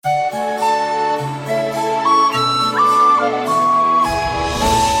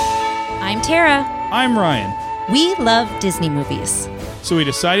Tara. I'm Ryan. We love Disney movies. So we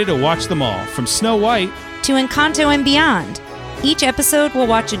decided to watch them all, from Snow White to Encanto and beyond. Each episode will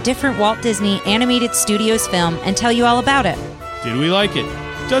watch a different Walt Disney Animated Studios film and tell you all about it. Did we like it?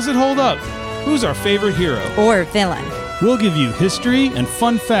 Does it hold up? Who's our favorite hero? Or villain. We'll give you history and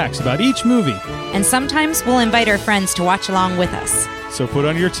fun facts about each movie. And sometimes we'll invite our friends to watch along with us. So put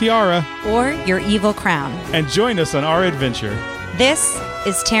on your tiara. Or your evil crown. And join us on our adventure. This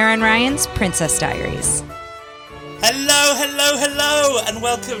is Tara and Ryan's Princess Diaries. Hello, hello, hello, and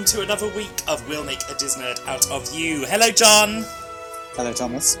welcome to another week of We'll Make a Disnerd Out of You. Hello, John. Hello,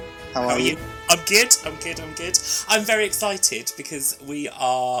 Thomas. How are you? I'm good. I'm very excited because we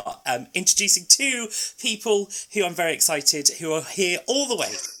are introducing two people who I'm very excited, who are here all the way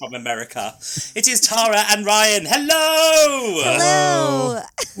from America. It is Tara and Ryan. Hello! Hello!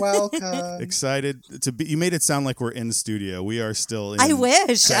 Welcome. Excited to be. You made it sound like we're in the studio. We are still in. I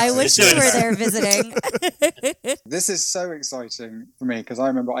wish we were there visiting. This is so exciting for me because I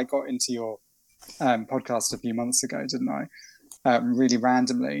remember I got into your podcast a few months ago, didn't I? Really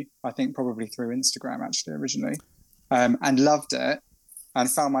randomly, I think probably through Instagram actually originally, and loved it and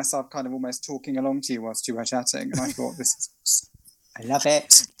found myself kind of almost talking along to you whilst you were chatting, and I thought, I love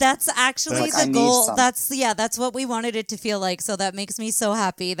it. That's actually the goal. That's what we wanted it to feel like, so that makes me so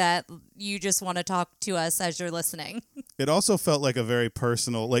happy that you just want to talk to us as you're listening. It also felt like a very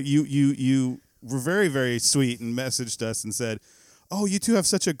personal, like you were very, very sweet and messaged us and said, oh, you two have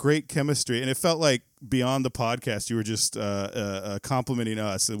such a great chemistry. And it felt like beyond the podcast, you were just complimenting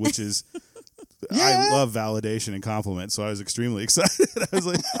us, which is, I love validation and compliments. So I was extremely excited. I was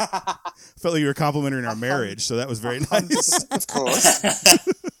like, felt like you were complimenting our marriage. So that was very nice. Of course.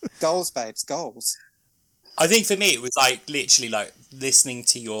 Goals, babes, goals. I think for me, it was like literally like listening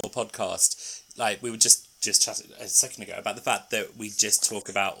to your podcast. Like we were just chatting a second ago about the fact that we just talk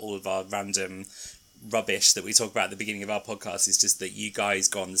about all of our random rubbish that we talk about at the beginning of our podcast. Is just that you guys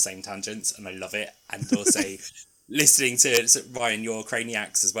go on the same tangents, and I love it. And also listening to Ryan, your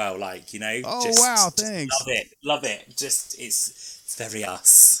craniacs as well, like, you know. Oh, wow, thanks. Love it. Just it's very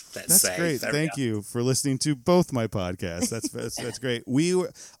us. That's great. Thank you for listening to both my podcasts. That's great.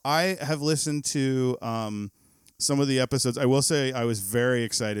 I have listened to some of the episodes. I will say I was very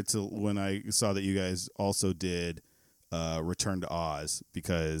excited to when I saw that you guys also did Return to Oz,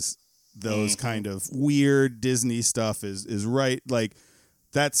 because those kind of weird Disney stuff is right. Like,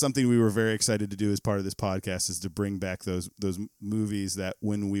 that's something we were very excited to do as part of this podcast, is to bring back those movies that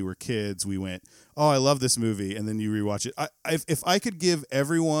when we were kids, we went, oh, I love this movie. And then you rewatch it. If I could give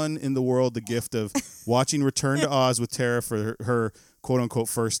everyone in the world the gift of watching Return to Oz with Tara for her quote unquote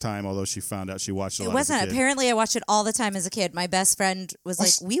first time, although she found out she watched a lot. It wasn't. Apparently I watched it all the time as a kid. My best friend was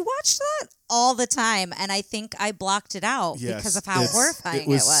like, we watched that all the time, and I think I blocked it out because of how horrifying it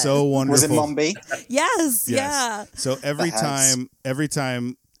was. It was so wonderful. Was it Mombi? Yes. Yeah. So every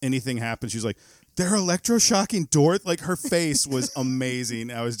time anything happens, she's like, they're electroshocking Dorothy. Like, her face was amazing.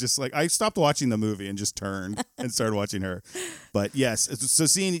 I was just like, I stopped watching the movie and just turned and started watching her. But yes, so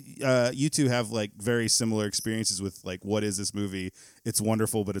seeing you two have like very similar experiences with like, what is this movie? It's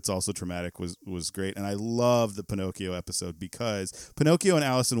wonderful, but it's also traumatic. Was great, and I love the Pinocchio episode, because Pinocchio and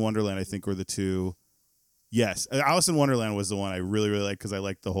Alice in Wonderland, I think, were the two. Yes, Alice in Wonderland was the one I really, really liked, because I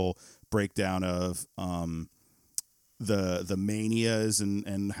liked the whole breakdown of the manias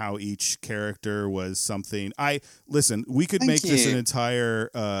and how each character was something. We could make this an entire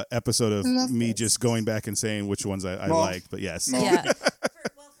episode of me just going back and saying which ones I liked, but yes. Yeah.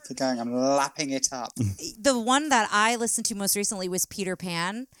 Keep going, I'm lapping it up. The one that I listened to most recently was Peter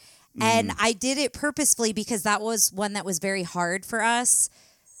Pan, and I did it purposefully because that was one that was very hard for us,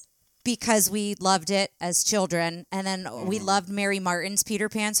 because we loved it as children, and then we loved Mary Martin's Peter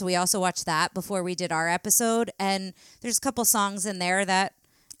Pan, so we also watched that before we did our episode. And there's a couple songs in there that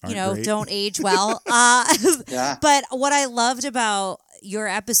don't age well. Yeah. But what I loved about your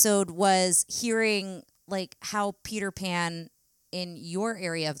episode was hearing like how Peter Pan in your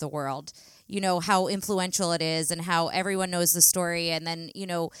area of the world, how influential it is and how everyone knows the story, and then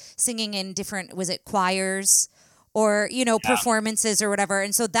singing in different, was it choirs or, performances or whatever.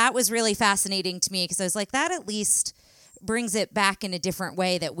 And so that was really fascinating to me, because I was like, that at least brings it back in a different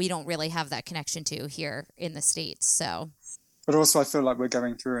way that we don't really have that connection to here in the States. So, but also I feel like we're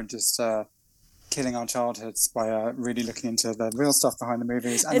going through and just killing our childhoods by really looking into the real stuff behind the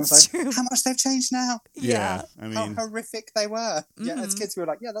movies, and it's also true. How much they've changed now. Yeah. I mean, how horrific they were. Yeah, as kids we were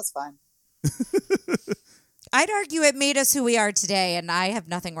like, yeah, that's fine. I'd argue it made us who we are today, and I have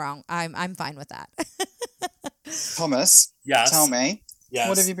nothing wrong. I'm fine with that. Thomas, Yes. tell me, Yes.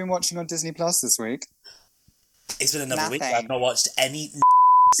 what have you been watching on Disney Plus this week? It's been another week. Nothing. I've not watched any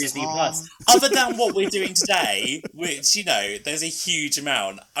Disney Plus. Other than what we're doing today, which, you know, there's a huge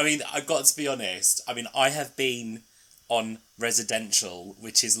amount. I mean, I've got to be honest. I mean, I have been on residential,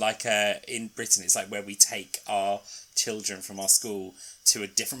 which is like in Britain, it's like where we take our children from our school to a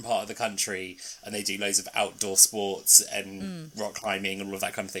different part of the country, and they do loads of outdoor sports and rock climbing and all of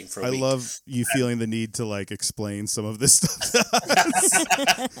that kind of thing for a week. I love you feeling the need to like explain some of this stuff.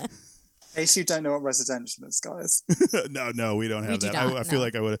 In case you don't know what residential is, guys. No, we don't have that. Not, I feel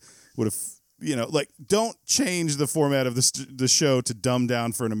like I would have, you know, like, don't change the format of the show to dumb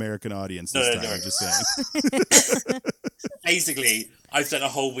down for an American audience this time. No. I'm just saying. Basically, I've done a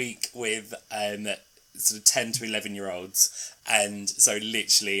whole week with sort of 10 to 11-year-olds, and so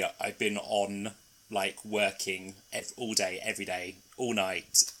literally I've been on, like, working all day, every day, all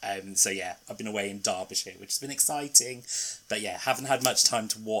night. So yeah, I've been away in Derbyshire, which has been exciting, but yeah, haven't had much time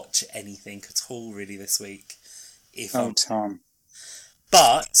to watch anything at all really this week. Tom.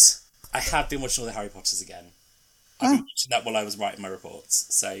 But I have been watching all the Harry Potters again. I've been watching that while I was writing my reports,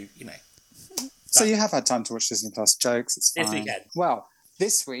 so you know. So you have had time to watch Disney Plus. Jokes, it's fine. This weekend. Well,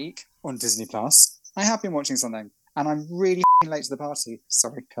 this week on Disney Plus, I have been watching something, and I'm really late to the party.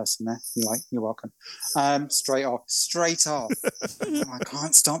 Sorry, person there. You're welcome. Straight off. I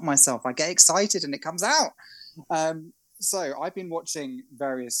can't stop myself. I get excited and it comes out. So I've been watching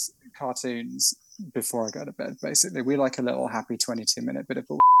various cartoons before I go to bed. Basically, we like a little happy 22-minute bit of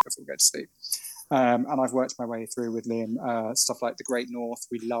bull before we go to sleep. And I've worked my way through with Liam stuff like The Great North.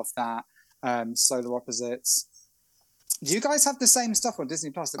 We love that. Solar Opposites. Do you guys have the same stuff on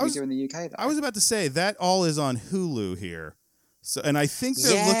Disney Plus that we do in the UK, though? I was about to say, that all is on Hulu here. So, and I think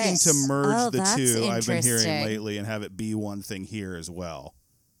they're looking to merge the two, I've been hearing lately, and have it be one thing here as well.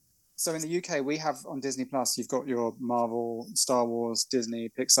 So in the UK, we have on Disney Plus, you've got your Marvel, Star Wars, Disney,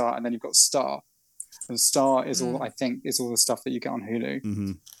 Pixar, and then you've got Star. And Star is all, I think, is all the stuff that you get on Hulu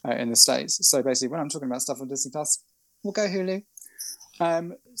in the States. So basically, when I'm talking about stuff on Disney Plus, we'll go Hulu.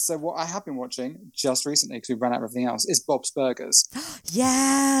 So what I have been watching just recently, because we ran out of everything else, is Bob's Burgers.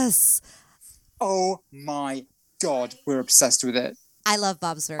 Yes. Oh my God, we're obsessed with it. I love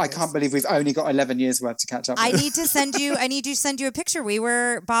Bob's Burgers. I can't believe we've only got 11 years worth to catch up with. I need to send you a picture. We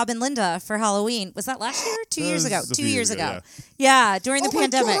were Bob and Linda for Halloween. Was that last year? 2 years ago. 2 years ago. Yeah, during the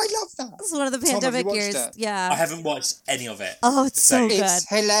pandemic. God, I love that. This is one of the pandemic years. Yeah. I haven't watched any of it. Oh, it's so good. It's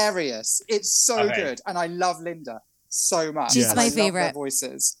hilarious. It's so good. And I love Linda so much. She's my favorite. Love their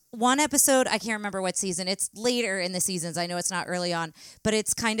voices. One episode, I can't remember what season. It's later in the seasons. I know it's not early on, but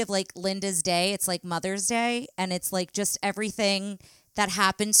it's kind of like Linda's day. It's like Mother's Day, and it's like just everything that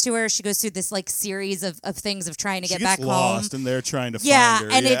happens to her. She goes through this like series of things of trying to get back lost home. And they're trying to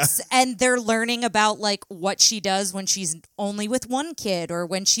find her. And they're learning about like what she does when she's only with one kid or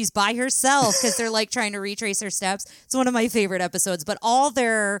when she's by herself, because they're like trying to retrace her steps. It's one of my favorite episodes, but all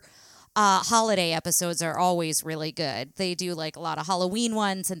their holiday episodes are always really good. They do like a lot of Halloween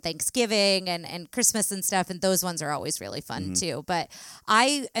ones and Thanksgiving and Christmas and stuff, and those ones are always really fun too. But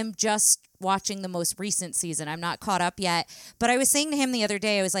I am just watching the most recent season. I'm not caught up yet, but I was saying to him the other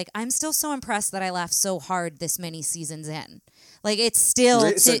day, I was like, I'm still so impressed that I laughed so hard this many seasons in. Like, it's still...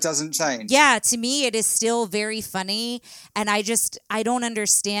 So it doesn't change? Yeah, to me, it is still very funny, and I don't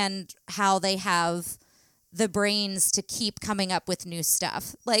understand how they have the brains to keep coming up with new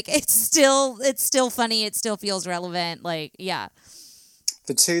stuff. Like, it's still funny. It still feels relevant. Like, yeah.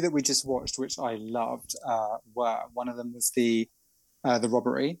 The two that we just watched, which I loved, were, one of them was the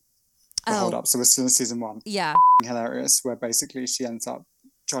robbery. Hold up. So we're still in season 1. Yeah. Hilarious, where basically she ends up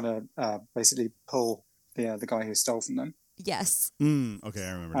trying to basically pull the guy who stole from them. Yes. Okay,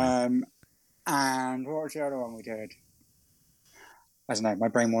 I remember now. And what was the other one we did? I don't know. My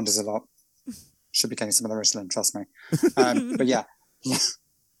brain wanders a lot. Should be getting some of the Ritalin, trust me. But yeah,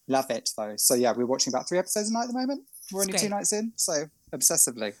 love it though. So yeah, we're watching about 3 episodes a night at the moment. We're only 2 nights in, so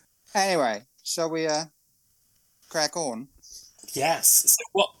obsessively. Anyway, shall we crack on? Yes.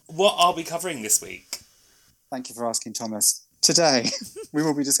 So what are we covering this week? Thank you for asking, Thomas. Today, we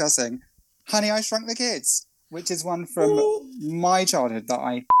will be discussing Honey, I Shrunk the Kids, which is one from my childhood that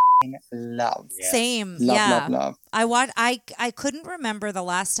I love. Yeah. Same. Love. I couldn't remember the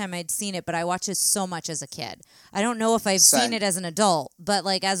last time I'd seen it, but I watched it so much as a kid. I don't know if I've seen it as an adult, but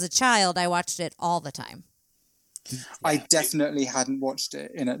like as a child, I watched it all the time. I definitely hadn't watched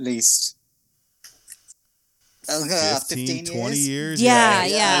it in at least 15 20 years. Yeah.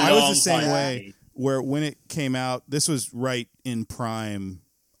 I was the same way, where when it came out, this was right in prime.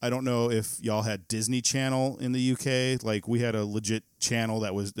 I don't know if y'all had Disney Channel in the UK. Like, we had a legit channel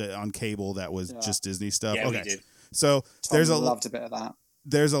that was on cable that was just Disney stuff. Yeah, we did. So loved a bit of that.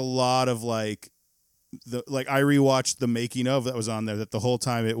 There's a lot of like I rewatched the making of that was on there, that the whole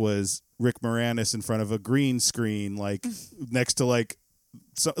time it was Rick Moranis in front of a green screen, like next to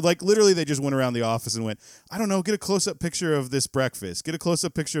so like literally they just went around the office and went, I don't know, get a close-up picture of this breakfast, get a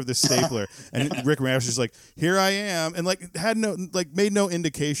close-up picture of this stapler, and Rick Moranis was just like, here I am, and like had no, like made no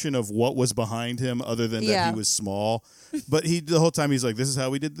indication of what was behind him other than that he was small, but the whole time he's like, this is how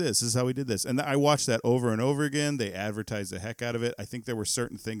we did this is how we did this, and I watched that over and over again. They advertised the heck out of it. I think there were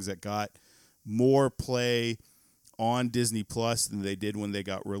certain things that got more play on Disney Plus than they did when they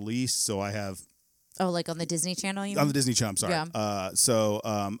got released, so I have like on the Disney Channel, you mean? On the Disney Channel, I'm sorry. Yeah. So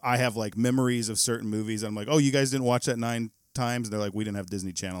I have like memories of certain movies. I'm like, oh, you guys didn't watch that 9 times? And they're like, we didn't have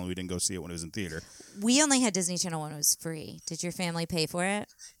Disney Channel and we didn't go see it when it was in theater. We only had Disney Channel when it was free. Did your family pay for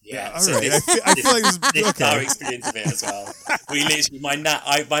it? Yeah, all so right. I feel like this is okay. our experience of it as well. We literally,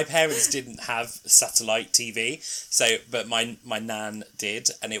 my parents didn't have satellite TV, but my nan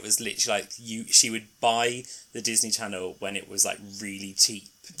did, and it was literally like she would buy the Disney Channel when it was like really cheap.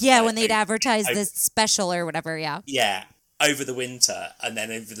 Yeah, like, when they'd advertise this special or whatever. Yeah, over the winter, and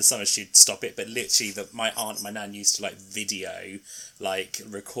then over the summer she'd stop it. But literally, my aunt and my nan used to like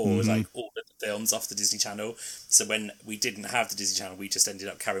record like all of the films off the Disney Channel. So when we didn't have the Disney Channel, we just ended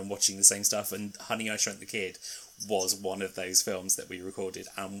up carrying watching the same stuff. And Honey, I Shrunk the Kid was one of those films that we recorded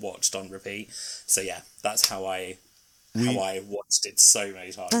and watched on repeat. So yeah, that's how I watched it so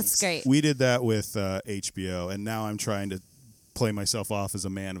many times. That's great. We did that with HBO, and now I'm trying to play myself off as a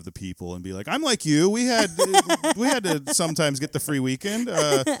man of the people and be like, I'm like you. We had to sometimes get the free weekend.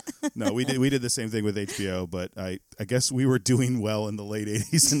 No, we did the same thing with HBO, but I guess we were doing well in the late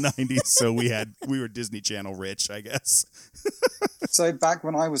 80s and 90s, so we were Disney Channel rich, I guess. So back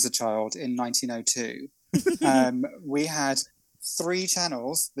when I was a child in 1902, we had 3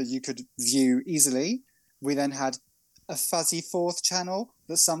 channels that you could view easily. We then had a fuzzy 4th channel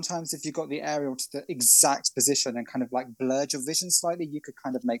that sometimes if you got the aerial to the exact position and kind of like blurred your vision slightly, you could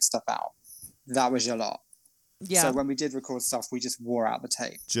kind of make stuff out. That was your lot. Yeah. So when we did record stuff, we just wore out the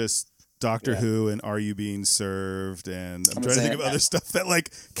tape. Just Doctor Who and Are You Being Served, and I'm trying to think of other stuff that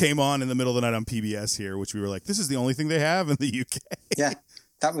like came on in the middle of the night on PBS here, which we were like, this is the only thing they have in the UK. Yeah,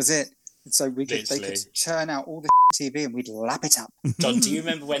 that was it. So they could churn out all the TV and we'd lap it up. John, do you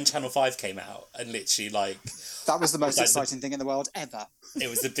remember when Channel 5 came out and literally like that was the most exciting thing in the world ever?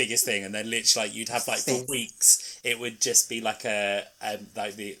 It was the biggest thing, and then literally like you'd have like for weeks it would just be like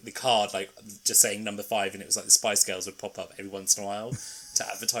like the card like just saying number 5, and it was like the Spice Girls would pop up every once in a while to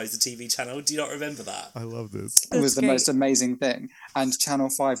advertise the TV channel. Do you not remember that? I love this. It was the most amazing thing, and Channel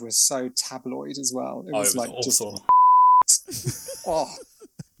 5 was so tabloid as well. It was like awful. Just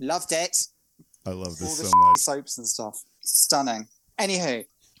loved it. I love this all the so much. Soaps and stuff. Stunning. Anywho,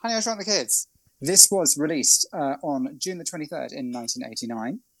 Honey, I Shrunk the Kids. This was released on June the 23rd in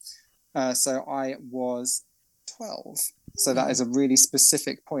 1989. So I was 12. So that is a really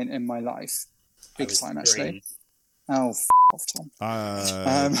specific point in my life. Big time, actually. Oh, off, Tom.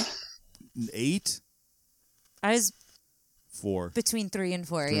 8? I was 4. between 3 and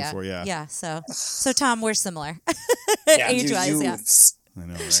 4. 3 and 4, yeah. Yeah. So Tom, we're similar. Yeah, age-wise, yeah. I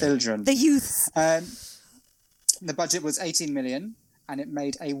know, right? Children. The youths. The budget was $18 million, and it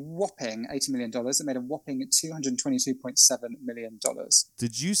made a whopping $80 million. It made a whopping $222.7 million.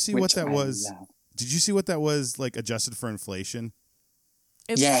 Did you see what that was? Did you see what that was like adjusted for inflation?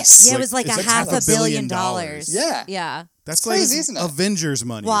 Yes. Yeah, it was like it's a like $500 million. Yeah. Yeah. That's crazy, like isn't it? Avengers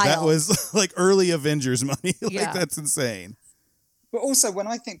money. Wild. That was like early Avengers money. Yeah. That's insane. But also, when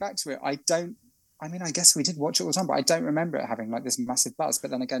I think back to it, I guess we did watch it all the time, but I don't remember it having like this massive buzz.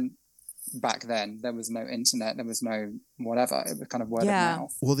 But then again, back then, there was no internet, there was no whatever. It was kind of word of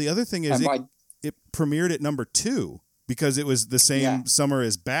mouth. Well, the other thing is it premiered at number 2 because it was the same summer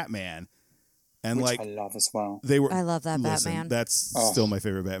as Batman. And which like I love as well. I love that Batman. That's still my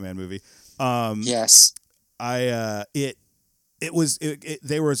favorite Batman movie. Yes. There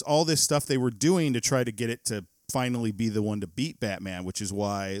was all this stuff they were doing to try to get it to finally be the one to beat Batman, which is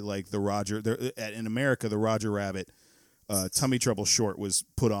why like in America the Roger Rabbit tummy trouble short was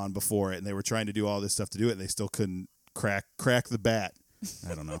put on before it, and they were trying to do all this stuff to do it, and they still couldn't crack the bat.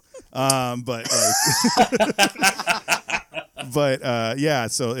 I don't know, but yeah.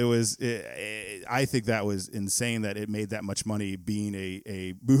 So it was. I think that was insane that it made that much money, being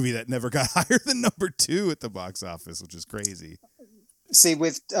a movie that never got higher than number 2 at the box office, which is crazy. See,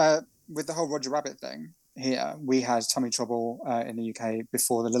 with the whole Roger Rabbit thing here, we had Tummy Trouble in the UK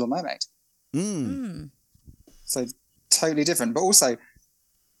before The Little Mermaid. So totally different, but also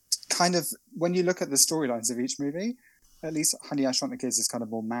kind of when you look at the storylines of each movie, at least Honey, I Shrunk the Kids is kind of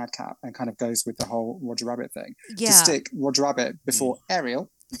more madcap and kind of goes with the whole Roger Rabbit thing. Yeah. To stick Roger Rabbit before Ariel,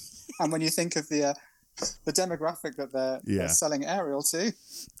 and when you think of the the demographic that they're selling Ariel to.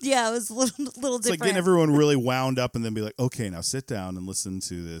 Yeah, it was a little It's different. like getting everyone really wound up and then be like, okay, now sit down and listen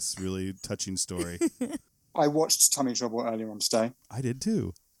to this really touching story. I watched Tummy Trouble earlier on today. I did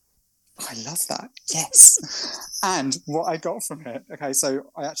too. I love that. Yes. And what I got from it, okay, so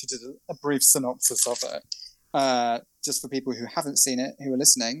I actually did a brief synopsis of it, just for people who haven't seen it, who are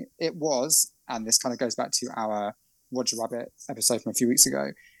listening. It was, and this kind of goes back to our Roger Rabbit episode from a few weeks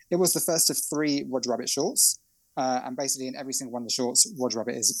ago, it was the first of 3 Roger Rabbit shorts. And basically in every single one of the shorts, Roger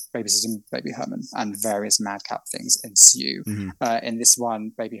Rabbit is babysitting Baby Herman and various madcap things ensue. Mm-hmm. In this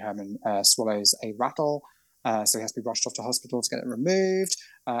one, Baby Herman swallows a rattle. So he has to be rushed off to hospital to get it removed.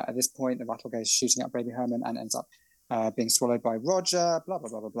 At this point, the rattle goes shooting at Baby Herman and ends up being swallowed by Roger, blah, blah,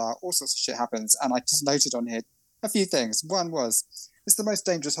 blah, blah, blah. All sorts of shit happens. And I just noted on here a few things. One was, it's the most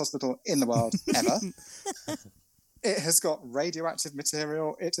dangerous hospital in the world ever. It has got radioactive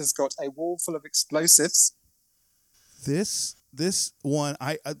material. It has got a wall full of explosives. This one,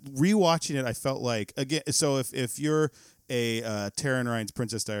 I rewatching it, I felt like, again, so if you're a Tara and Ryan's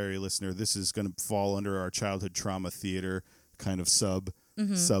Princess Diary listener, this is going to fall under our childhood trauma theater kind of sub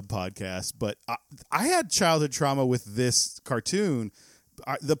podcast. But I had childhood trauma with this cartoon.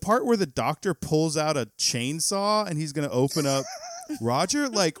 The part where the doctor pulls out a chainsaw and he's going to open up Roger,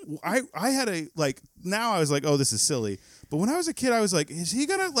 like I had now I was like, oh, this is silly. But when I was a kid, I was like, is he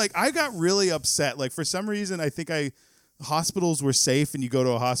gonna, like, I got really upset. Like, for some reason, I think hospitals were safe, and you go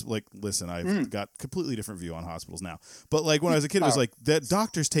to a hospital, like, listen, I've got completely different view on hospitals now. But like when I was a kid, it was like that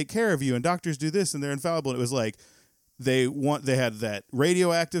doctors take care of you and doctors do this and they're infallible. And it was like they had that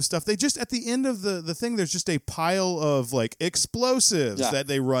radioactive stuff. They just, at the end of the thing, there's just a pile of like explosives that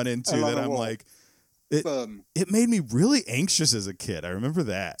they run into that I'm like, it made me really anxious as a kid. I remember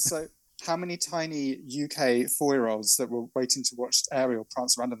that. So how many tiny UK 4-year-olds that were waiting to watch Ariel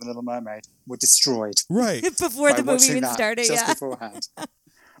prance around in The Little Mermaid were destroyed? Right. Before the movie even started, just beforehand.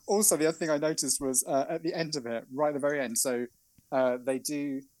 Also, the other thing I noticed was at the end of it, right at the very end, so they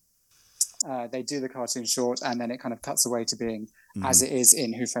do the cartoon short, and then it kind of cuts away to being as it is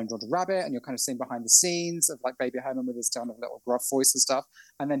in Who Framed Roger Rabbit, and you're kind of seeing behind the scenes of like Baby Herman with his kind of little gruff voice and stuff.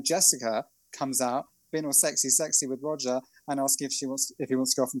 And then Jessica comes out, being all sexy with Roger, and asking if he wants to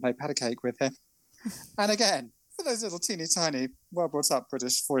go off and play patty cake with him. And again, for those little teeny tiny, well brought up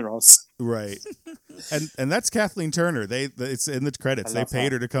British 4-year-olds. Right. and that's Kathleen Turner. It's in the credits. They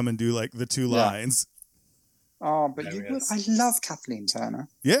paid her to come and do like the 2 lines. Oh, but I love Kathleen Turner.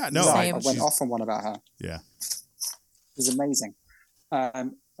 Yeah, no. I went off on one about her. Yeah. It was amazing.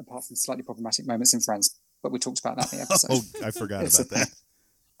 Apart from slightly problematic moments in Friends, but we talked about that in the episode. Oh, I forgot about that.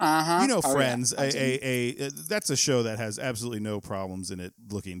 You know, Friends, that's a show that has absolutely no problems in it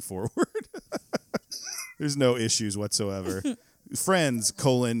looking forward. There's no issues whatsoever. Friends,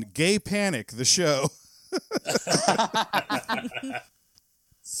 gay panic, the show.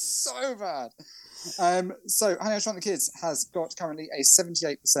 So bad. So Honey, I Shrunk the Kids has got currently a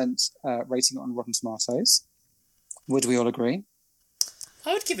 78% rating on Rotten Tomatoes. Would we all agree?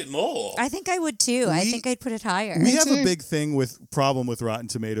 I would give it more. I think I would too. I think I'd put it higher. We have a big thing problem with Rotten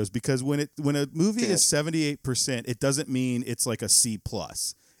Tomatoes because when a movie is 78%, it doesn't mean it's like a C+.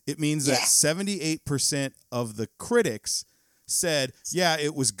 It means that 78% of the critics said, yeah,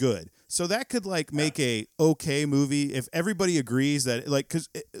 it was good. So that could like make a okay movie if everybody agrees that, like, because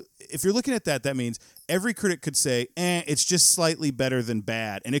if you're looking at that means every critic could say, it's just slightly better than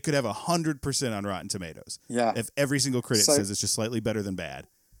bad, and it could have 100% on Rotten Tomatoes. Yeah. If every single critic says it's just slightly better than bad.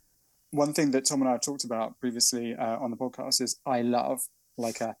 One thing that Tom and I have talked about previously on the podcast is I love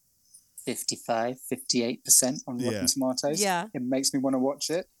like a 55, 58% on Rotten Tomatoes. Yeah. It makes me want to watch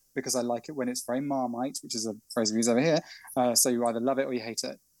it because I like it when it's very Marmite, which is a phrase we use over here. So you either love it or you hate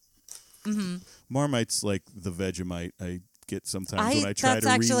it. Mm-hmm. Marmite's like the Vegemite I get sometimes when I try to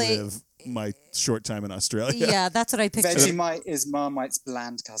relive my short time in Australia. Yeah, that's what I pictured. Vegemite is Marmite's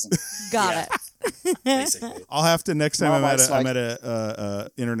bland cousin. Got it. Basically. I'll have to next time I'm at a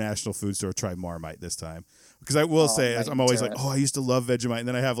international food store try Marmite this time because I will say I'm always like, I used to love Vegemite, and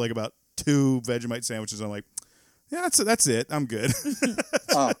then I have like about 2 Vegemite sandwiches. And I'm like, yeah, that's it. I'm good.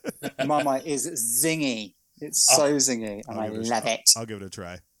 Marmite is zingy. It's so zingy, and I love it. I'll give it a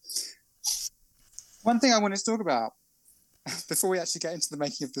try. One thing I wanted to talk about before we actually get into the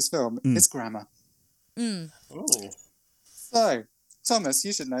making of this film is grammar. Ooh. So, Thomas,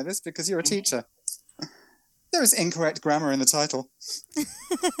 you should know this because you're a teacher. There is incorrect grammar in the title.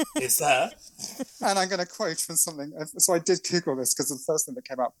 Is there? And I'm going to quote from something. So I did Google this because the first thing that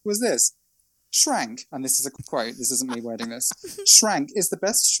came up was this. Shrank, and this is a quote, this isn't me wording this. Shrank is the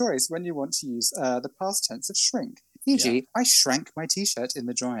best choice when you want to use the past tense of shrink. E.g., I shrank my t-shirt in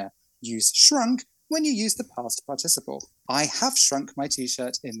the dryer. Use shrunk when you use the past participle. I have shrunk my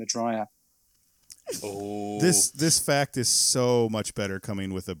t-shirt in the dryer. Oh. This fact is so much better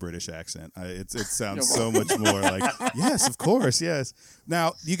coming with a British accent. It sounds so much more like, yes, of course, yes.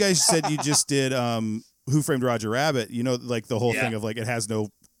 Now, you guys said you just did Who Framed Roger Rabbit. You know, like the whole thing of like it has no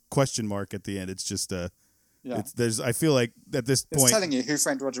question mark at the end. It's just I feel like at this point, it's telling you Who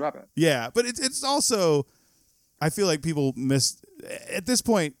Framed Roger Rabbit. Yeah, but it's also, I feel like people at this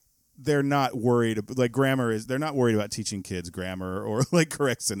point. They're not worried like they're not worried about teaching kids grammar or like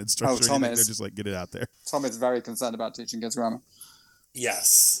correct sentence structure. Tom They're is. just like, get it out there. Tom is very concerned about teaching kids grammar.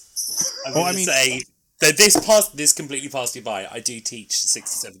 Yes. I mean, say that this completely passed you by. I do teach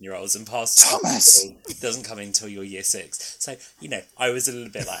 6 to 7-year-olds, and Thomas doesn't come in until you're year 6. So, I was a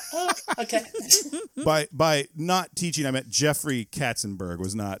little bit like, oh, okay. By not teaching, I meant Jeffrey Katzenberg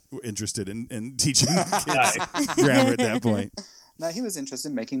was not interested in teaching kids grammar at that point. No, he was interested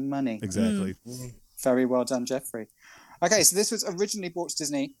in making money. Exactly. Very well done, Jeffrey. Okay, so this was originally brought to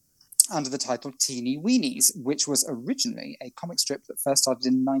Disney under the title Teeny Weenies, which was originally a comic strip that first started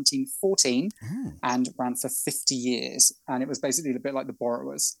in 1914 and ran for 50 years. And it was basically a bit like the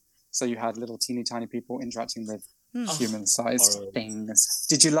Borrowers. So you had little teeny tiny people interacting with human-sized things.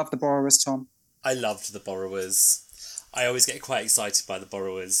 Did you love the Borrowers, Tom? I loved the Borrowers. I always get quite excited by the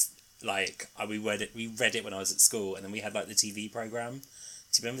Borrowers. Like, we read it when I was at school, and then we had like the TV program.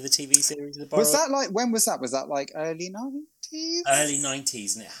 Do you remember the TV series of the Borrowers? Was that like, when was that? Was that like early 90s? Early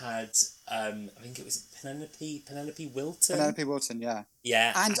 90s, and it had I think it was Penelope Wilton. Penelope Wilton, yeah.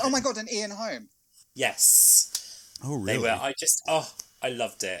 Yeah. And oh my god, and Ian Holm. Yes. Oh really? They were. I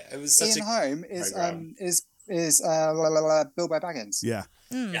loved it. It was such Ian Holm is program. Bilbo Baggins. Yeah.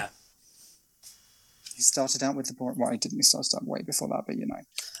 Yeah. He started out with the Borrowers. Well, he didn't. He started out way before that, but you know.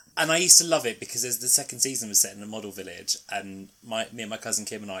 And I used to love it because as the second season was set in a model village, and me and my cousin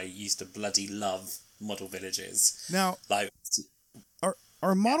Kim and I used to bloody love model villages. Now, like,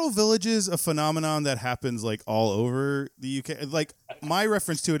 are model villages a phenomenon that happens like all over the UK? Like my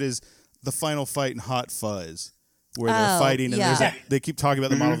reference to it is the final fight in Hot Fuzz, where they're fighting and they keep talking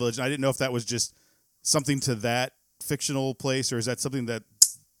about the model village. And I didn't know if that was just something to that fictional place, or is that something that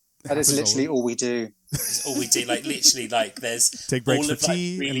is literally all we do. It's all we do. Like literally, like there's take breaks all for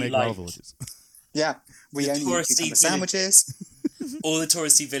tea really, and make model villages. Yeah, we only eat cucumber sandwiches. All the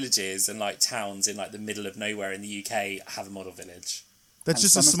touristy villages and like towns in like the middle of nowhere in the UK have a model village. That's And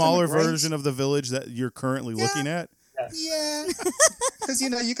just a some of them smaller are great. version of the village that you're currently looking at. Yeah, because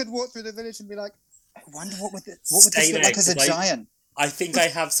you could walk through the village and be like, I wonder what would this look Stay like as a there, 'cause giant. I think I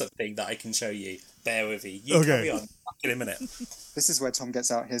have something that I can show you. Bear with me. You carry on. Back in a minute. This is where Tom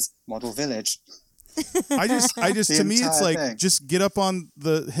gets out his model village. I just The to me it's entire like thing. just get up on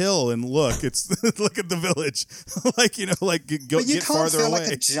the hill and look. It's look at the village, like go But you get can't farther feel away.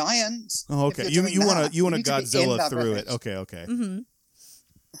 like a giant. Oh, if okay. you're You doing want that. to need to be in Godzilla that through village. it. Okay.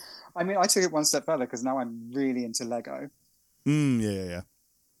 I mean, I took it one step further because now I'm really into Lego. Yeah.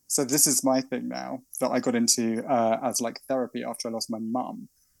 So this is my thing now that I got into as like therapy after I lost my mum.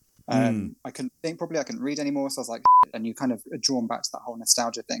 I couldn't think properly. I couldn't read anymore. So I was like, and you kind of are drawn back to that whole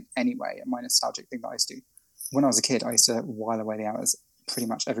nostalgia thing anyway. And my nostalgic thing that I used to do when I was a kid, I used to while away the hours pretty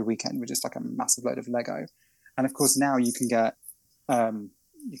much every weekend with just like a massive load of Lego. And of course now you can get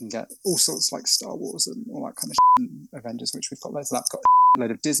all sorts like Star Wars and all that kind of shit, and Avengers, which we've got loads of that. I've got a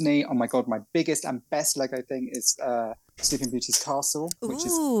load of Disney. Oh my god, my biggest and best Lego thing is Sleeping Beauty's castle, which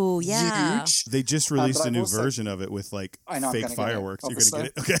is huge. They just released but a I've new also- version of it with like I know, I'm fake gonna get it, fireworks. You're gonna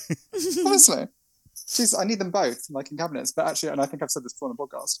get it, okay? Honestly. Jeez, I need them both, like in cabinets. But actually, and I think I've said this before on the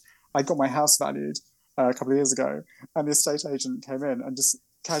podcast, I got my house valued a couple of years ago, and the estate agent came in and just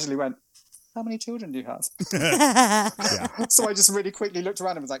casually went, "How many children do you have?" So I just really quickly looked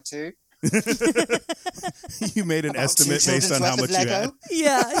around and was like, 2. You made an About estimate 2 based on children's how worth much of you Lego. had.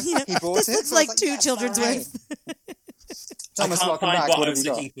 Yeah. He bought This it. looks so I was like 2 "Yes, children's fine." worth. Thomas, I can't welcome find back. what What I have was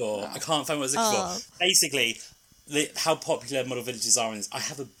you got? looking for. I can't find what I was looking for. Basically, how popular model villages are in this. I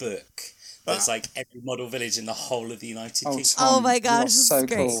have a book that's like every model village in the whole of the United Kingdom. Tom, Oh my you gosh, are this is so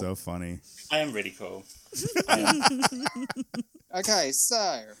great. cool. So funny. I am really cool. Okay,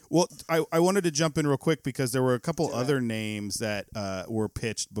 so Well, I wanted to jump in real quick because there were a couple other names that were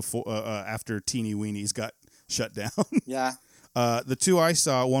pitched before after Teeny Weenies got shut down. yeah, The two I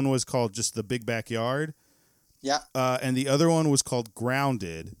saw, one was called just The Big Backyard, and the other one was called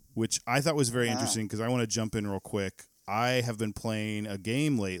Grounded, which I thought was very interesting because I want to jump in real quick. I have been playing a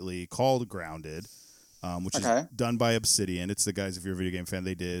game lately called Grounded, which is done by Obsidian. It's the guys, if you're a video game fan,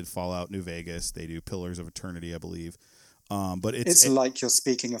 they did Fallout New Vegas. They do Pillars of Eternity, I believe. But it's like you're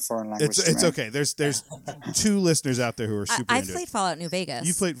speaking a foreign language. It's okay. There's 2 listeners out there who are super I've into played it. Fallout New Vegas.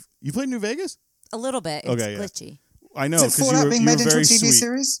 You played New Vegas? A little bit. It's Okay, yeah. glitchy. I know, Is it because Fallout you being were made into a very TV sweet.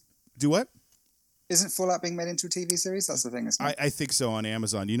 series? Do what? Isn't Fallout being made into a TV series? That's the thing, isn't it? I think so on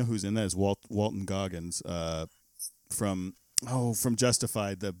Amazon. You know who's in that is Walton Goggins from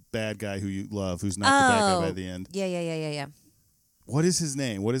Justified, the bad guy who you love, who's not the bad guy by the end. Yeah. What is his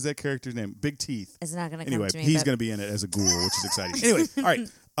name? What is that character's name? Big Teeth. It's not going to Anyway, come to me. he's going to be in it as a ghoul, which is exciting. Anyway, all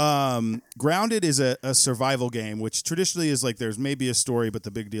right. Grounded is a survival game, which traditionally is like there's maybe a story, but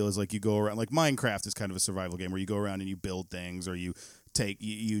the big deal is like you go around. Like Minecraft is kind of a survival game where you go around and you build things, or you take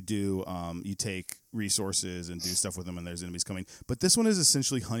you take resources and do stuff with them, and there's enemies coming. But this one is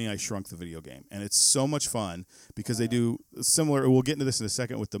essentially Honey, I Shrunk the video game, and it's so much fun because they do similar. We'll get into this in a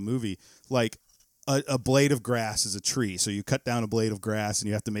second with the movie, like. A blade of grass is a tree, so you cut down a blade of grass and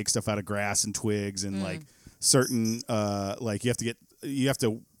you have to make stuff out of grass and twigs and like certain like you have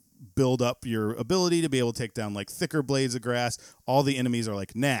to build up your ability to be able to take down like thicker blades of grass. All the enemies are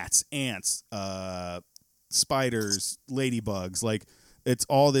like gnats, ants, spiders, ladybugs, like it's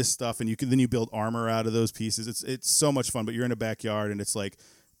all this stuff, and then you build armor out of those pieces. It's so much fun, but you're in a backyard, and it's like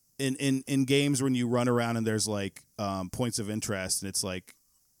in games when you run around and there's like points of interest, and it's like,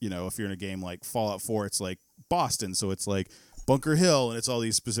 you know, if you're in a game like Fallout 4, it's like Boston, so it's like Bunker Hill, and it's all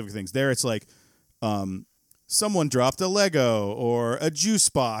these specific things. There, it's like someone dropped a Lego or a juice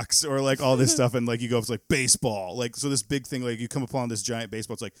box or like all this stuff, and like you go, it's like baseball, like so this big thing, like you come upon this giant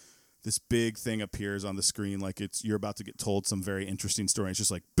baseball, it's like this big thing appears on the screen, like you're about to get told some very interesting story. It's just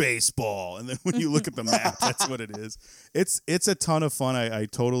like baseball, and then when you look at the map, that's what it is. It's a ton of fun. I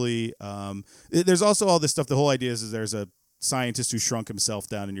totally. There's also all this stuff. The whole idea is there's a scientist who shrunk himself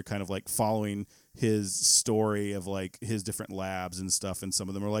down, and you're kind of like following his story of like his different labs and stuff, and some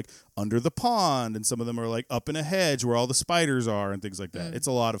of them are like under the pond, and some of them are like up in a hedge where all the spiders are and things like that. It's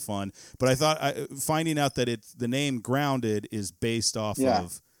a lot of fun. But I thought finding out that the name Grounded is based off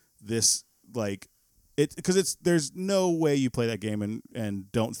of this, like it, because there's no way you play that game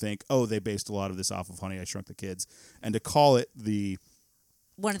and don't think, oh, they based a lot of this off of Honey, I Shrunk the Kids, and to call it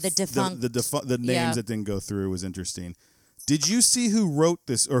one of the defunct the names that didn't go through was interesting. Did you see who wrote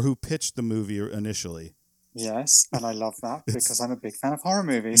this or who pitched the movie initially? Yes, and I love that because I'm a big fan of horror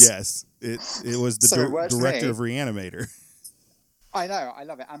movies. Yes, it was the director of Reanimator. I know, I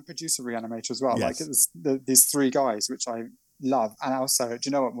love it, and producer Reanimator as well. Yes. Like it was these three guys, which I love. And also, do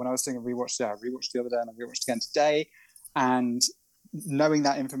you know what? When I was doing a rewatch, I rewatched the other day and I rewatched again today. And knowing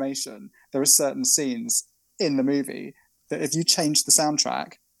that information, there are certain scenes in the movie that if you changed the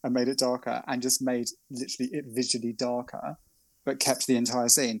soundtrack and made it darker and just made literally it visually darker, but kept the entire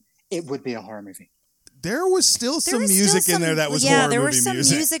scene, it would be a horror movie. There was still some music in there that was horror movie music. Yeah, there were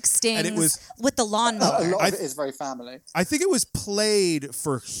some music stings, and it was with the lawnmower. A lot of it is very family. I think it was played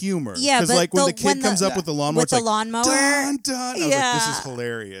for humor. Yeah, because like when the kid comes up with the lawnmower, it's like, lawnmower, dun, dun. I was like, this is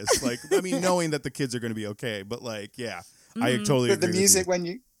hilarious. Like, I mean, knowing that the kids are going to be okay, but like, yeah, I totally but agree. The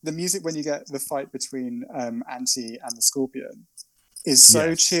music when you get the fight between Auntie and the Scorpion is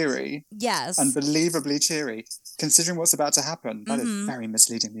so cheery. Yes, unbelievably cheery. Considering what's about to happen, that is very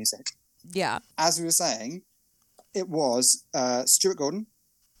misleading music. Yeah. As we were saying, it was Stuart Gordon,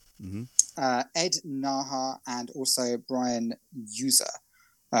 Ed Naha, and also Brian User,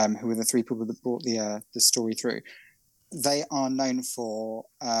 who were the three people that brought the story through. They are known for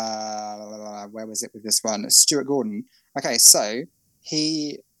where was it with this one? Stuart Gordon. Okay, so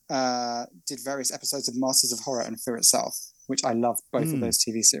he did various episodes of Masters of Horror and Fear Itself, which I love both of those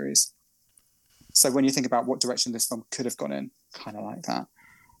TV series. So when you think about what direction this film could have gone in, kind of like that.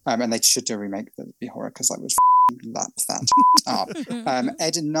 And they should do a remake that would be horror because I would lap that up.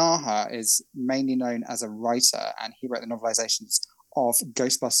 Ed Naha is mainly known as a writer, and he wrote the novelizations of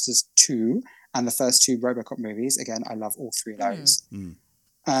Ghostbusters 2 and the first two RoboCop movies. Again, I love all three of those.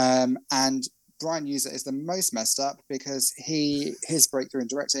 And Brian User is the most messed up because his breakthrough in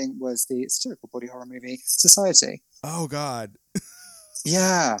directing was the satirical body horror movie Society. Oh, God.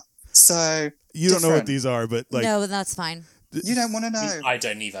 Yeah. So you don't know what these are, but like, no, that's fine. You don't want to know. I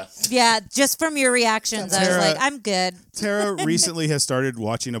don't either. Yeah, just from your reactions, I was like, I'm good. Tara recently has started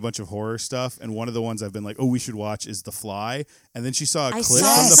watching a bunch of horror stuff, and one of the ones I've been like, oh, we should watch is The Fly. And then she saw a clip from The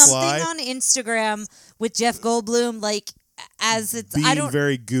Fly. I saw something on Instagram with Jeff Goldblum, like, as it's being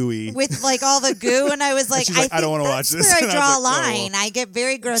very gooey with like all the goo, and I was like, I don't want to watch this. Where I draw a line. I get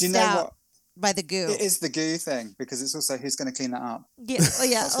very grossed out by the goo. It is the goo thing because it's also who's going to clean that up. Yeah,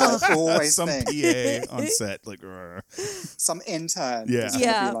 yeah. Always some think. PA on set, like some intern. Yeah, is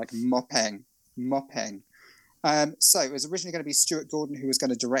gonna be like mopping. So it was originally going to be Stuart Gordon who was going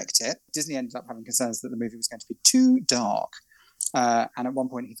to direct it. Disney ended up having concerns that the movie was going to be too dark, and at one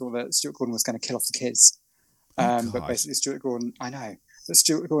point he thought that Stuart Gordon was going to kill off the kids. But basically, Stuart Gordon, I know, that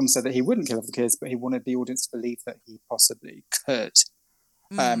Stuart Gordon said that he wouldn't kill off the kids, but he wanted the audience to believe that he possibly could.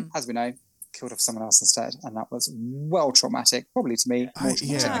 As we know, killed off someone else instead, and that was well traumatic, probably to me, more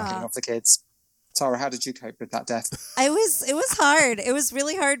traumatic than killing off the kids. Tara, how did you cope with that death? It was hard. It was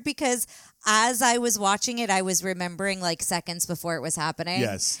really hard because as I was watching it, I was remembering like seconds before it was happening.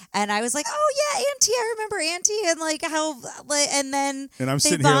 Yes. And I was like, oh yeah, Auntie, I remember Auntie, and like how, and then And I'm they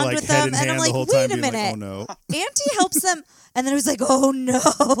sitting here bond like with head them, in and hand I'm the like, whole wait time a being minute, like, oh no. Auntie helps them. And then I was like, oh no.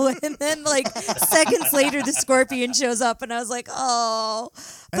 And then like seconds later, the scorpion shows up, and I was like, oh.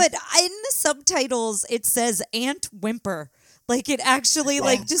 But in the subtitles, it says Aunt Whimper. Like it actually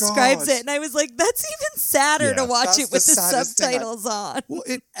like describes it, and I was like, "That's even sadder to watch it with the subtitles on." Well,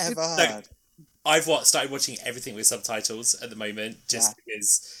 Ever heard. I've started watching everything with subtitles at the moment, just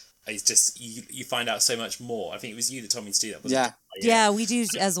because it's just you find out so much more. I think it was you that told me to do that. Wasn't it? Yeah, we do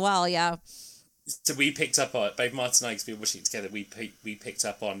as well. Yeah. So we picked up on both Martin and I, because we were watching it together. We picked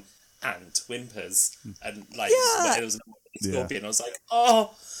up on Ant Whimpers, and like when it was a scorpion, I was like,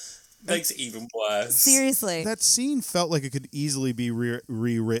 oh. Makes it even worse. Seriously. That scene felt like it could easily be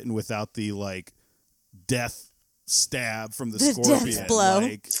rewritten without the like death stab from the scorpion. Death blow.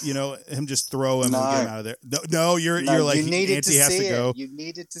 Like, you know, him just throw him and get him out of there. No, you're like, you needed Auntie to has see to go. it. You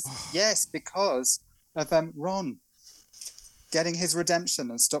needed to yes, because of Ron getting his redemption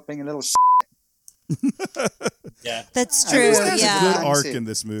and stop being a little Yeah, that's true. Everyone has yeah, a good arc in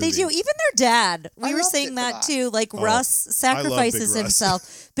this movie. they do. Even their dad. We were saying that too. Like Russ sacrifices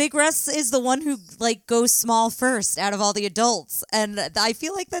himself. Big Russ is the one who like goes small first out of all the adults, and I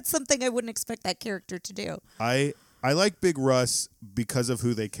feel like that's something I wouldn't expect that character to do. I like Big Russ because of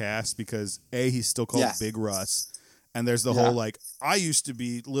who they cast. Because he's still called Big Russ. And there's the whole, like, I used to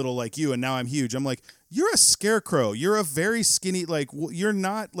be little like you, and now I'm huge. I'm like, you're a scarecrow. You're a very skinny, like, you're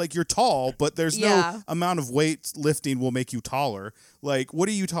not, like, you're tall, but there's no amount of weight lifting will make you taller. Like, what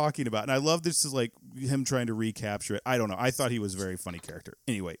are you talking about? And I love this is, like, him trying to recapture it. I don't know. I thought he was a very funny character.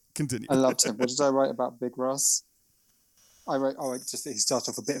 Anyway, continue. I loved him. What did I write about Big Russ? I wrote, he started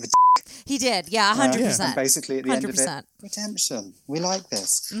off a bit of a He did, 100%. And basically at the 100%. End of it, redemption. We like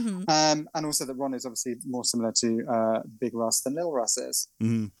this. Mm-hmm. And also that Ron is obviously more similar to Big Russ than Little Russ is,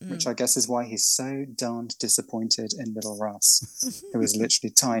 which I guess is why he's so darned disappointed in Little Russ, who is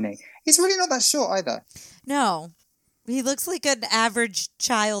literally tiny. He's really not that short either. No. He looks like an average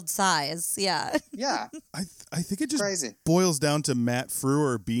child size. Yeah. Yeah. I think it just boils down to Matt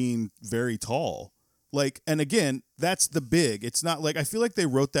Frewer being very tall. Like, and again, that's the big. It's not like I feel like they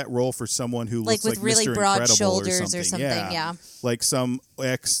wrote that role for someone who looks with like really Mr. broad Incredible shoulders or something. Yeah. Like some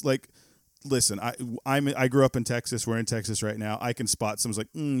like. Listen, I grew up in Texas. We're in Texas right now. I can spot someone's like,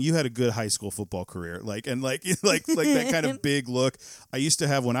 you had a good high school football career, like that kind of big look. I used to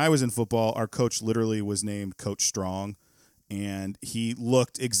have when I was in football. Our coach literally was named Coach Strong. And he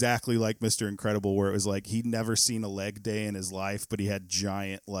looked exactly like Mr. Incredible, where it was like he'd never seen a leg day in his life, but he had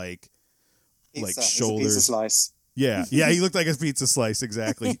giant shoulders. Pizza slice. Yeah, he looked like a pizza slice,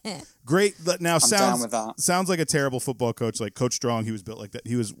 exactly. Great. Now down with that. Sounds like a terrible football coach, like Coach Strong. He was built like that.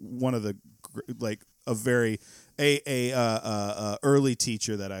 He was one of the a very early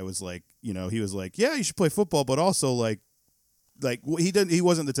teacher that I was like, you know, he was like, yeah, you should play football, but also like he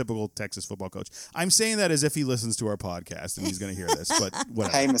wasn't the typical Texas football coach. I'm saying that as if he listens to our podcast and he's going to hear this, but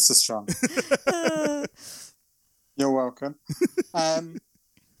whatever. Hey, Mr. Strong. You're welcome.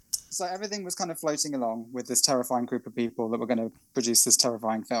 So everything was kind of floating along with this terrifying group of people that were going to produce this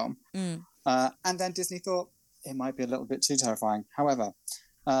terrifying film. And then Disney thought it might be a little bit too terrifying. However,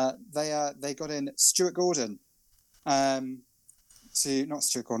 they got in Stuart Gordon not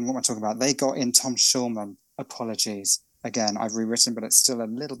Stuart Gordon, what am I talking about? They got in Tom Shulman. Apologies. Again, I've rewritten, but it's still a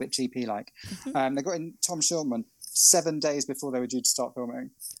little bit GP-like. They got in Tom Shulman 7 days before they were due to start filming.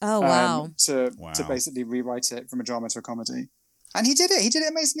 Oh, wow. To basically rewrite it from a drama to a comedy. And he did it. He did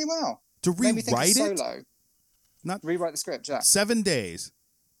it amazingly well. To rewrite it? Solo. Not rewrite the script, yeah. 7 days.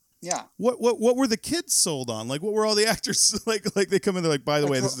 Yeah. What were the kids sold on? Like, what were all the actors like? Like they come in, they're like, by the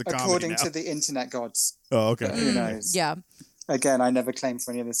way, this is a comedy according now. to the internet gods. Oh, okay. But who knows? Yeah. Again, I never claim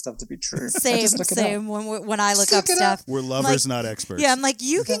for any of this stuff to be true. Same. When I look up stuff, we're lovers, not experts. Yeah, I'm like,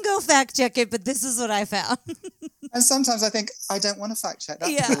 you can go fact check it, but this is what I found. And sometimes I think I don't want to fact check that.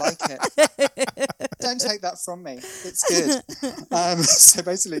 I like it. Don't take that from me. It's good. So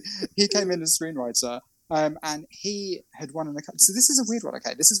basically, he came in as screenwriter, and he had won an Academy. So this is a weird one.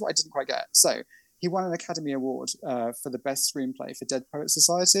 Okay, this is what I didn't quite get. So he won an Academy Award for the best screenplay for Dead Poets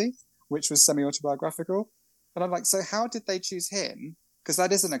Society, which was semi-autobiographical. And I'm like, so how did they choose him? Because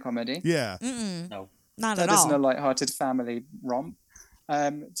that isn't a comedy. Yeah. No. Not at all. That isn't a light-hearted family romp.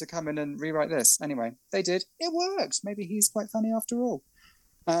 To come in and rewrite this. Anyway, they did. It worked. Maybe he's quite funny after all.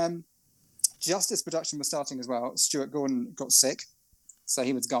 Just as production was starting as well, Stuart Gordon got sick, so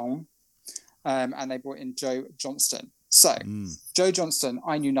he was gone. And they brought in Joe Johnston. So, Joe Johnston,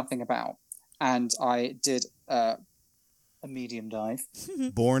 I knew nothing about. And I did a medium dive.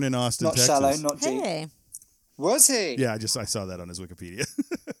 Born in Austin, not Texas. Shallow, not deep. Hey. Was he? Yeah, I saw that on his Wikipedia.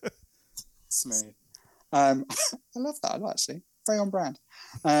 Smooth. I love that, actually. Very on brand.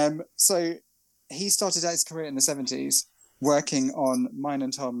 So he started out his career in the 70s working on mine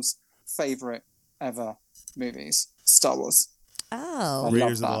and Tom's favourite ever movies, Star Wars. Oh.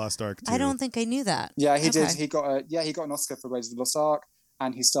 Raiders of the Lost Ark, too. I don't think I knew that. Yeah, he Okay. did. He got an Oscar for Raiders of the Lost Ark,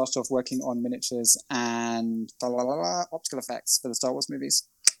 and he started off working on miniatures and optical effects for the Star Wars movies.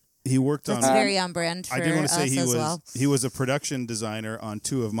 He worked That's on... very on brand for I did want to say us he was a production designer on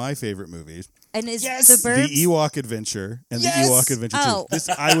 2 of my favorite movies. And is Yes! the Burbs? The Ewok Adventure and Yes! the Ewok Adventure 2.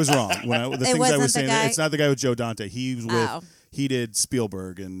 Oh. I was wrong. The things I wasn't was the saying, guy- it's not the guy with Joe Dante. He was with... Oh. He did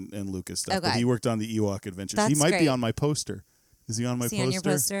Spielberg and Lucas stuff, but Okay. he worked on the Ewok Adventures. He That's might great. be on my poster. Is he on my See poster? on your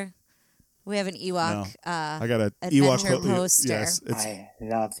poster? We have an Ewok I got a adventure Ewok poster. Yes, it's, I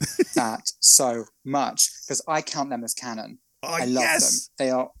love that so much because I count them as canon. I love them. They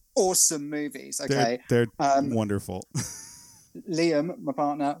are awesome movies. Okay, They're wonderful. Liam, my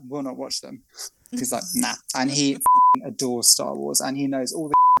partner, will not watch them. He's like, nah, and he adores Star Wars, and he knows all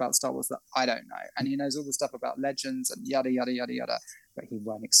the about Star Wars that I don't know, and he knows all the stuff about legends and yada yada yada yada, but he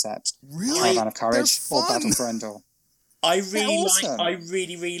won't accept Caravan of Courage or Battle for Endor. I They're awesome.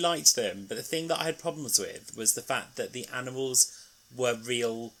 really liked them, but the thing that I had problems with was the fact that the animals were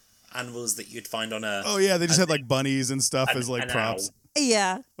real animals that you'd find on Earth. Oh yeah, they just had like bunnies and stuff as like an props, owl.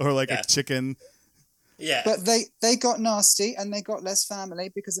 Yeah. or like Yeah. a chicken. Yeah, But they got nasty and they got less family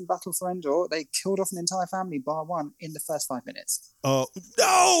because in Battle for Endor they killed off an entire family bar one in the first 5 minutes. Oh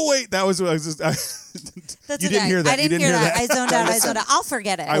no! Wait, that was what I was just. That's You okay. didn't hear that. I didn't You hear didn't that. hear I that. zoned out. I Listen. zoned out. I'll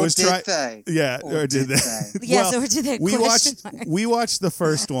forget it. I was Did trying. they? Yeah, Or or did they? they? Yes, Well, or did they? we Question watched. mark. We watched the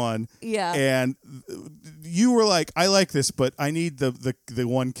first one. Yeah. And you were like, "I like this, but I need the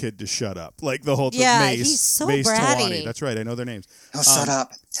one kid to shut up." Like the whole Yeah, Mace, he's so Mace bratty. Tawani. That's right. I know their names. He'll shut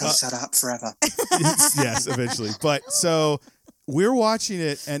up. He'll shut up forever. Yes, eventually. But so we're watching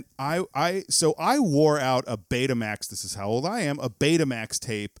it, and I wore out a Betamax. This is how old I am. A Betamax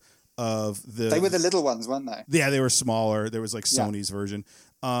tape of the. They were the little ones, weren't they? Yeah, they were smaller. There was like Yeah. Sony's version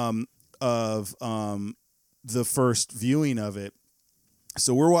of the first viewing of it.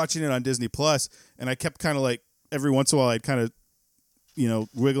 So we're watching it on Disney Plus, and I kept kind of like every once in a while I'd kind of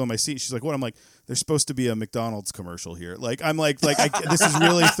wiggle in my seat. She's like, "What?" I'm like, "There's supposed to be a McDonald's commercial here." Like I'm like this is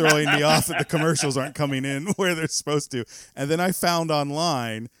really throwing me off that the commercials aren't coming in where they're supposed to. And then I found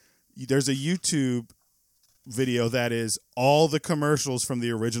online there's a YouTube video that is all the commercials from the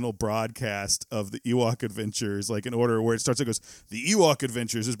original broadcast of the Ewok Adventures, like in order where it starts. It goes, "The Ewok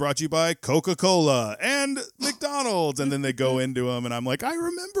Adventures is brought to you by Coca-Cola and McDonald's," and then they go into them, and I'm like, I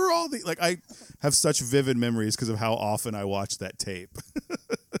remember all the I have such vivid memories because of how often I watched that tape.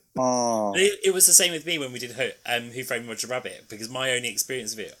 Oh, it was the same with me when we did Who Framed Roger Rabbit, because my only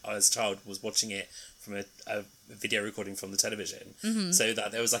experience of it as a child was watching it from a video recording from the television. Mm-hmm. So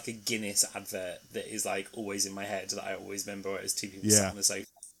that there was like a Guinness advert that is like always in my head that I always remember, where it was two people Yeah. sat on the sofa.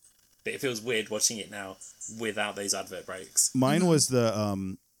 But it feels weird watching it now without those advert breaks. Mine was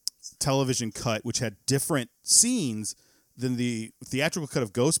the television cut, which had different scenes than the theatrical cut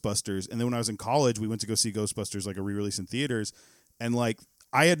of Ghostbusters. And then when I was in college, we went to go see Ghostbusters, like a re-release in theaters, and like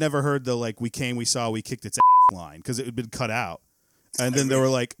I had never heard the like "we came, we saw, we kicked its ass" line because it had been cut out. And then there were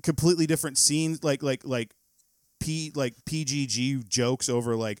like completely different scenes, like PGG jokes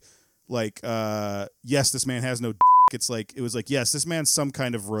over yes, this man has no. It's like it was like, yes, this man's some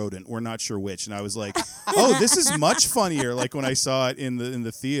kind of rodent. We're not sure which. And I was like, oh, this is much funnier. Like when I saw it in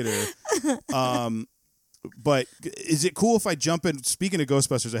the theater. But is it cool if I jump in? Speaking of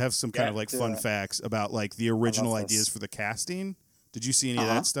Ghostbusters, I have some kind of like fun facts about like the original ideas for the casting. Did you see any of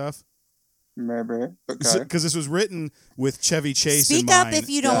that stuff? maybe. But go. Because this was written with Chevy Chase in Speak mind. up if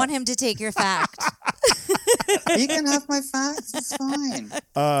you don't want him to take your fact. You can have my facts. It's fine.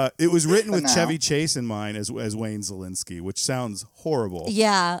 It was written with now. Chevy Chase in mind as Wayne Zelinsky, which sounds horrible.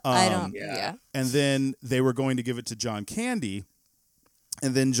 Yeah, I don't. yeah. Yeah. And then they were going to give it to John Candy,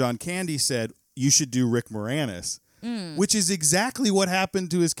 and then John Candy said, "You should do Rick Moranis," which is exactly what happened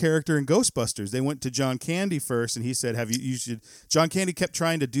to his character in Ghostbusters. They went to John Candy first, and he said, you should." John Candy kept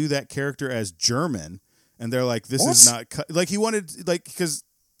trying to do that character as German, and they're like, "This is not like he wanted because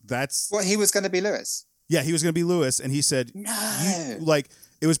that's Well, he was going to be Lewis. Yeah, he was going to be Lewis, and he said, No.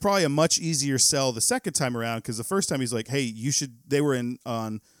 it was probably a much easier sell the second time around because the first time he's like, hey, you should." They were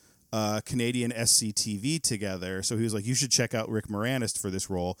on Canadian SCTV together. So he was like, you should check out Rick Moranis for this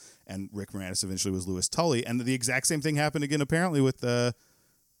role. And Rick Moranis eventually was Louis Tully. And the exact same thing happened again, apparently, with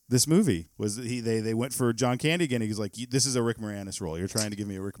this movie. They went for John Candy again. He was like, this is a Rick Moranis role. You're trying to give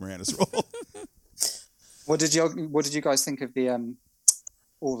me a Rick Moranis role. What did you guys think of the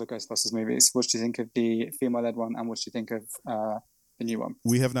all the Ghostbusters movies? What did you think of the female-led one, and what did you think of the new one?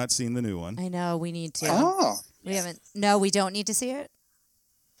 We have not seen the new one. I know, we need to. Oh, We haven't. No, we don't need to see it.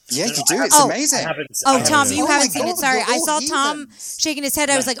 yeah, you do. It's amazing. Tom, you Oh my haven't seen God, it. Sorry, you're I all saw Tom heathens. shaking his head.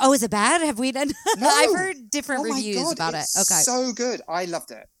 I was like, "Oh, is it bad? Have we done?" No. I've heard different Oh my reviews God, about it. it's Okay, so good. I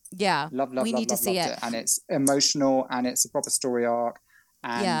loved it. yeah, Love, we need to see loved it. And it's emotional, and it's a proper story arc,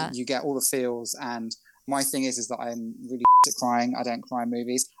 and Yeah. you get all the feels. And my thing is that I'm really at crying. I don't cry in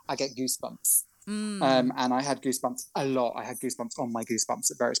movies. I get goosebumps. And I had goosebumps a lot. I had goosebumps on my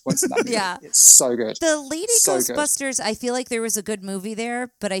goosebumps at various points in that movie. Yeah. It's so good. The Lady So good. Ghostbusters, I feel like there was a good movie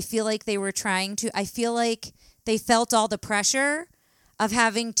there, but I feel like they were trying to. I feel like they felt all the pressure of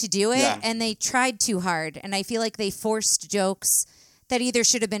having to do it, Yeah. and they tried too hard. And I feel like they forced jokes that either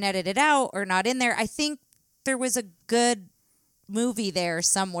should have been edited out or not in there. I think there was a good movie there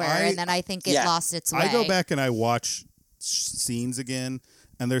somewhere, and then I think it Yeah. lost its way. I go back and I watch scenes again,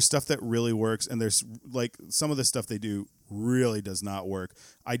 and there's stuff that really works, and there's like some of the stuff they do really does not work.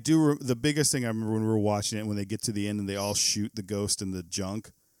 I do the biggest thing I remember when we were watching it, when they get to the end and they all shoot the ghost in the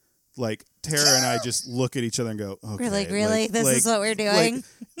junk. Like Tara and I just look at each other and go, "Okay, We're like, really? This is what we're doing?"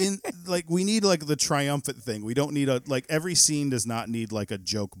 We need like the triumphant thing. We don't need every scene does not need like a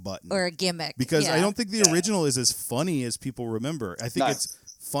joke button Or a gimmick. because yeah. I don't think the original is as funny as people remember. I think No. it's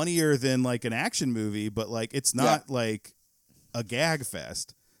funnier than like an action movie, but like it's not like a gag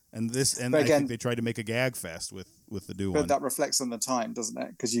fest. And But I again- think they tried to make a gag fest with the new But one. that reflects on the time, doesn't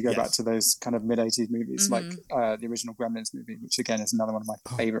it? Because you go back Yes. to those kind of mid-80s movies, like the original Gremlins movie, which again is another one of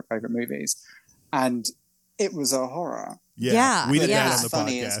my favorite movies. And it was a horror. Yeah, we did yeah. that on It's the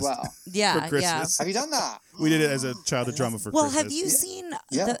funny podcast as well. Yeah, for yeah. Christmas. Have you done that? We did it as a childhood drama for Well, Christmas. have you seen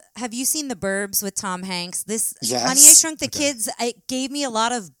Yeah. Have you seen the Burbs with Tom Hanks? This Yes. Honey, I Shrunk the Kids. It gave me a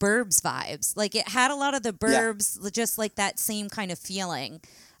lot of Burbs vibes. Like it had a lot of the Burbs, just like that same kind of feeling.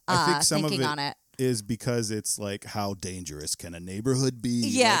 I think some thinking of it on it. is because it's like how dangerous can a neighborhood be?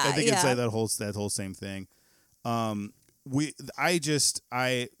 Yeah, Like, I think yeah. it's like that whole same thing.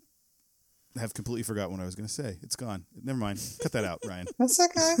 I have completely forgot what I was going to say. It's gone. Never mind. Cut that out, Ryan. That's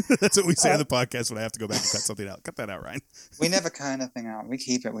okay. That's what we say on the podcast when I have to go back and cut something out. Cut that out, Ryan. We never cut anything out. We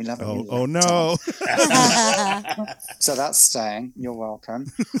keep it. We love it. We Oh love no. it. So that's staying. You're welcome.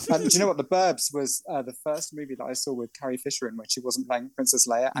 Do you know what? The Burbs was the first movie that I saw with Carrie Fisher in, when she wasn't playing Princess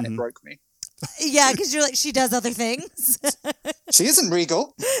Leia, and it broke me. Yeah, because you're like, she does other things. She isn't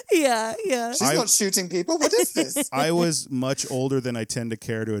regal. yeah, yeah. She's not shooting people. What is this? I was much older than I tend to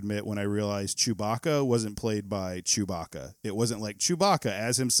care to admit when I realized Chewbacca wasn't played by Chewbacca. It wasn't like Chewbacca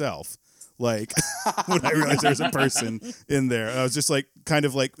as himself. Like when I realized there was a person in there, I was just like, kind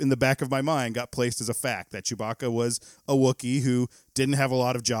of like in the back of my mind got placed as a fact that Chewbacca was a Wookiee who didn't have a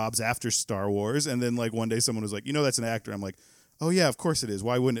lot of jobs after Star Wars. And then like one day someone was like, that's an actor. I'm like, oh yeah, of course it is.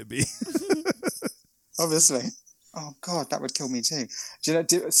 Why wouldn't it be? Obviously. Oh God, that would kill me too. So I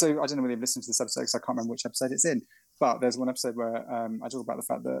don't know whether you've listened to this episode, because I can't remember which episode it's in. But there's one episode where I talk about the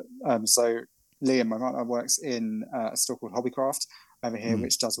fact that so Liam, my partner, works in a store called Hobbycraft over here,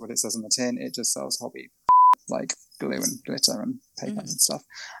 which does what it says on the tin. It just sells hobby, like glue and glitter and paper and stuff.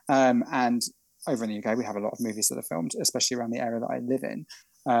 And over in the UK, we have a lot of movies that are filmed, especially around the area that I live in.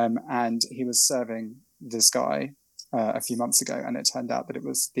 And he was serving this guy a few months ago, and it turned out that it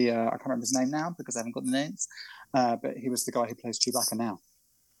was I can't remember his name now because I haven't got the names, but he was the guy who plays Chewbacca now.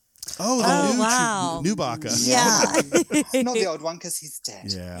 Oh, wow. new Bacca. Yeah. Not the old one, because he's dead.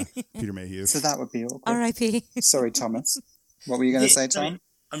 Yeah, Peter Mayhew. So that would be awkward. R.I.P. Sorry, Thomas. What were you going to say, Tom?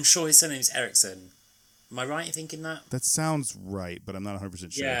 I'm sure his surname's Erickson. Am I right in thinking that? That sounds right, but I'm not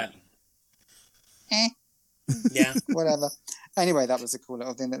 100% sure. Yeah. Eh, Yeah. whatever. Anyway, that was a cool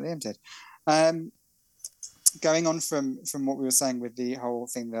little thing that Liam did. Going on from what we were saying with the whole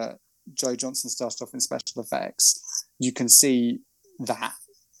thing that Joe Johnson started off in special effects, you can see that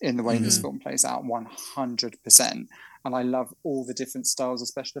in the way this film plays out 100%. And I love all the different styles of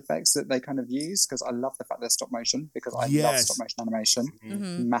special effects that they kind of use, because I love the fact they're stop motion, because I love stop motion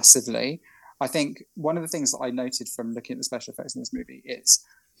animation massively. I think one of the things that I noted from looking at the special effects in this movie is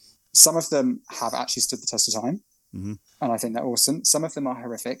some of them have actually stood the test of time. And I think they're awesome. Some of them are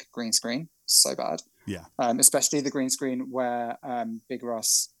horrific. Green screen, so bad. Yeah. Especially the green screen where Big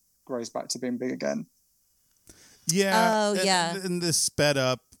Russ grows back to being big again. Yeah. Oh, yeah. And they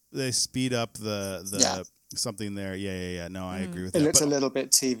speed up the something there. Yeah. No, I agree with It that. looks But a little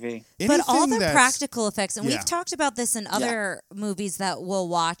bit TV. But all anything the that's- practical effects, and Yeah. we've talked about this in other movies that we'll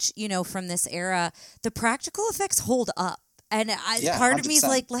watch, from this era, the practical effects hold up. And Yeah, part of me is 100%.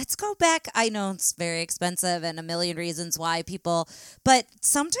 like, let's go back. I know it's very expensive and a million reasons why but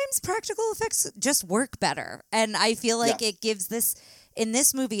sometimes practical effects just work better. And I feel like it gives in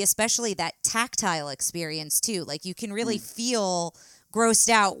this movie, especially that tactile experience too. Like you can really feel grossed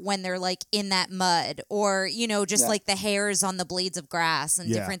out when they're like in that mud or, just like the hairs on the blades of grass and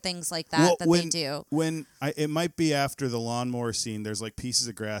different things like that they do. It might be after the lawnmower scene, there's like pieces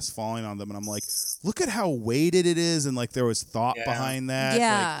of grass falling on them, and I'm like, look at how weighted it is, and like there was thought behind that.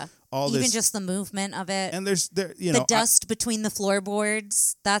 Yeah. Like, all Even this, just the movement of it. and there's the dust between the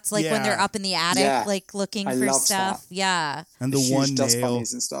floorboards. That's like when they're up in the attic, Yeah. like looking I for love stuff. that. Yeah. and the huge one dust nail.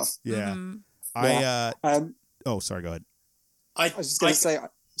 bunnies and stuff. Yeah. Yeah. Oh, sorry. Go ahead. I was just going to say,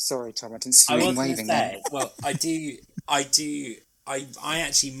 sorry, Tom, I didn't see I you was going to waving there. say, well, I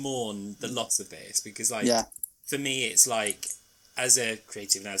actually mourn the loss of this because, like, for me, it's like, as a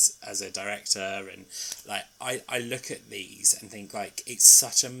creative and as a director, and like, I look at these and think, like, it's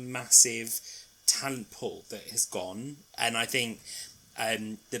such a massive talent pool that has gone, and I think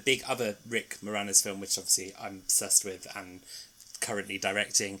the big other Rick Moranis film, which obviously I'm obsessed with and currently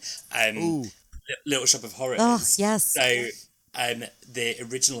directing, Little Shop of Horrors. Oh, yes. So, the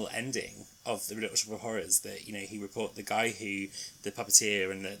original ending of the Little Shop of Horrors, that he report the guy the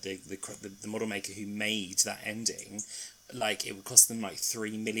puppeteer and the model maker who made that ending, like it would cost them like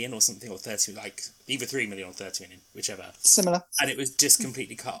 3 million or something, or 30, like either 3 million or 30 million, whichever. Similar. And it was just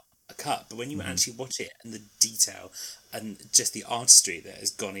completely cut. But when you actually watch it, and the detail and just the artistry that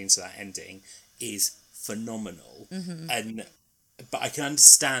has gone into that ending is phenomenal. But I can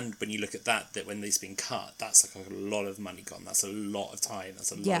understand when you look at that when it's been cut, that's like a lot of money gone. That's a lot of time.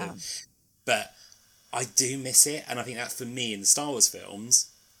 That's a lot of... But I do miss it. And I think that for me in the Star Wars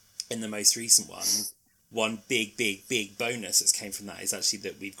films, in the most recent one big bonus that's came from that is actually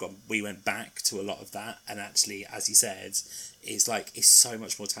that we went back to a lot of that. And actually, as you said, it's so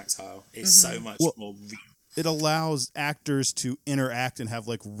much more tactile. It's so much more real. It allows actors to interact and have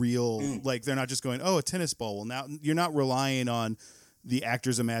like real, like they're not just going, oh, a tennis ball. Well, now you're not relying on the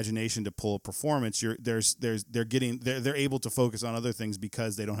actor's imagination to pull a performance. They're able to focus on other things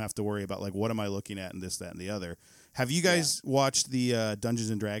because they don't have to worry about like, what am I looking at and this, that, and the other. Have you guys watched the Dungeons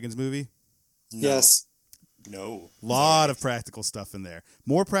and Dragons movie? No. Yes. No. Lot of practical stuff in there.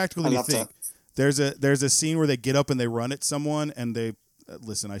 More practical than you think. There's a scene where they get up and they run at someone and they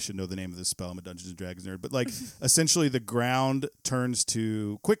listen, I should know the name of this spell. I'm a Dungeons and Dragons nerd, but like essentially the ground turns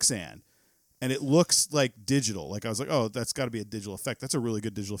to quicksand and it looks like digital. Like I was like, oh, that's got to be a digital effect. That's a really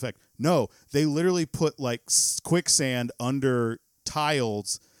good digital effect. No, they literally put like quicksand under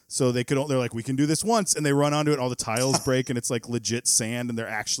tiles so they're like, we can do this once, and they run onto it and all the tiles break and it's like legit sand and they're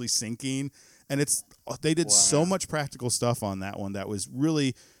actually sinking. And they did so much practical stuff on that one that was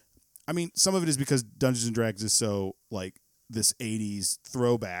really, I mean, some of it is because Dungeons and Dragons is so like this 80s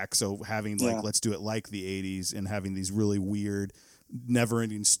throwback. So having like, let's do it like the 80s and having these really weird, never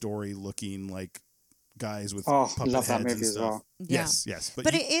ending story looking like guys with puppet love that heads movie and as stuff. well. Yeah. Yes.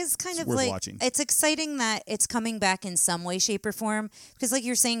 But it is kind of worth like, watching. it's exciting that it's coming back in some way, shape, or form. Because like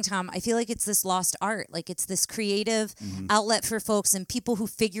you're saying, Tom, I feel like it's this lost art. Like it's this creative outlet for folks and people who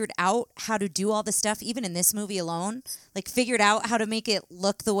figured out how to do all the stuff, even in this movie alone, like figured out how to make it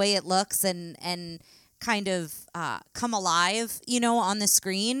look the way it looks and kind of come alive, on the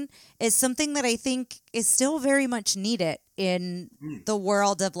screen is something that I think is still very much needed in the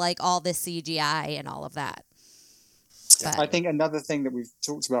world of like all this CGI and all of that. But I think another thing that we've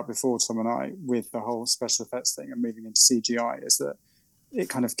talked about before, Tom and I, with the whole special effects thing and moving into CGI is that it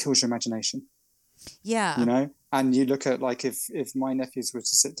kind of kills your imagination. Yeah. And you look at like if my nephews were to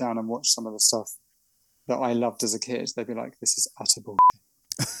sit down and watch some of the stuff that I loved as a kid, they'd be like, this is utter bull.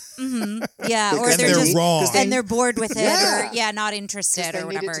 Yeah, or Because they're just wrong. and they're bored with it, Yeah. or not interested, or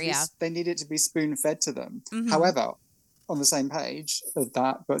whatever. They need it to be spoon fed to them. However, on the same page of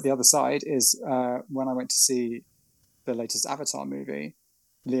that, but the other side is when I went to see the latest Avatar movie,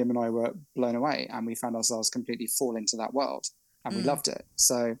 Liam and I were blown away, and we found ourselves completely fall into that world, and we loved it.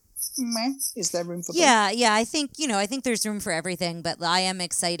 So, is there room for? Yeah. I think I think there's room for everything, but I am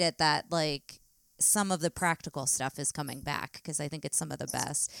excited that like some of the practical stuff is coming back because I think it's some of the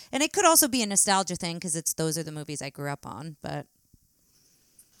best, and it could also be a nostalgia thing because those are the movies I grew up on. But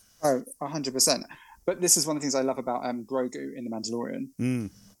 100%. But this is one of the things I love about Grogu in The Mandalorian,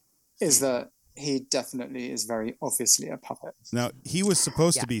 is that he definitely is very obviously a puppet. Now, he was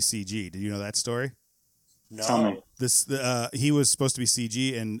supposed to be CG. Did you know that story? No. Tell me. he was supposed to be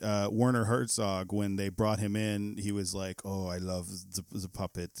CG, and Werner Herzog, when they brought him in, he was like, "Oh, I love the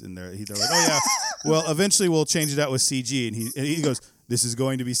puppet," and they're like, "Oh yeah, well, eventually we'll change it out with CG," and he goes, "This is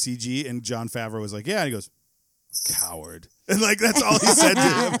going to be CG," and Jon Favreau was like, "Yeah," and he goes, "Coward," and like that's all he said to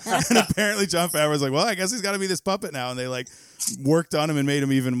him. And apparently Jon Favreau was like, "Well, I guess he's got to be this puppet now," and they like worked on him and made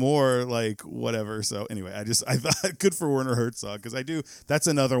him even more like whatever. So anyway, I thought good for Werner Herzog, because that's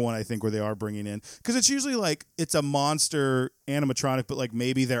another one I think where they are bringing in, because it's usually like it's a monster animatronic, but like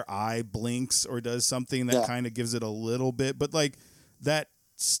maybe their eye blinks or does something that kind of gives it a little bit, but like that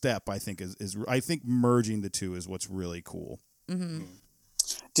step I think is I think merging the two is what's really cool. Mm-hmm.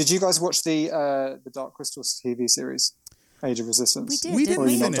 Did you guys watch the Dark Crystal TV series, Age of Resistance? We did. Or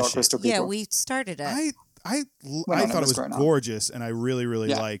you not finish Dark it. Crystal people? Yeah, we started it. I thought it was gorgeous, and I really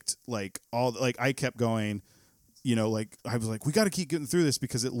liked like all like I kept going, like I was like, we got to keep getting through this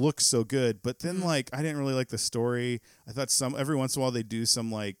because it looks so good. But then like I didn't really like the story. I thought every once in a while they do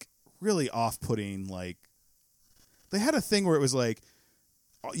some like really off-putting, like they had a thing where it was like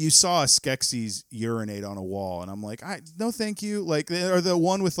you saw a Skeksis urinate on a wall, and I'm like, no, thank you. Like, or the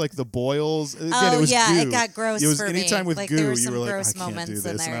one with like the boils. Again, it was goo. It got gross. It was for anytime me. with like, goo, there were you some were like, gross I can't moments do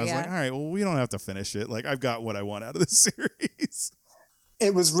in this. there, And I was like, all right, well, we don't have to finish it. Like, I've got what I want out of this series.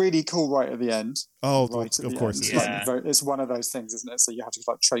 It was really cool right at the end. Oh, right of course it is. Like, it's one of those things, isn't it? So you have to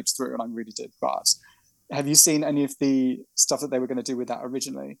like traipse through, and I really did. But have you seen any of the stuff that they were going to do with that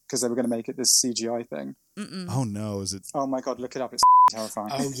originally? Because they were going to make it this CGI thing. Mm-mm. Oh no, is it? Oh my god, look it up! It's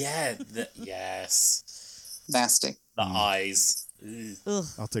terrifying. Oh yeah, yes, Nasty. the eyes. Ugh.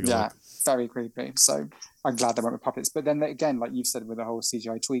 I'll take a Yeah, look. very creepy. So I'm glad they went with puppets. But then again, like you've said with the whole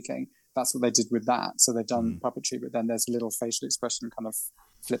CGI tweaking, that's what they did with that. So they've done puppetry, but then there's a little facial expression kind of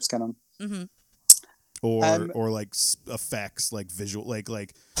flips going on. Mm-hmm. Or like effects, like visual,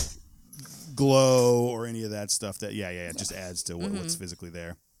 like glow or any of that stuff. That it just adds to what's physically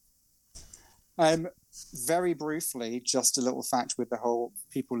there. Very briefly, just a little fact with the whole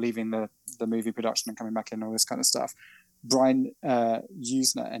people leaving the movie production and coming back in and all this kind of stuff. Brian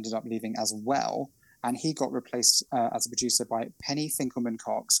Usner ended up leaving as well, and he got replaced as a producer by Penny Finkelman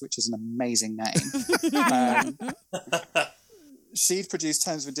Cox, which is an amazing name. She'd produced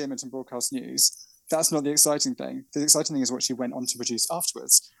Terms of Endearment and Broadcast News. That's not the exciting thing. The exciting thing is what she went on to produce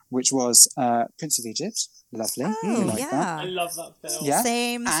afterwards, which was Prince of Egypt. Lovely. Oh, like yeah. that. I love that film. Yeah.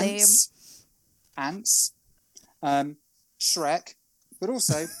 Same. Ants, Shrek, but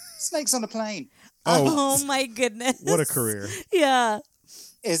also Snakes on a Plane. Oh my goodness. What a career. Yeah.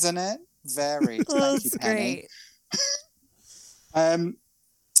 Isn't it? Very. Thank you, That's Penny. great.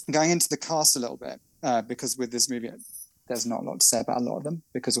 Going into the cast a little bit, because with this movie, there's not a lot to say about a lot of them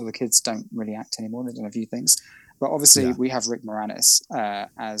because all the kids don't really act anymore. They've done a few things. But obviously, we have Rick Moranis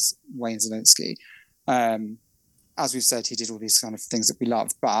as Wayne Zelensky. As we've said, he did all these kind of things that we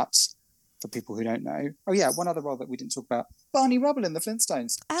love. But for people who don't know, one other role that we didn't talk about, Barney Rubble in the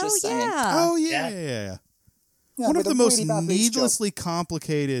Flintstones. Oh, Just saying. yeah. Oh yeah. Yeah, One of with the a most really bad lead job. needlessly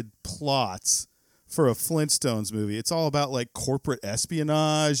complicated plots for a Flintstones movie. It's all about like corporate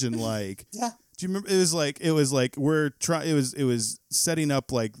espionage and like. Yeah. Do you remember? It was like It was setting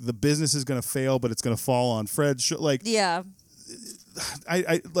up like the business is going to fail, but it's going to fall on Fred's like. Yeah.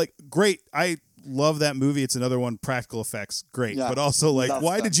 I like great. I love that movie. It's another one. Practical effects, great. Yeah. But also like, Love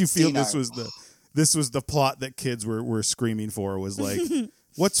why them. did you feel Dino. this was the plot that kids were screaming for? Was like.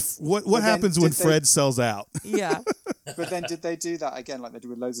 What then happens when did they- Fred sells out? Yeah. But then did they do that again, like they do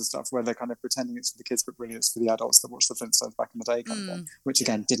with loads of stuff, where they're kind of pretending it's for the kids, but really it's for the adults that watched the Flintstones back in the day, kind of thing. Which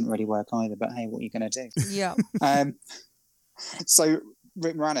again didn't really work either. But hey, what are you going to do? Yeah. So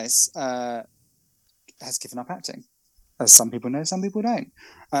Rick Moranis has given up acting, as some people know, some people don't.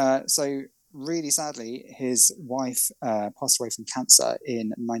 So really sadly, his wife passed away from cancer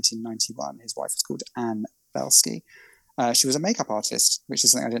in 1991. His wife was called Anne Belsky. She was a makeup artist, which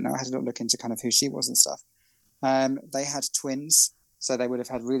is something I didn't know. I had a little look into kind of who she was and stuff. They had twins, so they would have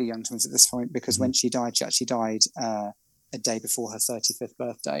had really young twins at this point, because when she died, she actually died a day before her 35th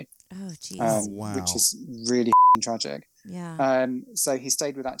birthday. Oh, jeez. Wow. Which is really tragic. Yeah. So he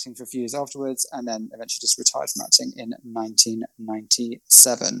stayed with acting for a few years afterwards, and then eventually just retired from acting in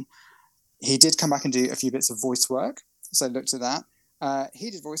 1997. He did come back and do a few bits of voice work, so looked at that. He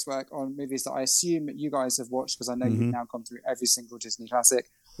did voice work on movies that I assume you guys have watched, because I know you've now gone through every single Disney classic.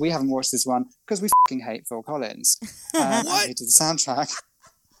 We haven't watched this one because we fucking hate Phil Collins. And he did the soundtrack.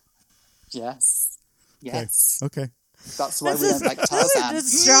 Yes. Okay. That's why we don't like Tarzan.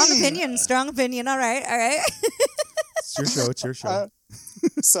 That's strong opinion. Strong opinion. All right. It's your show.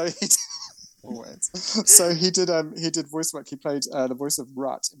 So Always. So he did voice work. He played the voice of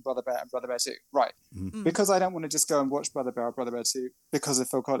Rut in Brother Bear and Brother Bear 2. Right. Mm-hmm. Because I don't want to just go and watch Brother Bear or Brother Bear 2 because of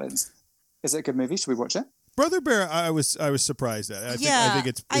Phil Collins. Is it a good movie? Should we watch it? Brother Bear, I was surprised at. I think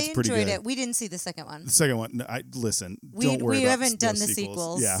it's pretty good. I enjoyed it. We didn't see the second one. The second one, no, listen. We don't worry about haven't done the those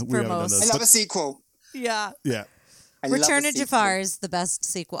sequels. Yeah, we for haven't done most. those. I love a sequel. Yeah. Yeah. Return of Jafar is the best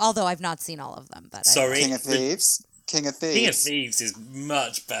sequel, although I've not seen all of them. But Sorry. King of Thieves. King of Thieves is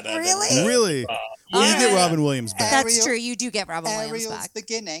much better. Really? Than Really? Jafar. Well, you get Alright. Robin Williams back. That's true. You do get Robin Williams Ariel's back.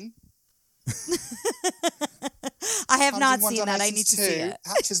 Beginning. I have not 101 seen that. I need to see Dalmatians 2,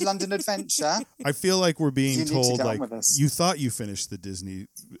 it. Hatch's London Adventure. I feel like we're being You need to told get on like with us. you thought you finished the Disney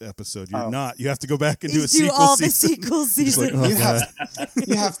episode. You're Oh. not. You have to go back and do a Do sequel all season. the sequel Just like, seasons. oh, You God.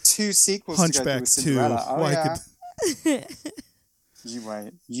 You have 2 sequels to go Hunchback through with 2. Cinderella. Oh, Why yeah. could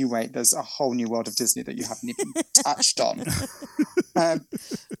You wait. There's a whole new world of Disney that you haven't even touched on.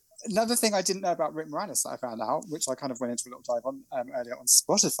 Another thing I didn't know about Rick Moranis that I found out, which I kind of went into a little dive on earlier on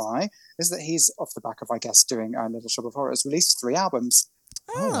Spotify, is that he's off the back of, I guess, doing Little Shop of Horrors, released 3 albums.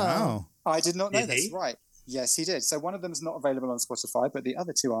 Oh wow. I did not know Did this. he? Right. Yes, he did. So one of them is not available on Spotify, but the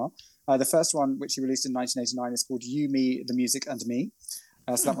other 2 are. The first one, which he released in 1989, is called You, Me, the Music, and Me.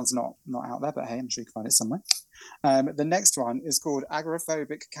 So that one's not out there, but hey, I'm sure you can find it somewhere. The next one is called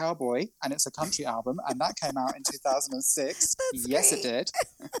Agoraphobic Cowboy, and it's a country album, and that came out in 2006. Yes, it did.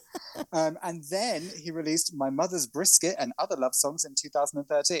 And then he released My Mother's Brisket and Other Love Songs in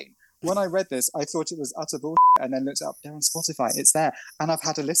 2013. When I read this, I thought it was utter bullshit, and then looked it up there on Spotify. It's there, and I've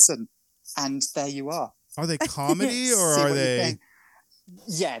had a listen, and there you are. Are they comedy or See are what you they? think.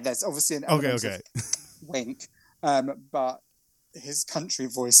 Yeah, there's obviously an Okay. element Okay. of wink, but his country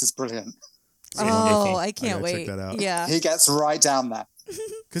voice is brilliant. Oh, I can't gotta check wait. that out. Yeah. He gets right down there.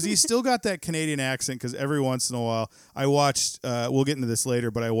 Because he's still got that Canadian accent. Because every once in a while, I watched. We'll get into this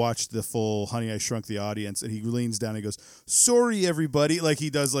later, but I watched the full "Honey, I Shrunk the Audience," and he leans down and he goes, "Sorry, everybody!" Like he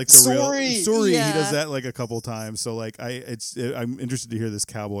does, like the Sorry. real "sorry." Yeah. He does that like a couple times. So like, I'm interested to hear this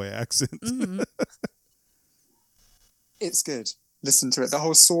cowboy accent. Mm-hmm. It's good. Listen to it. The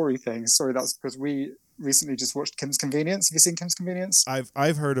whole sorry thing. Sorry, that's because we recently just watched Kim's Convenience. Have you seen Kim's Convenience?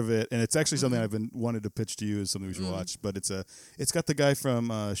 I've heard of it, and it's actually something I've been wanted to pitch to you as something we should watch. But it's got the guy from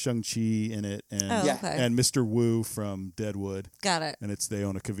Shang-Chi in it, and Oh, Yeah. okay. and Mr. Wu from Deadwood, Got it. and they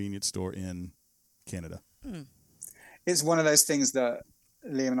own a convenience store in Canada. It's one of those things that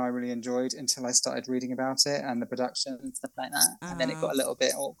Liam and I really enjoyed until I started reading about it and the production and stuff like that. And then it got a little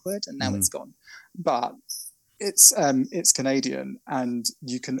bit awkward, and now it's gone. But it's Canadian, and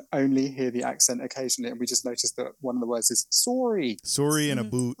you can only hear the accent occasionally. And we just noticed that one of the words is sorry. Sorry, and a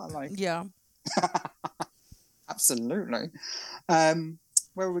boot. I like Yeah. absolutely.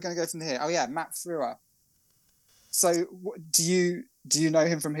 Where are we going to go from here? Oh yeah, Matt Frewer. So do you know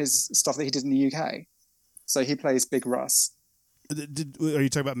him from his stuff that he did in the UK? So he plays Big Russ. Are you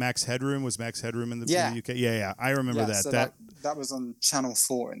talking about Max Headroom? Was Max Headroom in the UK? Yeah. I remember that. So that was on Channel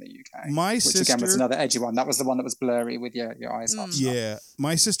 4 in the UK. My which sister, again was another edgy one. That was the one that was blurry with your eyes half shut. yeah,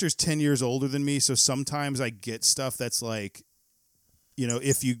 my sister's 10 years older than me, so sometimes I get stuff that's like,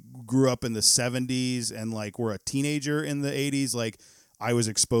 if you grew up in the 70s and like were a teenager in the 80s, like I was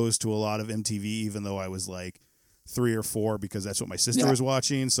exposed to a lot of MTV, even though I was like 3 or 4, because that's what my sister was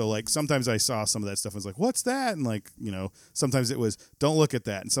watching. So like sometimes I saw some of that stuff and was like, what's that? And like, sometimes it was, don't look at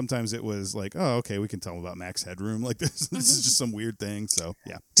that. And sometimes it was like, oh, okay, we can tell them about Max Headroom. Like this is just some weird thing. So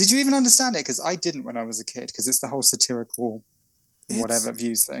yeah. Did you even understand it? Because I didn't when I was a kid, because it's the whole satirical whatever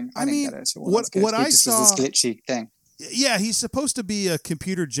views thing. I didn't get it at all. What I just saw was this glitchy thing. Yeah, he's supposed to be a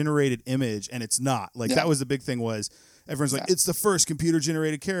computer generated image, and it's not. Like that was the big thing was everyone's like, it's the first computer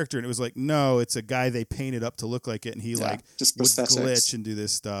generated character, and it was like, no, it's a guy they painted up to look like it, and he like just would prosthetics. glitch and do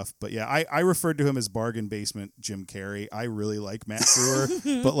this stuff. But yeah, I referred to him as bargain basement Jim Carrey. I really like Matt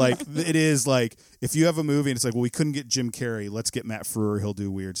Frewer, but like it is like if you have a movie and it's like, well, we couldn't get Jim Carrey, let's get Matt Frewer. He'll do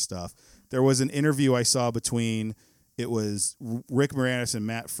weird stuff. There was an interview I saw between Rick Moranis and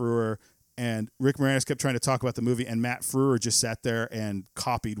Matt Frewer. And Rick Moranis kept trying to talk about the movie, and Matt Frewer just sat there and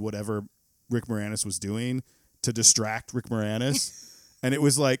copied whatever Rick Moranis was doing to distract Rick Moranis. And it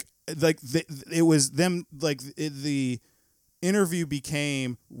was it was them, the interview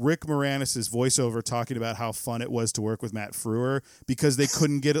became Rick Moranis' voiceover talking about how fun it was to work with Matt Frewer because they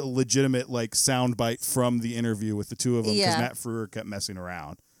couldn't get a legitimate soundbite from the interview with the two of them because Matt Frewer kept messing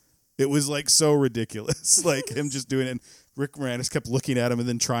around. It was so ridiculous, him just doing it. And Rick Moranis kept looking at him and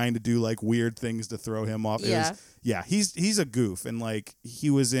then trying to do weird things to throw him off. He's a goof, and he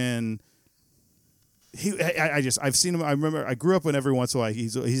was in I've seen him. I remember I grew up when every once in a while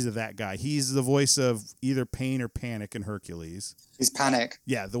he's that guy. He's the voice of either Pain or Panic in Hercules. He's Panic.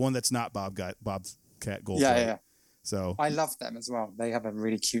 Yeah, the one that's not Bobcat Goldthwait. Yeah. So I love them as well. They have a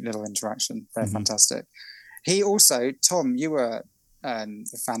really cute little interaction. They're fantastic. He also, Tom, you were a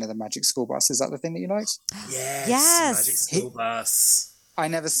fan of the Magic School Bus. Is that the thing that you liked? Yes. Magic School Bus. I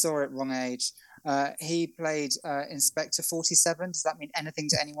never saw it. Wrong age. He played Inspector 47. Does that mean anything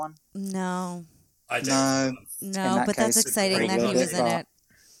to anyone? No. I don't. In No, that but that's case, exciting that he pretty was in good, it.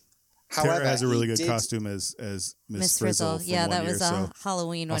 However, Tara has a really he good did- costume as Miss Frizzle. Frizzle. from Yeah, one that year, was so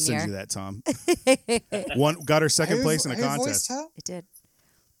Halloween I'll one send year. you that, Tom. Got her second place in a who contest. voiced her? It did.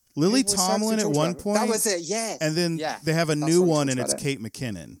 Lily Who voiced her? Tomlin We at talked one about it. point. That was it. Yes. And then Yeah, they have a that's new what we one, talked and it's about it. Kate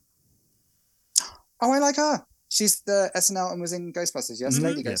McKinnon. Oh, I like her. She's the SNL and was in Ghostbusters. Yes,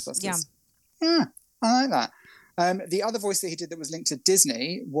 Lady Yes. Ghostbusters. Yeah. Yeah, I like that. The other voice that he did that was linked to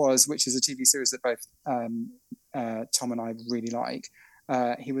Disney which is a TV series that both Tom and I really like.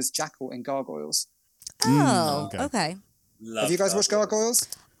 He was Jackal in Gargoyles. Oh, okay. okay. Love Have you guys watched Gargoyles?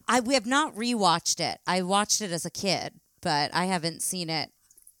 We have not rewatched it. I watched it as a kid, but I haven't seen it.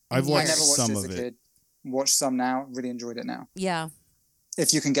 I've in watched I never watched some it as of a it. kid. Watched some now. Really enjoyed it now. Yeah.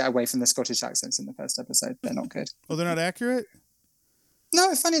 If you can get away from the Scottish accents in the first episode, they're not good. Oh, they're not accurate?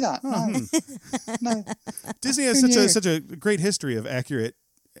 No, funny that. No. Disney has Who knew? such a great history of accurate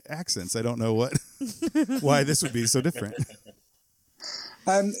accents. I don't know why this would be so different.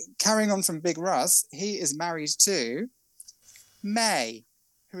 Carrying on from Big Russ, he is married to May,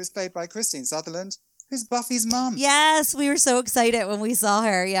 who is played by Christine Sutherland, who's Buffy's mum. Yes, we were so excited when we saw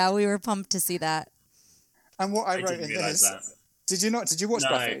her. Yeah, we were pumped to see that. And what I I wrote didn't in realise this, that. did you not? Did you watch No,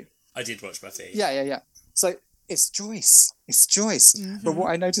 Buffy? I did watch Buffy. Yeah. So it's Joyce. It's Joyce. Mm-hmm. But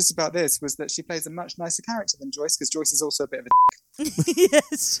what I noticed about this was that she plays a much nicer character than Joyce, because Joyce is also a bit of a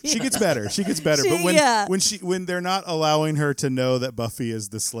Yes. She gets better. But when they're not allowing her to know that Buffy is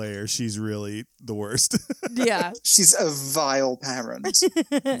the Slayer, she's really the worst. Yeah. she's a vile parent.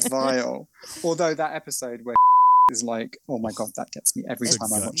 Vile. Although that episode where is like, oh my God, that gets me every It's a time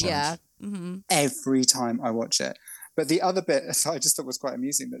I gut watch it. Yeah. Mm-hmm. Every time I watch it. But the other bit I just thought was quite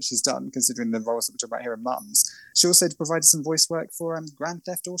amusing that she's done, considering the roles that we're talking about here are mums. She also provided some voice work for Grand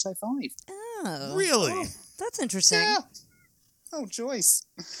Theft Auto 5. Oh. Really? That's interesting. Yeah. Oh, Joyce.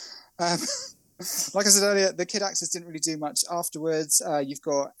 Like I said earlier, the kid actors didn't really do much afterwards. You've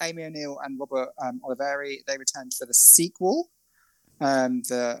got Amy O'Neill and Robert Oliveri. They returned for the sequel. I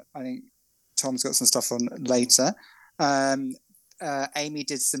think Tom's got some stuff on later. Amy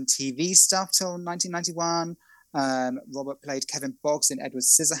did some TV stuff till 1991. Robert played Kevin Boggs in Edward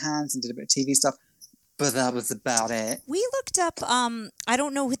Scissorhands and did a bit of TV stuff. But that was about it. We looked up, I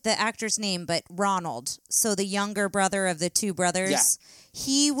don't know the actor's name, but Ronald. So the younger brother of the two brothers. Yeah.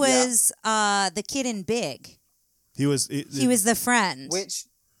 He was the kid in Big. He was the friend. Which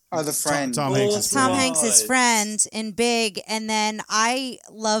are the friends? Tom Hanks' Tom Right. Hanks' friend in Big. And then I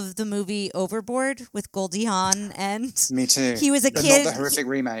love the movie Overboard with Goldie Hawn. And Me too. he was a But kid. not the horrific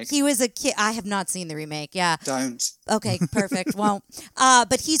remake. He was a kid. I have not seen the remake. Yeah. Don't. Okay, perfect. Won't.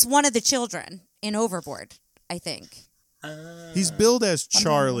 But he's one of the children in Overboard, I think. He's billed as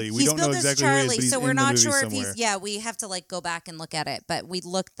Charlie. We He's don't know billed as exactly who he is, Charlie, but he's so in we're the not movie sure if somewhere. he's. Yeah, we have to go back and look at it, but we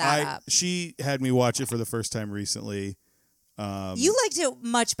looked that up. She had me watch it for the first time recently. You liked it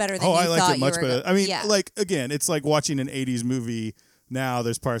much better than you I thought liked it you much were better. go- I mean, yeah. again, it's like watching an 80s movie now.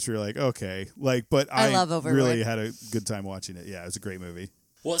 There's parts where you're like, okay. But I I love Overboard. really had a good time watching it. Yeah, it was a great movie.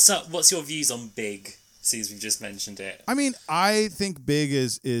 What's your views on Big? Since we've just mentioned it. I mean, I think Big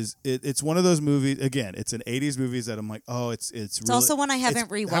it's one of those movies. Again, it's an 80s movies that I'm like, oh, it's really, also one I haven't I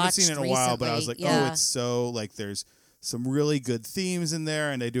haven't rewatched seen it in a while, but I was like, recently. oh, Yeah. it's so like there's some really good themes in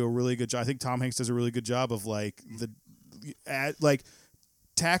there, and they do a really good job. I think Tom Hanks does a really good job of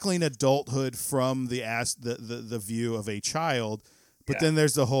tackling adulthood from the view of a child. But then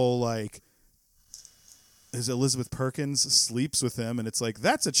there's the whole is Elizabeth Perkins sleeps with him, and it's like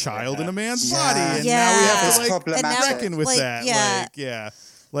that's a child in a man's body, and now we have It's to problematic. reckon with that.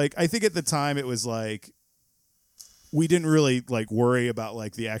 I think at the time it was we didn't really worry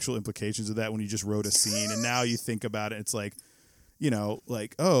about the actual implications of that when you just wrote a scene, and now you think about it, it's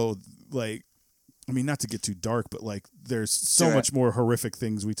I mean, not to get too dark, but there's so much more horrific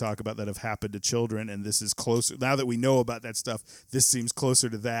things we talk about that have happened to children, and this is closer. Now that we know about that stuff, this seems closer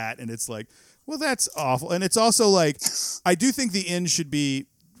to that, and it's well, that's awful. And it's also I do think the end should be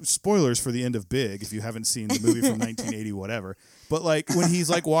spoilers for the end of Big if you haven't seen the movie from 1980 whatever. But like when he's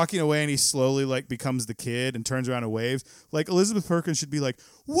like walking away and he slowly like becomes the kid and turns around and waves, like Elizabeth Perkins should be like,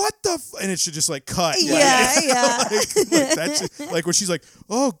 "What the?" And it should just like cut. Yeah. like that's just, like when she's like,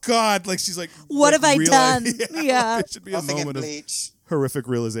 "Oh God!" Like she's like, What have I done? Yeah. It should be a moment of horrific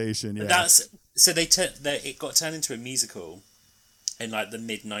realization. Yeah. That's so it got turned into a musical in like the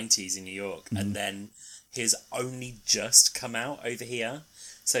mid 90s in New York, and then his only just come out over here.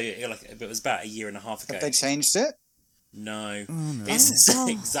 So it was about a year and a half ago. Have they changed it? No. Oh, no. It's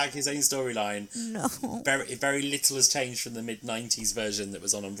exactly the same storyline. No. Very little has changed from the mid 90s version that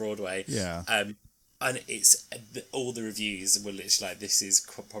was on Broadway. Yeah. And it's all the reviews were literally like, this is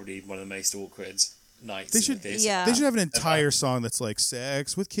probably one of the most awkward nights. They should, Yeah. they should have an entire song that's like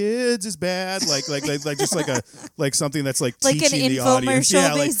 "sex with kids is bad," like just like something that's like teaching an the audience. infomercial,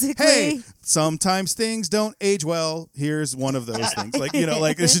 Yeah, like, basically. hey, sometimes things don't age well. Here's one of those things. Like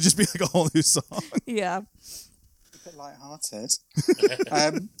like it should just be like a whole new song. Yeah. A bit light-hearted,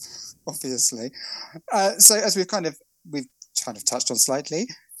 obviously. So as we've kind of touched on slightly,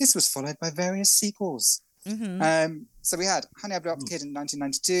 this was followed by various sequels. Mm-hmm. So we had Honey, I Blew Up the Kid in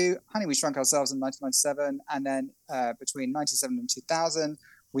 1992, Honey, We Shrunk Ourselves in 1997, and then between 97 and 2000,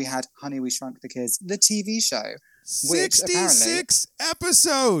 we had Honey, We Shrunk the Kids, the TV show. 66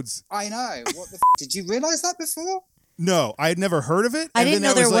 episodes. I know. What the did you realise that before? No, I had never heard of it. I didn't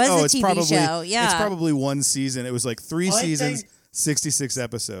know there was a it's TV probably, show. Yeah. It's probably one season. It was like 3 seasons, 66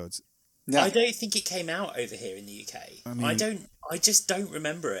 episodes. Yeah. I don't think it came out over here in the UK. I just don't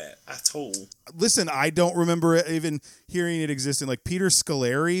remember it at all. Listen, I don't remember it, even hearing it existing. Like Peter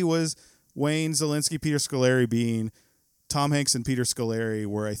Scolari was Wayne Szalinski. Peter Scolari being Tom Hanks and Peter Scolari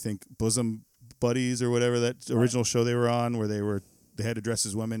were, I think, bosom buddies or whatever that original show they were on, where they had to dress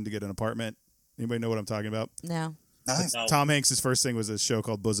as women to get an apartment. Anybody know what I'm talking about? No. No. Tom Hanks' first thing was a show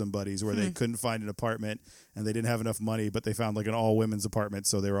called Bosom Buddies, where they couldn't find an apartment and they didn't have enough money, but they found like an all women's apartment,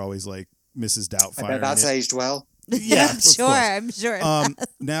 so they were always like Mrs. Doubtfire. I bet that's aged well. Yeah, I'm sure.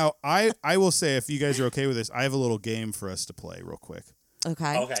 Now I will say, if you guys are okay with this, I have a little game for us to play real quick.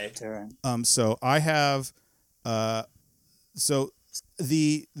 Okay. So I have the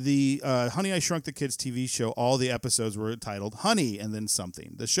Honey, I Shrunk the Kids TV show, all the episodes were titled Honey and then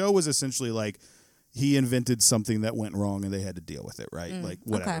something. The show was essentially like he invented something that went wrong and they had to deal with it, right? Like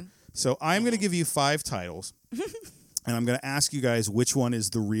whatever. Okay. So I'm going to give you 5 titles and I'm going to ask you guys which one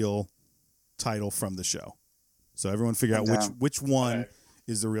is the real title from the show. So everyone figure out which one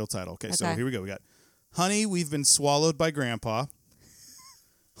is the real title. Okay, so here we go. We got Honey, We've Been Swallowed by Grandpa.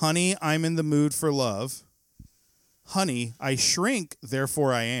 Honey, I'm in the Mood for Love. Honey, I Shrink,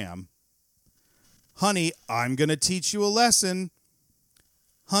 Therefore I Am. Honey, I'm going to Teach You a Lesson.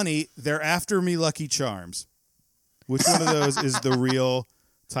 Honey, They're After Me, Lucky Charms. Which one of those is the real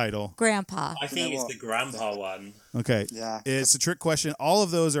title? Grandpa. I think it's the Grandpa one. Okay. Yeah. It's a trick question. All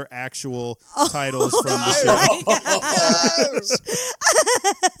of those are actual titles from the show.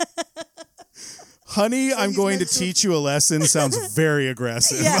 Honey, I'm going to teach you a lesson sounds very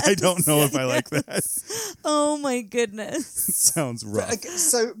aggressive. Yes. I don't know if I like that. Oh my goodness. Sounds rough.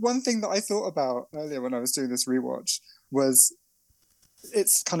 So one thing that I thought about earlier when I was doing this rewatch was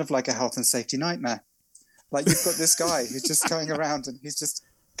it's kind of like a health and safety nightmare. Like you've got this guy who's just going around and he's just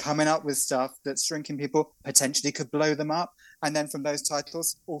coming up with stuff that's shrinking people, potentially could blow them up. And then from those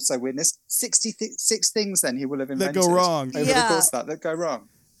titles, also witness 66 things then he will have invented. That go wrong. Over the course of that go wrong.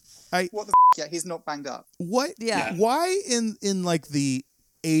 What the f***? Yeah, he's not banged up. What? Yeah. Why in like the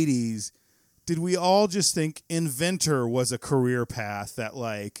 80s did we all just think inventor was a career path that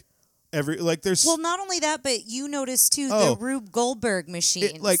like there's... Well, not only that, but you noticed too the Rube Goldberg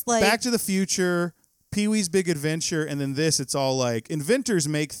machines. Like Back to the Future, Pee-wee's Big Adventure, and then this, it's all like inventors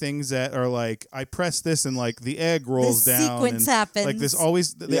make things that are like, I press this and like the egg rolls down. Sequence and, happens. Like this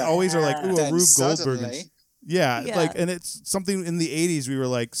always, they always are like, ooh, a Rube Goldberg. Yeah, Yeah. like, and it's something in the 80s we were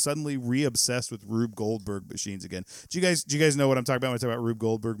like suddenly re-obsessed with Rube Goldberg machines again. Do you guys know what I'm talking about when I talk about Rube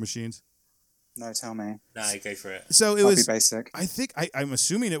Goldberg machines? No, tell me. No, go for it. So it I'll was be basic. I think I'm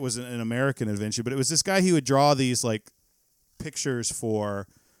assuming it was an American invention, but it was this guy who would draw these like pictures for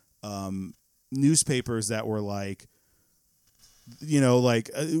newspapers that were like, you know, like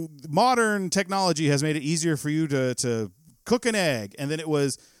modern technology has made it easier for you to cook an egg, and then it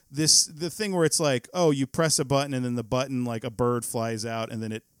was the thing where it's like, oh, you press a button and then the button, like a bird flies out and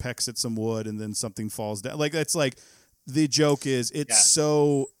then it pecks at some wood and then something falls down. Like that's like the joke is it's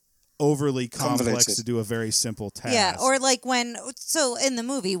so overly complex Convoluted. to do a very simple task. Yeah, or like so in the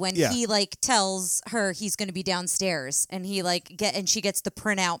movie when Yeah. he like tells her he's going to be downstairs and he and she gets the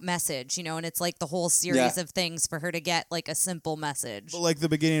printout message, and it's like the whole series of things for her to get like a simple message. But like the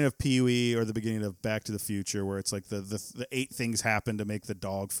beginning of Pee-wee or the beginning of Back to the Future, where it's like the 8 things happen to make the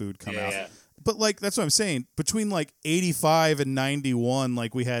dog food come out. Yeah. But like that's what I'm saying. Between like 85 and 91,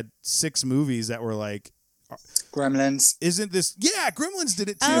 like we had 6 movies that were like, Gremlins. isn't this? Yeah, Gremlins did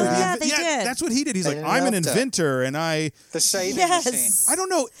it too. Oh, yeah, they did. That's what he did. He's They like, I'm an loved it. inventor, and The shaving Yes. machine. I don't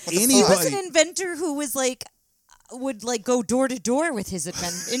know the fuck? He was anybody. an inventor who was like would like go door to door with his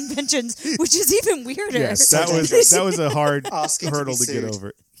inventions, which is even weirder. Yes, So that was a hard Asking to hurdle be to get sued.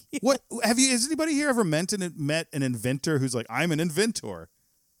 over. What has anybody here ever met an inventor who's like, I'm an inventor?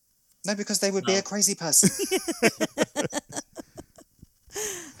 No, because they would be a crazy person.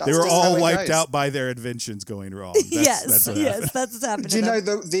 They were just all how it wiped goes. out by their inventions going wrong. Yes, what happened. that's what's happening. Do you know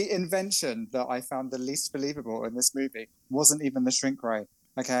the invention that I found the least believable in this movie wasn't even the shrink ray,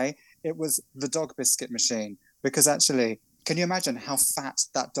 okay? It was the dog biscuit machine. Because actually, can you imagine how fat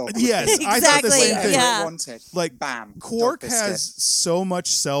that dog would Yes, be? I thought the Exactly, same Whatever thing. yeah. it wanted. Like, Bam. Quark dog biscuit. has so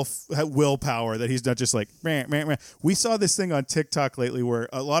much willpower that he's not just like, meh, meh, meh. We saw this thing on TikTok lately where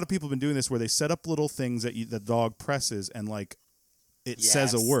a lot of people have been doing this where they set up little things that the dog presses and like it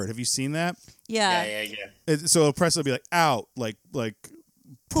says a Yes. word. Have you seen that? Yeah. So it'll press, it'll be like out, like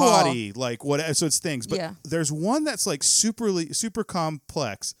Pool. potty, like whatever. So it's things. But Yeah. there's one that's like super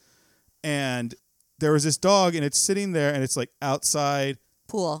complex. And there was this dog and it's sitting there and it's like outside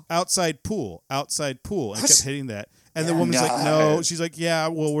Pool. pool. And I What? kept hitting that. And the woman's like, No. no. She's like, yeah,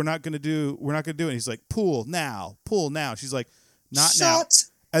 well, we're not gonna do it. And he's like, pool now. She's like, not now. Shut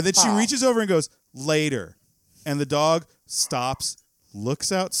And then she up. reaches over and goes, later. And the dog stops,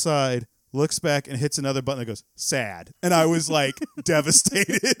 looks outside, looks back, and hits another button that goes, sad. And I was like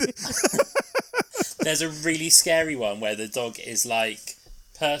devastated. There's a really scary one where the dog is like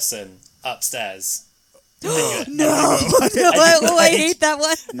person upstairs. No, I hate that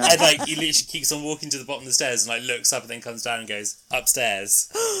one. And like he literally keeps on walking to the bottom of the stairs and like looks up and then comes down and goes upstairs.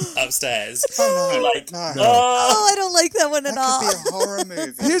 Oh, no, Like, no. Oh, I don't like that one at That all. could be a horror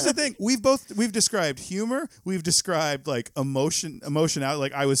movie. Here's the thing: we've described humor, we've described like emotion out.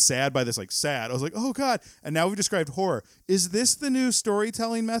 Like I was sad by this, like sad. I was like, oh god, and now we've described horror. Is this the new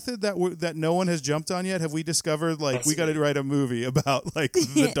storytelling method that no one has jumped on yet? Have we discovered like we got to write a movie about like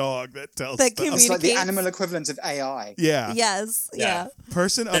the dog that tells That stuff? It's like the communicates. animal equivalent of AI. Yeah, Yes. Yeah.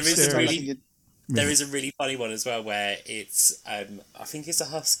 person There is upstairs. a really There is a really funny one as well where it's I think it's a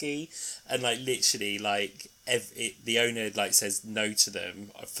husky and like literally like the owner like says no to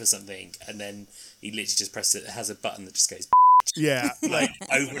them for something and then he literally just presses it has a button that just goes Yeah, like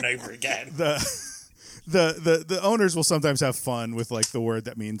over and over again. The owners will sometimes have fun with like the word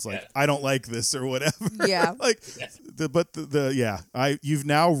that means like Yeah. I don't like this or whatever. Yeah. like you've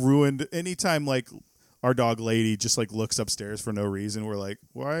now ruined anytime like our dog Lady just like looks upstairs for no reason. We're like,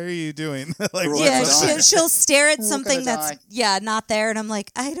 why are you doing that? Like, We're all Yeah, gonna die. she'll stare at We're something gonna that's die. not there, and I'm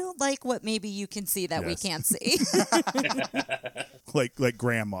like, I don't like what maybe you can see that we Yes. can't see. like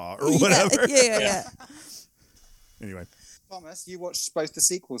grandma or whatever. Yeah. Anyway, Thomas, you watched both the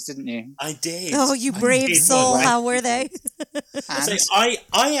sequels, didn't you? I did. Oh, you I brave did soul! watch- How were they? So And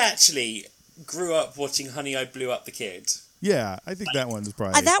I actually grew up watching Honey, I Blew Up the Kid. yeah, I think that one's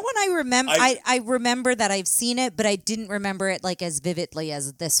probably That one I remember. I- I remember that I've seen it, but I didn't remember it like as vividly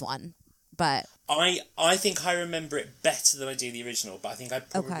as this one. But I think I remember it better than I do the original, but I think I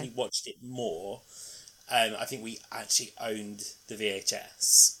probably Okay. watched it more. I think we actually owned the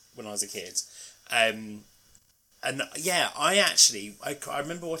VHS when I was a kid. And yeah, I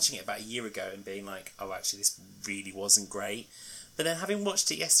remember watching it about a year ago and being like, oh, actually, this really wasn't great. But then having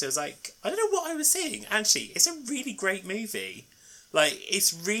watched it yesterday, I was like, I don't know what I was seeing. Actually, it's a really great movie. Like,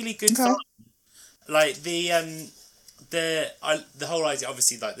 it's really good Okay. fun. Like, the whole idea,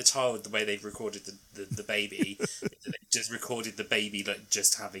 obviously, like, the child, the way they've recorded the baby, they just recorded the baby, like,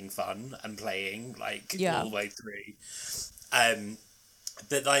 just having fun and playing, like, Yeah. all the way through.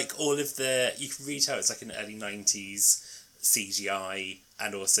 But, like, all of you can really tell it's, like, an early 90s CGI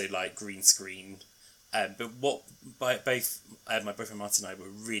and also, like, green screen. But what both my boyfriend Martin and I were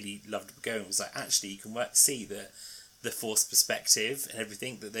really loved going was, like, actually, you can see the forced perspective and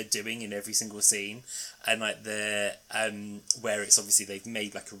everything that they're doing in every single scene, and like where it's obviously they've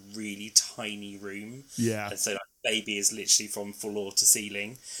made like a really tiny room, Yeah. and so like baby is literally from floor to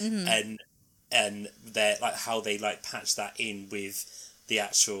ceiling, Mm-hmm. and they're like how they like patch that in with the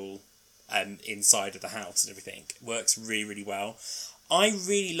actual inside of the house and everything works really really well. I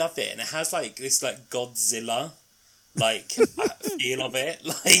really love it, and it has like this like Godzilla like feel of it.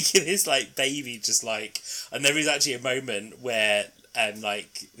 Like this like baby just like, and there is actually a moment where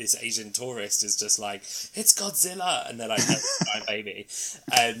like this Asian tourist is just like, it's Godzilla, and they're like, no, it's my baby.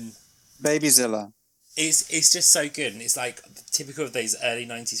 Babyzilla. It's just so good, and it's like typical of those early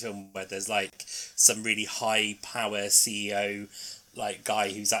 90s film where there's like some really high power CEO like guy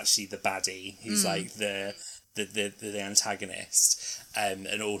who's actually the baddie, who's like the antagonist,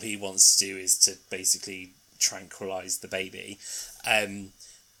 and all he wants to do is to basically tranquilize the baby.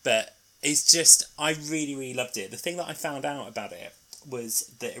 But it's just, I really, really loved it. The thing that I found out about it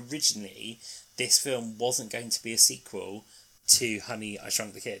was that originally this film wasn't going to be a sequel to Honey, I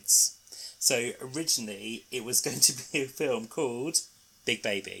Shrunk the Kids. So originally it was going to be a film called Big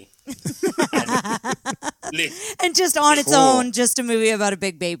Baby. And just on its own, just a movie about a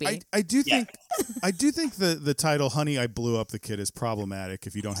big baby. I do think the title "Honey, I Blew Up the Kid" is problematic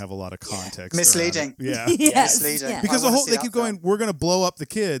if you don't have a lot of context. Misleading. Yeah, Yes. Misleading. Yeah. because they keep going, "We're going to blow up the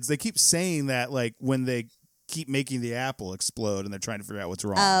kids." They keep saying that like when they keep making the apple explode and they're trying to figure out what's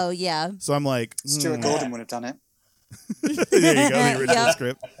wrong. Oh, yeah. So I'm like, Stuart Gordon would have done it. there you go, the original Yep.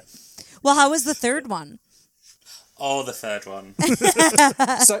 script. Well, how was the third one? Oh, the third one.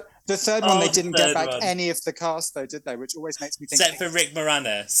 So the third one, they the didn't get third back one. any of the cast, though, did they? Which always makes me think. Except for Rick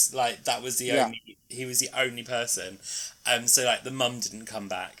Moranis, like that was the Yeah. only. He was the only person. So like the mum didn't come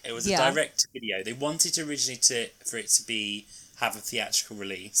back. It was a Yeah. direct video. They wanted originally for it to have a theatrical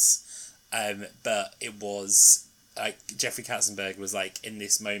release, but it was like Jeffrey Katzenberg was like in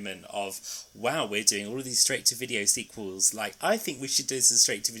this moment of, wow, we're doing all of these straight to video sequels. Like I think we should do this as a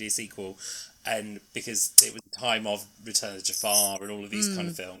straight to video sequel, and because it was the time of Return of Jafar and all of these kind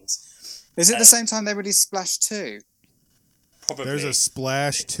of films. Is it the same time they released Splash 2? Probably. There's a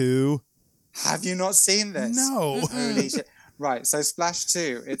Splash 2. Have you not seen this? No. Holy shit. Right, so Splash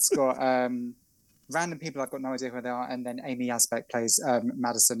 2, it's got random people, I've got no idea who they are, and then Amy Asbeck plays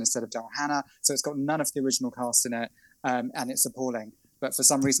Madison instead of Daryl Hannah, so it's got none of the original cast in it, and it's appalling. But for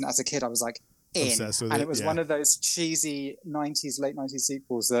some reason, as a kid, I was like, in. Obsessed with and it, it was yeah. one of those cheesy late 90s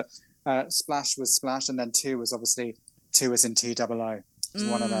sequels that Splash was Splash, and then 2 was obviously 2 as in TOO. It's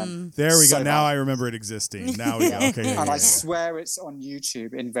one of them. There we So go. Now bad. I remember it existing. Now we go. Okay, yeah, And yeah, I yeah. swear it's on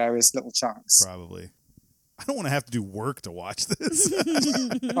YouTube in various little chunks. Probably. I don't want to have to do work to watch this.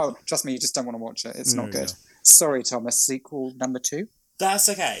 Oh, trust me, you just don't want to watch it. It's There not we good. go. Sorry, Thomas. Sequel number 2? That's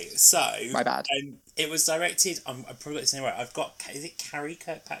okay. So My bad. It was directed. I'm probably got this name right. I've got. Is it Carrie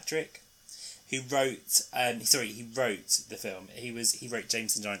Kirkpatrick, who wrote? He wrote the film. He wrote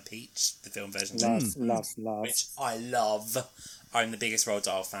James and Giant Peach, the film version, Love. which I love. I'm the biggest Roald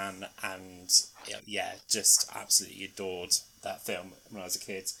Dahl fan, and yeah, just absolutely adored that film when I was a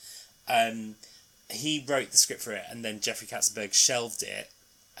kid. He wrote the script for it, and then Jeffrey Katzenberg shelved it.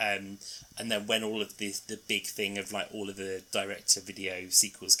 And then when all of the big thing of like all of the direct-to-video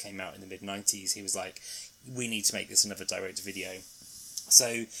sequels came out in the mid-90s, he was like, we need to make this another direct-to-video.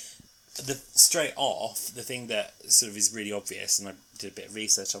 So straight off, the thing that sort of is really obvious, and I did a bit of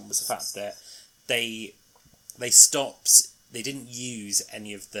research on, was the fact that they didn't use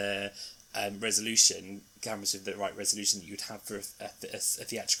any of the cameras with the right resolution that you would have for a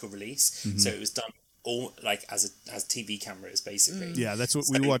theatrical release. Mm-hmm. So it was done all like as TV cameras, basically. Yeah, that's what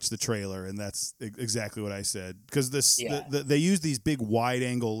we watched the trailer, and that's exactly what I said. Because Yeah. they use these big wide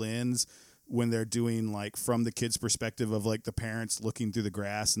angle lens when they're doing like from the kid's perspective of like the parents looking through the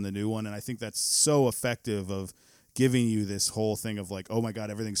grass in the new one, and I think that's so effective of giving you this whole thing of like, oh my god,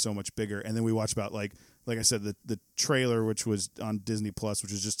 everything's so much bigger. And then we watched about like I said, the trailer, which was on Disney Plus,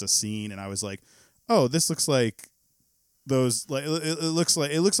 which was just a scene, and I was like, oh, this looks like those, like it looks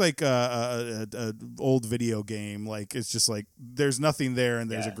like a old video game. Like it's just like there's nothing there, and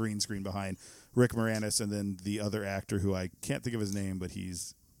there's a green screen behind Rick Moranis, and then the other actor who I can't think of his name, but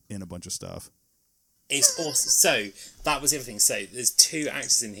he's in a bunch of stuff. It's awesome. So that was everything. So there's 2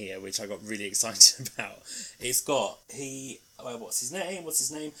 actors in here which I got really excited about. It's got what's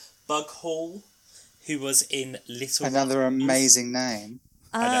his name? Bug Hall, who was in Little Another Rascals. amazing name.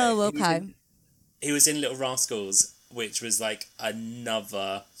 Oh, okay. He was in Little Rascals, which was like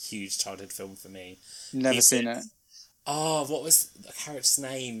another huge childhood film for me. Never seen it. Oh, what was the character's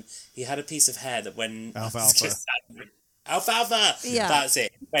name? He had a piece of hair that when Alfalfa. Alfalfa. Yeah. That's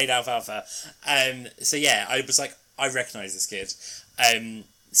it. He played Alfalfa. So yeah, I was like, I recognise this kid.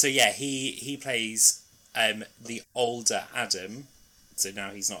 So yeah, he plays the older Adam. So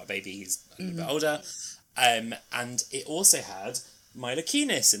now he's not a baby; he's a little bit older. And it also had Mila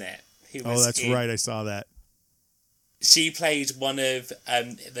Kunis in it. Who was That's right, I saw that. She played one of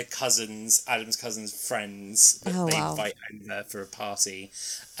Adam's cousin's friends that they invite over for a party.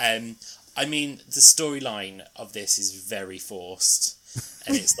 I mean, the storyline of this is very forced,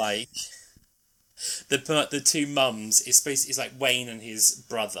 and it's like the two mums. It's like Wayne and his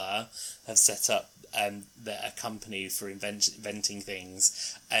brother have set up a company for inventing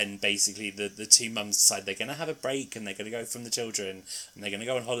things, and basically the two mums decide they're going to have a break and they're going to go from the children and they're going to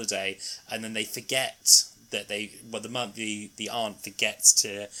go on holiday, and then they forget that the aunt forgets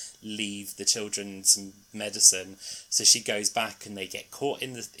to leave the children some medicine, so she goes back and they get caught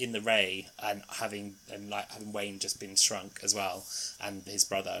in the ray and having Wayne just been shrunk as well, and his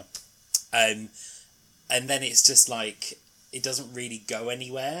brother, and then it's just like it doesn't really go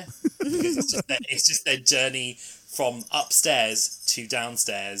anywhere because it's just their journey from upstairs to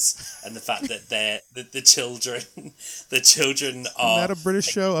downstairs, and the fact that the children are. Isn't that a British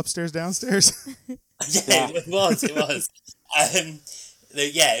show, Upstairs Downstairs? Yeah, it was. It's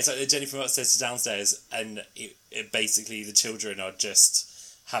like the journey from upstairs to downstairs, and it basically the children are just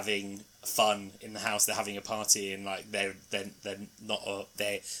having fun in the house. They're having a party, and like they're not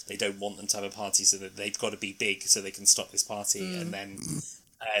they don't want them to have a party, so that they've got to be big so they can stop this party, and then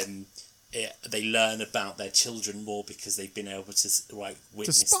they learn about their children more because they've been able to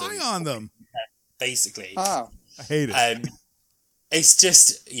witness to spy on them. Basically, Oh, I hate it. It's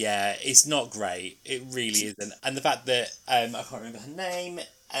just, it's not great. It really isn't. And the fact that, I can't remember her name,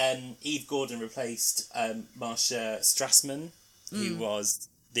 Eve Gordon replaced Marcia Strassman, who was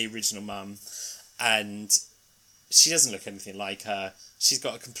the original mum, and she doesn't look anything like her. She's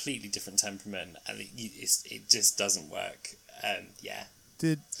got a completely different temperament, and it just doesn't work.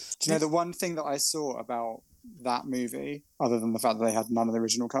 do you know the one thing that I saw about that movie, other than the fact that they had none of the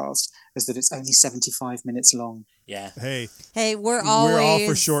original cast, is that it's only 75 minutes long. Yeah. Hey, we're all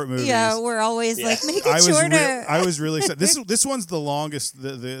for short movies. Yeah, we're always like, make it shorter. I was really excited. This one's the longest.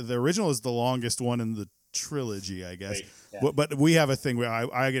 The original is the longest one in the trilogy, I guess. Yeah. But we have a thing where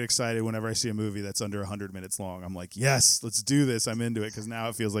I get excited whenever I see a movie that's under 100 minutes long. I'm like, yes, let's do this. I'm into it, because now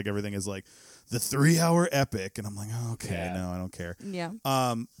it feels like everything is like the 3-hour epic, and I'm like, oh, okay, no, I don't care. Yeah.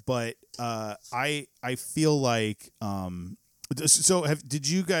 But I feel like did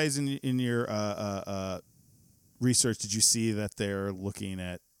you guys in your research, did you see that they're looking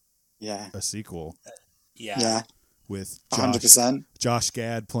at a sequel? Yeah. With 100%. Josh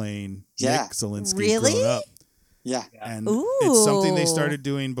Gad playing Yeah. Nick Zielinski Really? grown up. Yeah. And Ooh. it's something they started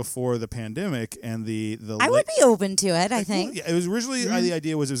doing before the pandemic, and I would be open to it, I think. Well, yeah, it was originally the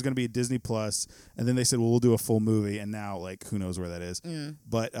idea was it was going to be a Disney Plus, and then they said, well, we'll do a full movie, and now like who knows where that is.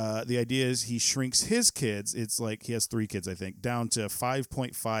 But the idea is he shrinks his kids. It's like he has 3 kids, I think, down to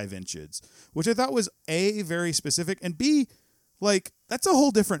 5.5 inches, which I thought was A, very specific, and B, like that's a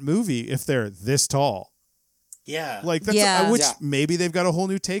whole different movie if they're this tall. Yeah. Like that's maybe they've got a whole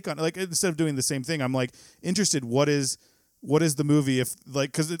new take on it. Like instead of doing the same thing, I'm like interested. What is the movie if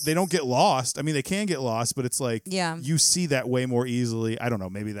like, because they don't get lost. I mean, they can get lost, but it's like you see that way more easily. I don't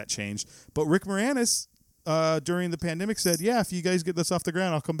know. Maybe that changed. But Rick Moranis during the pandemic said, "Yeah, if you guys get this off the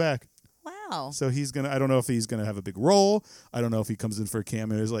ground, I'll come back." Wow. So he's gonna. I don't know if he's gonna have a big role. I don't know if he comes in for a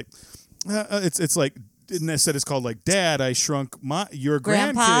cameo. It's like it's like. Instead, it's called like, Dad, I shrunk your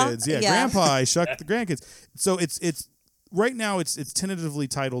Grandpa? grandkids. Yeah, Grandpa, I shrunk the grandkids. So it's right now it's tentatively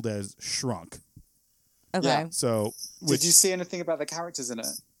titled as Shrunk. Okay. Yeah. So Did you see anything about the characters in it?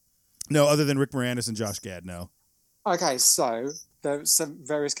 No, other than Rick Moranis and Josh Gad. No. Okay, so there's some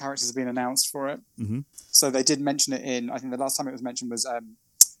various characters have been announced for it. Mm-hmm. So they did mention it in. I think the last time it was mentioned was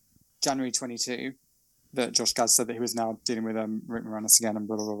January 22. That Josh Gad said that he was now dealing with Rick Moranis again and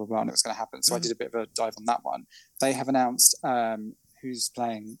blah, blah, blah, blah, and it was going to happen. So I did a bit of a dive on that one. They have announced who's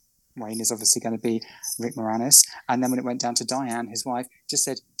playing Wayne is obviously going to be Rick Moranis. And then when it went down to Diane, his wife, just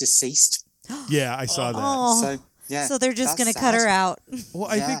said deceased. Yeah, I saw that. Oh. So, yeah. So they're just going to sad. cut her out. Well,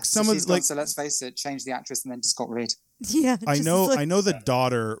 I think some so of she's like gone, so let's face it, change the actress and then just got rid. Yeah. I know the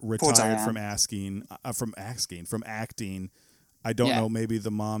daughter retired Diane. from acting. I don't know. Maybe the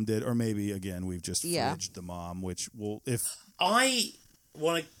mom did, or maybe again we've just fridged the mom. Which will if I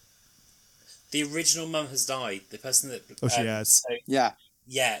want to. The original mum has died. The person that she has. So, yeah.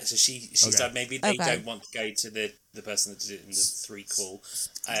 So she's died. Maybe they don't want to go to the person that did it in the threequel.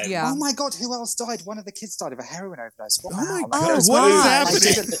 Oh my God! Who else died? One of the kids died of a heroin overdose. Wow. Oh my Like, God! What is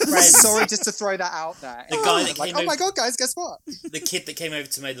happening? Sorry, just to throw that out there. The guy that like, came oh my over- God, guys, guess what? The kid that came over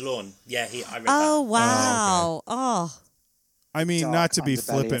to mow the lawn. Yeah, I read Oh, that. wow. Oh. I mean, Dark not to be underbelly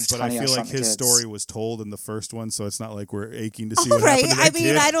flippant, of but I Tiny feel like Shrunk the his Kids. story was told in the first one, so it's not like we're aching to see All what right. happened to I that mean,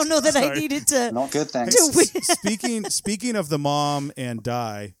 kid. I don't know that I Sorry. needed to. Not good, thanks. Speaking of the mom and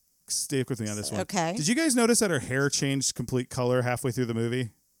Di, stick with me on this one. Okay. Did you guys notice that her hair changed complete color halfway through the movie?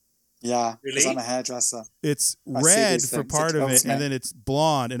 Yeah, Really? because I'm a hairdresser. It's I see red these for things. part It of kills it, and me. then it's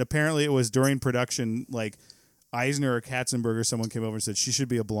blonde. And apparently, it was during production, like Eisner or Katzenberger, someone came over and said she should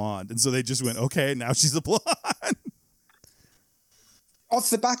be a blonde, and so they just went, okay, now she's a blonde. Off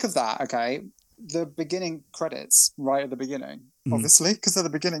the back of that, okay, the beginning credits, right at the beginning, obviously, because they're the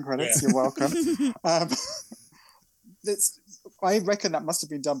beginning credits, you're welcome. I reckon that must have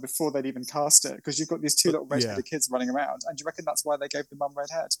been done before they'd even cast it, because you've got these two little red-headed kids running around, and do you reckon that's why they gave the mum red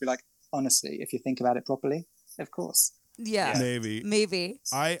hair? To be like, honestly, if you think about it properly, of course. Yeah. Maybe.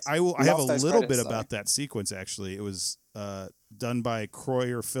 I have a Love those little credits, bit about that sequence, actually. It was done by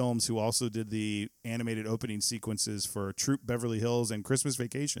Kroyer Films, who also did the animated opening sequences for Troop Beverly Hills and Christmas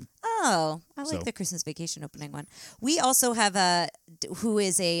Vacation. Oh, I like So. the Christmas Vacation opening one. We also have who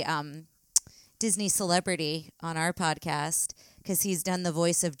is a Disney celebrity on our podcast, because he's done the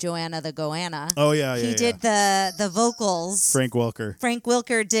voice of Joanna the Goanna. Oh, yeah. He did the vocals. Frank Welker. Frank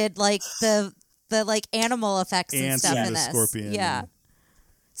Wilker did like the like animal effects and Ants stuff and in the this. scorpion. Yeah.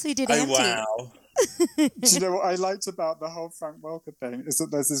 So he did Oh, Auntie. wow. Do you know what I liked about the whole Frank Welker thing? Is that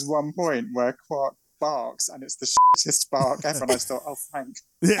there's this one point where Quark barks, and it's the shittest bark ever, and I just thought, oh, Frank.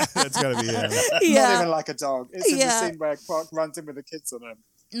 Yeah, that's got to be him. Not even like a dog. It's in the Yeah. scene where Quark runs in with the kids on him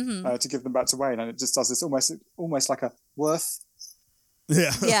to give them back to Wayne, and it just does this almost like a woof.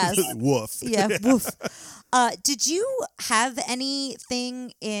 Yeah. Yes. Woof. Yeah, woof. Did you have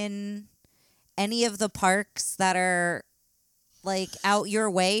anything in any of the parks that are like out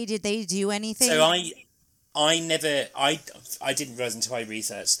your way? Did they do anything? So I didn't realise until I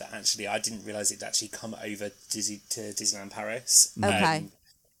researched that, actually. I didn't realise it'd actually come over to Disneyland Paris. Okay.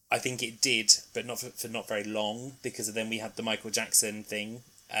 I think it did, but not for not very long, because then we had the Michael Jackson thing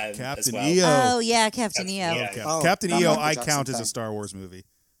as Captain well. EO. Oh yeah, Captain EO. EO. Captain that EO, Michael I Jackson count as a thing. Star Wars movie.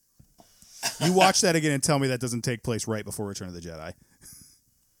 You watch that again and tell me that doesn't take place right before Return of the Jedi.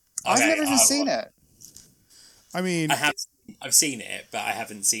 I've Okay, never even seen it. I mean, I've seen it, but I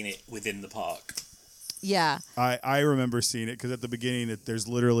haven't seen it within the park. Yeah. I remember seeing it because at the beginning there's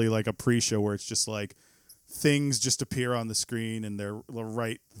literally like a pre-show where it's just like things just appear on the screen and they're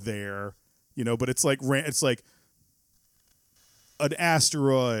right there, but it's like an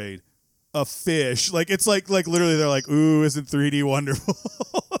asteroid, a fish, like it's like literally they're like, ooh, isn't 3D wonderful?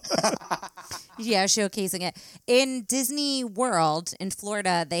 Yeah, showcasing it. In Disney World in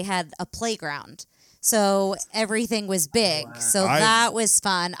Florida, they had a playground. So everything was big. Wow. So that was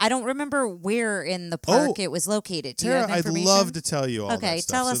fun. I don't remember where in the park it was located. Do you Tara, have I'd information? love to tell you all Okay, that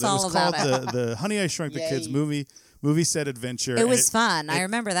stuff. tell us so that all was about called the Honey, I Shrunk the Kids movie set adventure. It was fun. I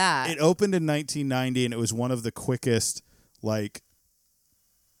remember that. It opened in 1990, and it was one of the quickest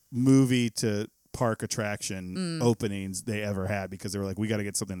movie to park attraction openings they ever had, because they were like, we got to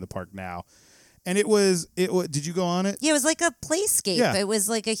get something in the park now. And it was. Did you go on it? Yeah, it was like a playscape. Yeah. It was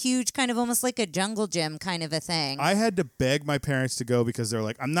like a huge kind of almost like a jungle gym kind of a thing. I had to beg my parents to go because they're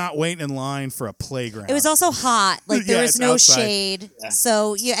like, I'm not waiting in line for a playground. It was also hot. Like there Yeah, was it's no outside. shade. Yeah.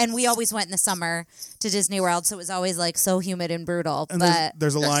 So and we always went in the summer to Disney World, so it was always like so humid and brutal. And but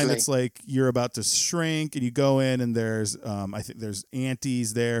there's a line Definitely. that's like, you're about to shrink, and you go in, and there's I think there's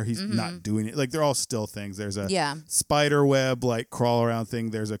Aunties there. He's not doing it. Like they're all still things. There's a Yeah. spider web like crawl around thing.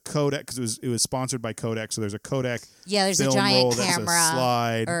 There's a Kodak, because it was sponsored by Kodak. So there's a Kodak. yeah, there's a film giant roll camera that's a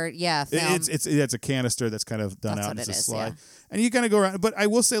slide. or film. It's a canister that's kind of done That's out. what It's a it is, slide, yeah. and you kind of go around. But I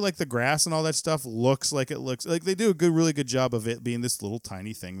will say, like the grass and all that stuff looks like they do a really good job of it being this little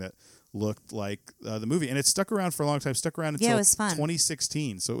tiny thing that looked like the movie, and it stuck around for a long time. Stuck around until it was fun.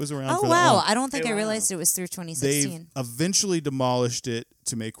 2016, so it was around. Oh for that wow! long. I don't think Oh, I wow. realized it was through They 2016. eventually demolished it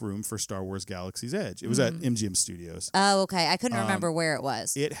to make room for Star Wars Galaxy's Edge. It was at Mm. MGM Studios. Oh, okay. I couldn't remember where it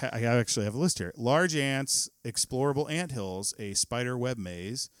was. I actually have a list here. Large ants, explorable anthills, a spider web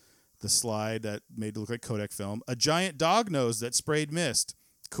maze, the slide that made it look like Kodak film, a giant dog nose that sprayed mist.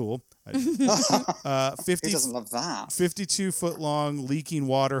 Cool. 50, Who doesn't love that? 52-foot long leaking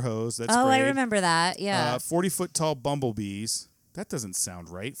water hose that Oh, I sprayed. remember that. Yeah. 40-foot tall bumblebees. That doesn't sound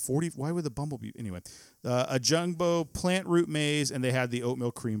right. 40. Why would the bumblebee? Anyway, a jumbo plant root maze, and they had the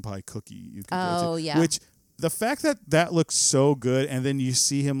oatmeal cream pie cookie. You could go Oh, to, yeah. Which the fact that looks so good, and then you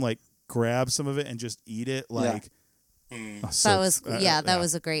see him like grab some of it and just eat it, like. That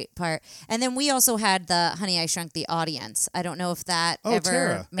was a great part. And then we also had the Honey, I Shrunk the Audience. I don't know if that Oh, ever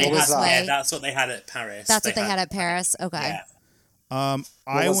Tara. made What was its that? way. Yeah, that's what they had at Paris. That's what they had at Paris. Okay. Yeah.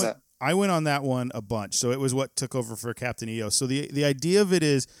 I went on that one a bunch. So it was what took over for Captain EO. So the idea of it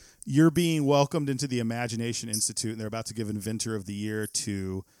is you're being welcomed into the Imagination Institute, and they're about to give Inventor of the Year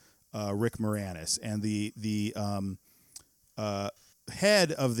to Rick Moranis, and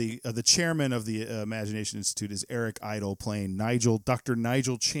head of the chairman of the Imagination Institute is Eric Idle, playing Dr.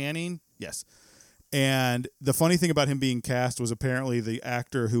 Nigel Channing. Yes. And the funny thing about him being cast was apparently the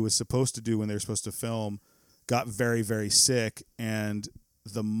actor who was supposed to do when they were supposed to film got very, very sick, and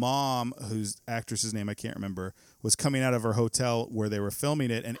the mom, whose actress's name I can't remember, was coming out of her hotel where they were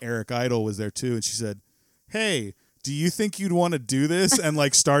filming it, and Eric Idle was there too, and she said, "Hey, do you think you'd want to do this?" And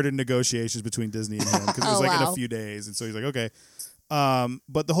like started negotiations between Disney and him, because it was in a few days, and so he's like, okay.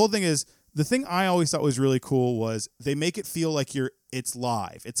 But the whole thing is, the thing I always thought was really cool was they make it feel like it's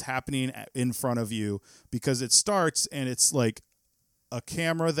live. It's happening in front of you, because it starts and it's like a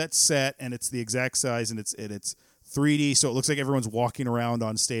camera that's set and it's the exact size and it's 3D. So it looks like everyone's walking around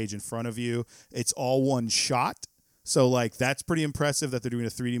on stage in front of you. It's all one shot. So like, that's pretty impressive that they're doing a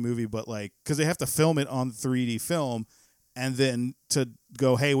 3D movie, but like, cause they have to film it on 3D film and then to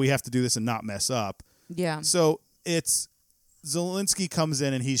go, hey, we have to do this and not mess up. Yeah. So Zelensky comes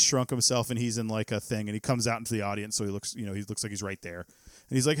in and he's shrunk himself and he's in like a thing, and he comes out into the audience, so he looks like he's right there,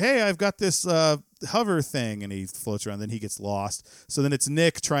 and he's like, "Hey, I've got this hover thing," and he floats around. Then he gets lost. So then it's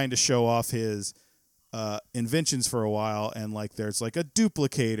Nick trying to show off his inventions for a while, and like there's like a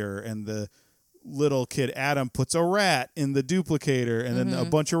duplicator, and the little kid Adam puts a rat in the duplicator, and then a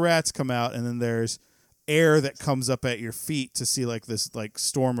bunch of rats come out, and then there's air that comes up at your feet to see like this like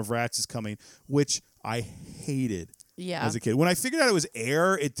storm of rats is coming, which I hated. Yeah. As a kid, when I figured out it was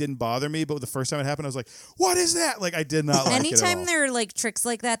air, it didn't bother me. But the first time it happened, I was like, "What is that?" Like, I did not like it at all. Anytime there are like tricks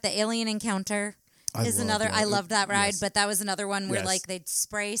like that, the Alien Encounter is another. I loved that ride, yes. but that was another one where Yes. like they'd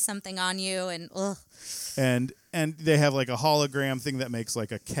spray something on you and ugh. And they have like a hologram thing that makes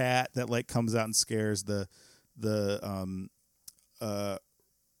like a cat that like comes out and scares the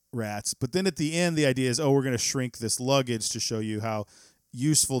rats. But then at the end, the idea is, oh, we're going to shrink this luggage to show you how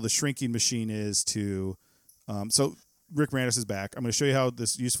useful the shrinking machine is to. So Rick Moranis is back. I'm going to show you how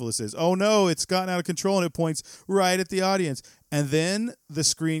useful this is. Oh no, it's gotten out of control, and it points right at the audience. And then the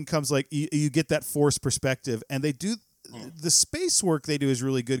screen comes like you get that forced perspective, and they do the space work they do is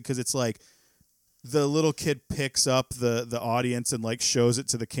really good, because it's like the little kid picks up the audience and like shows it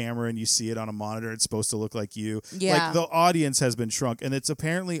to the camera, and you see it on a monitor. It's supposed to look like you. Yeah. Like the audience has been shrunk, and it's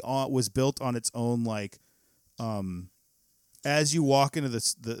apparently was built on its own like as you walk into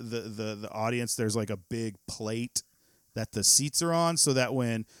the audience, there's like a big plate that the seats are on, so that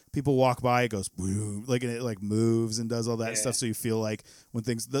when people walk by, it goes boom, like, and it like moves and does all that stuff. So you feel like when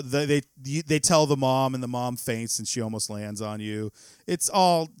things they tell the mom, and the mom faints and she almost lands on you. It's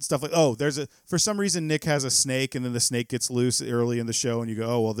all stuff like, oh, for some reason Nick has a snake, and then the snake gets loose early in the show, and you go,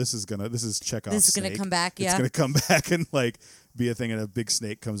 oh well, this is Chekhov's snake. This is gonna come back. It's gonna come back and like be a thing, and a big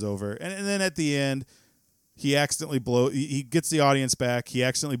snake comes over, and then at the end. He gets the audience back. He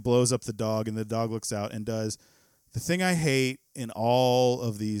accidentally blows up the dog, and the dog looks out and does the thing I hate in all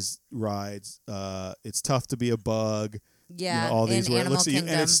of these rides. It's tough to be a bug. Yeah, all these in where it Animal looks at you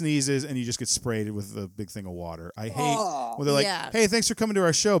Kingdom. and it sneezes, and you just get sprayed with a big thing of water. I hate when they're like, Yeah. "Hey, thanks for coming to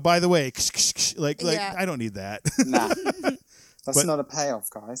our show. By the way," like Yeah. I don't need that. Nah, that's But- not a payoff,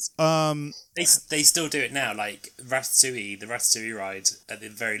 guys. They still do it now. Like Ratatouille, the Ratatouille ride at the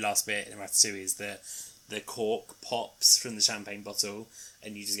very last bit in Ratatouille is the cork pops from the champagne bottle,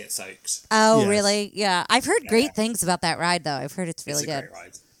 and you just get soaked. Oh, Yes. really? Yeah. I've heard great things about that ride, though. I've heard it's really It's a good.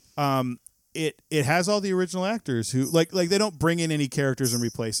 great ride. It has all the original actors who like they don't bring in any characters and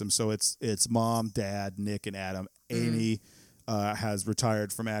replace them. So it's mom, dad, Nick, and Adam. Amy has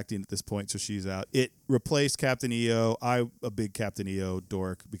retired from acting at this point, so she's out. It replaced Captain EO. I'm a big Captain EO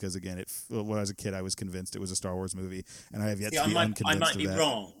dork because again, when I was a kid, I was convinced it was a Star Wars movie, and I have yet to be unconvinced I might of be that.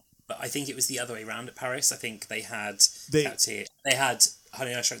 wrong, but I think it was the other way around at Paris. I think they had They had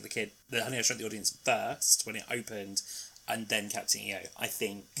Honey I Shrunk the Honey I Shrunk the Audience first when it opened, and then Captain EO. I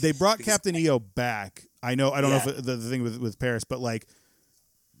think They brought because- Captain EO back. I don't know if the thing with Paris, but like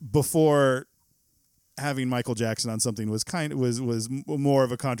before having Michael Jackson on something was more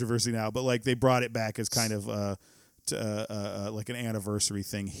of a controversy now, but like they brought it back as kind of like an anniversary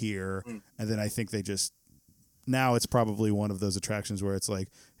thing here, and then I think they just now it's probably one of those attractions where it's like,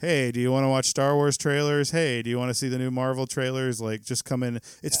 hey, do you want to watch Star Wars trailers? Hey, do you want to see the new Marvel trailers? Like, just come in.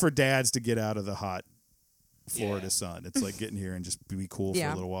 It's for dads to get out of the hot Florida sun. It's like getting here and just be cool for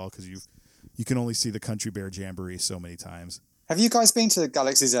a little while because you can only see the Country Bear Jamboree so many times. Have you guys been to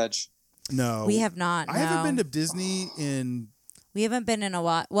Galaxy's Edge? No, We have not. I haven't no. been to Disney in We haven't been in a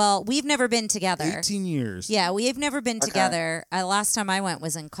while. Well, we've never been together. 18 years. Yeah, we've never been Okay. together. Last time I went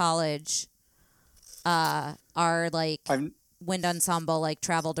was in college. Our like wind ensemble like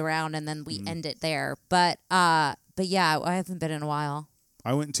traveled around and then we end it there. But yeah, I haven't been in a while.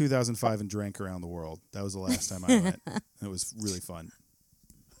 I went in 2005 and drank around the world. That was the last time I went. It was really fun.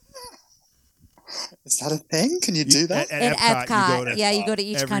 Is that a thing? Can you do that? In Epcot, you go to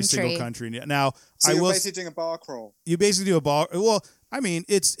each every country. single country. Now, So you're basically doing a bar crawl. You basically do a bar. Well, I mean,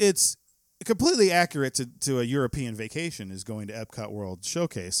 it's completely accurate to a European vacation is going to Epcot World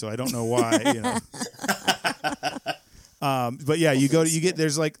Showcase. So I don't know why. But yeah,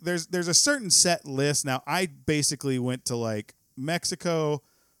 there's a certain set list. Now, I basically went to like Mexico,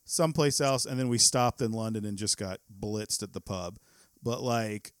 someplace else, and then we stopped in London and just got blitzed at the pub. But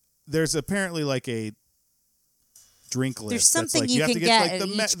like, there's apparently like a drink list. There's something that's you have can to get like at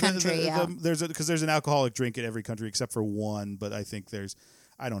each country. Because there's an alcoholic drink at every country except for one. But I think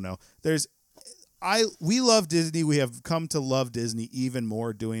I don't know. We love Disney. We have come to love Disney even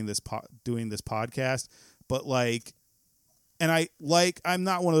more doing this podcast. But like, and I'm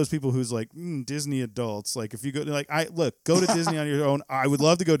not one of those people who's like Disney adults. Like if you go go to Disney on your own. I would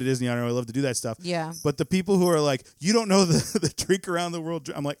love to go to Disney on your own. I love to do that stuff. Yeah. But the people who are like, you don't know the drink around the world.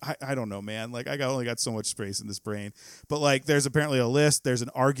 I'm like, I don't know, man. Like only got so much space in this brain. But like, there's apparently a list. There's an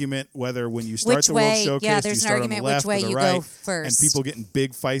argument whether when you start the World Showcase, yeah, there's you an start argument on the left which way or the you right, go first. and people getting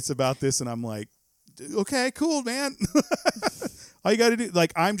big fights about this. And I'm like, okay, cool, man. All you got to do,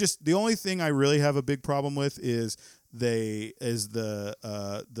 like, the only thing I really have a big problem with is the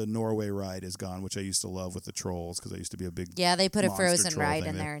Norway ride is gone, which I used to love with the trolls because I used to be a big they put a Frozen troll ride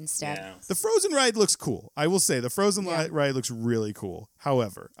thing in there instead. Yeah. The Frozen ride looks cool. I will say the Frozen ride looks really cool.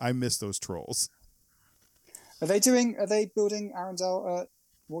 However, I miss those trolls. Are they building Arendelle at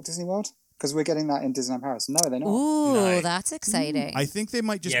Walt Disney World? Because we're getting that in Disneyland Paris. No, they're not. Ooh, No. That's exciting. I think they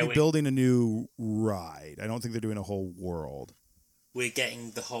might just be building a new ride. I don't think they're doing a whole world. We're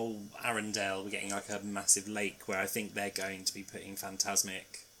getting the whole Arendelle. We're getting like a massive lake where I think they're going to be putting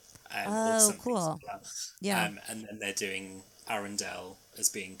Phantasmic. Or something cool. Like that. Yeah. And then they're doing Arendelle as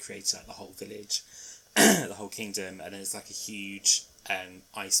being created, like the whole village, the whole kingdom, and then it's like a huge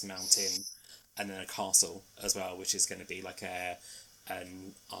ice mountain, and then a castle as well, which is going to be like an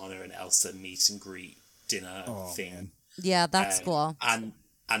Anna and Elsa meet and greet dinner thing. Man. Yeah, that's cool. And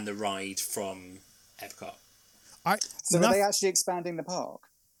the ride from Epcot. Are they actually expanding the park?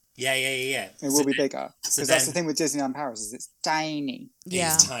 Yeah. It will be bigger. Because that's the thing with Disneyland Paris is it's tiny.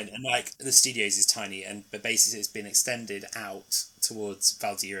 Yeah. It's tiny. And like the studios is tiny, but basically it's been extended out towards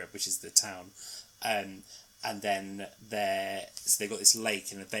Val d'Europe, which is the town. And then they've got this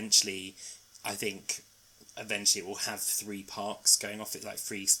lake, and eventually it will have 3 parks going off it, like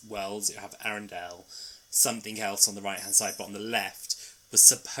 3 worlds. It'll have Arendelle, something else on the right hand side, but on the left was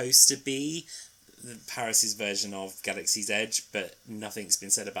supposed to be Paris's version of Galaxy's Edge, but nothing's been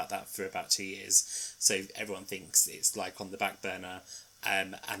said about that for about 2 years. So everyone thinks it's like on the back burner,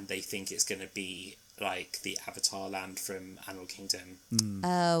 and they think it's going to be like the Avatar land from Animal Kingdom.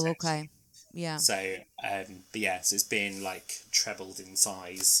 Oh, okay. Yeah. So, so it's been like trebled in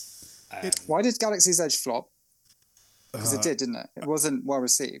size. Why did Galaxy's Edge flop? Because it did, didn't it? It wasn't well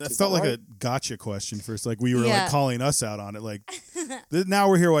received. That felt like a gotcha question first. Like we were like calling us out on it. Like now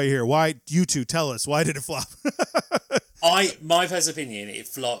we're here. Why you're here? Why you two tell us? Why did it flop? My personal opinion, it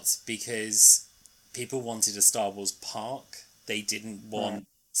flopped because people wanted a Star Wars park. They didn't want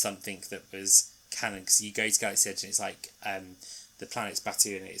something that was canon. Because you go to Galaxy Edge and it's like the planet's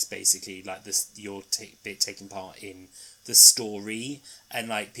Batuu, and it's basically like this. You're taking part in the story, and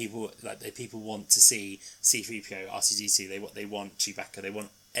like people want to see C-3PO, R2-D2, they want Chewbacca, they want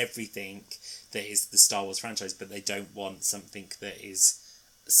everything that is the Star Wars franchise, but they don't want something that is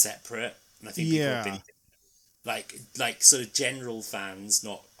separate. And I think people have been like sort of general fans,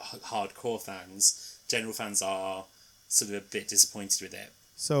 not hardcore fans. General fans are sort of a bit disappointed with it.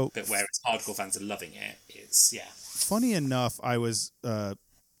 But whereas hardcore fans are loving it, it's Funny enough, I was a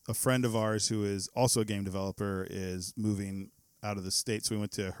friend of ours who is also a game developer is moving out of the States. So we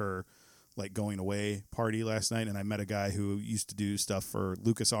went to her like going away party last night, and I met a guy who used to do stuff for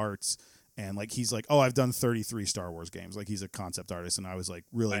LucasArts, and like he's like, I've done 33 Star Wars games. Like he's a concept artist, and I was like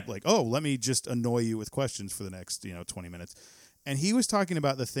really like, let me just annoy you with questions for the next 20 minutes. And he was talking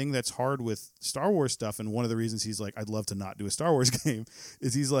about the thing that's hard with Star Wars stuff, and one of the reasons he's like, I'd love to not do a Star Wars game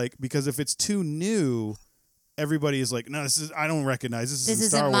is he's like, because if it's too new, everybody is like, no, I don't recognize this. This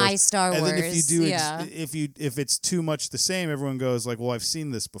isn't my Star Wars. And then if you do, if it's too much the same, everyone goes like, well, I've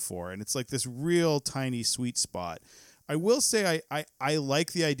seen this before, and it's like this real tiny sweet spot. I will say I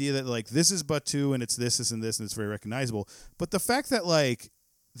like the idea that like this is Batuu and it's this and this and it's very recognizable. But the fact that like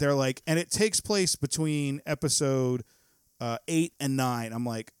they're like, and it takes place between episode 8 and 9. I'm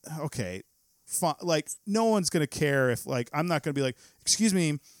like, okay, fine. Like no one's gonna care if like I'm not gonna be like, excuse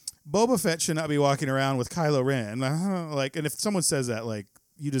me, Boba Fett should not be walking around with Kylo Ren. Like, and if someone says that, like,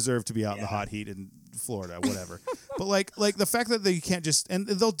 you deserve to be out in the hot heat in Florida, whatever. But like the fact that they can't just, and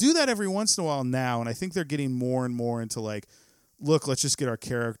they'll do that every once in a while now, and I think they're getting more and more into like, look, let's just get our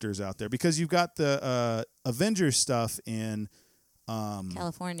characters out there, because you've got the Avengers stuff in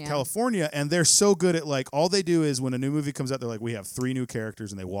California, and they're so good at like, all they do is when a new movie comes out, they're like, we have 3 new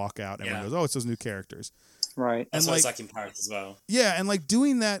characters, and they walk out, and everyone goes, oh, it's those new characters. Right. That's what like, it's like in Paris as well. Yeah, and like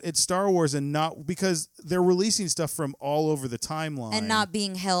doing that at Star Wars, and not because they're releasing stuff from all over the timeline and not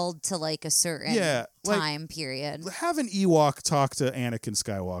being held to like a certain time period. Have an Ewok talk to Anakin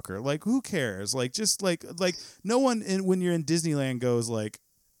Skywalker. Like, who cares? Like, just like no one when you're in Disneyland goes like,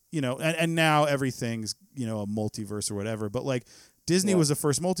 you know, and now everything's, you know, a multiverse or whatever. But like, Disney was the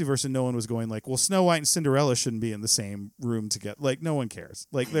first multiverse, and no one was going like, well, Snow White and Cinderella shouldn't be in the same room together. Like, no one cares.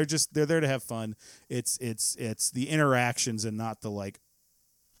 Like, they're there to have fun. It's the interactions and not the like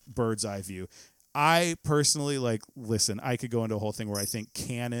bird's eye view. I personally like, listen, I could go into a whole thing where I think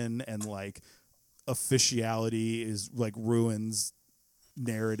canon and like officiality is like ruins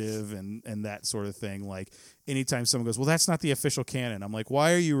narrative and that sort of thing. Like, anytime someone goes, well, that's not the official canon, I'm like,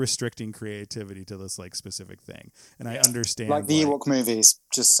 why are you restricting creativity to this like specific thing? And I understand, like the Ewok movies,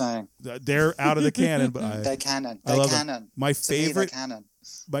 just saying they're out of the canon, but they're canon. I They're love canon. them. My favorite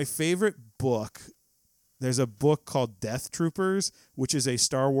book, there's a book called Death Troopers, which is a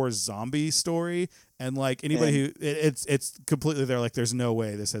Star Wars zombie story, and like anybody who it's completely, they're like, there's no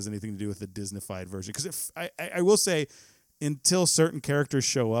way this has anything to do with the Disneyfied version, because I will say, until certain characters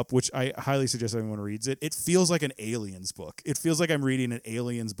show up, which I highly suggest everyone reads it, it feels like an Aliens book. It feels like I'm reading an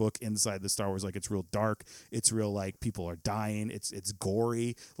Aliens book inside the Star Wars. Like, it's real dark. It's real like people are dying. It's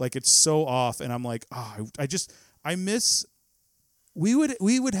gory. Like, it's so off. And I'm like, oh, I miss. We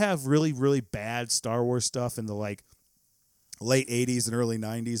would have really, really bad Star Wars stuff in the like late 80s and early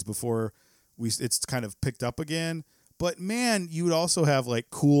 90s before it's kind of picked up again. But man, you would also have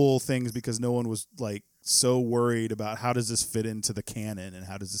like cool things because no one was like so worried about how does this fit into the canon and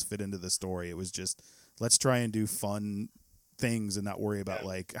how does this fit into the story. It was just, let's try and do fun things and not worry about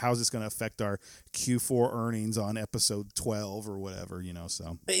like, how's this going to affect our Q4 earnings on episode 12 or whatever, you know.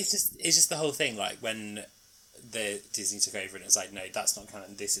 So but it's just the whole thing, like when the Disney took over and it's like, no, that's not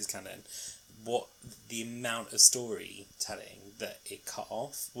canon, this is canon. What the amount of storytelling that it cut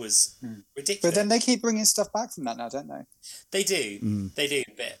off was ridiculous. But then they keep bringing stuff back from that now, don't they? They do,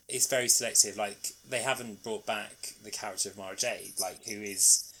 but it's very selective. Like, they haven't brought back the character of Mara Jade, like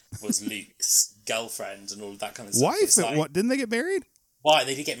was Luke's girlfriend and all of that kind of stuff. Wife? Like, what? Didn't they get married? Why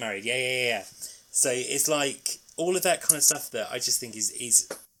they did get married? Yeah. So it's like all of that kind of stuff that I just think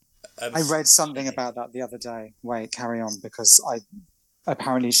is. I read something about that the other day. Wait, carry on, because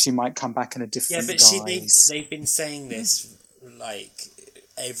apparently she might come back in a different guise. They've been saying this like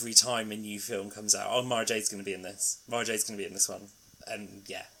every time a new film comes out. Oh, Mara Jade's going to be in this. Mara Jade's going to be in this one, and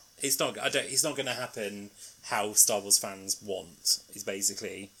yeah, it's not going to happen how Star Wars fans want. Is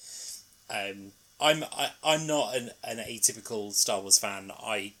basically, I'm not an atypical Star Wars fan.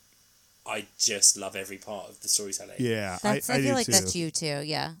 I just love every part of the storytelling. Yeah, I feel like too. that's you too.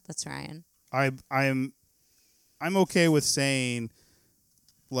 Yeah, that's Ryan. I'm okay with saying,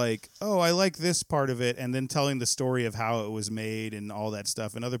 like, oh, I like this part of it, and then telling the story of how it was made and all that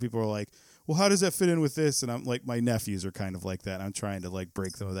stuff. And other people are like, well, how does that fit in with this? And I'm like, my nephews are kind of like that. I'm trying to like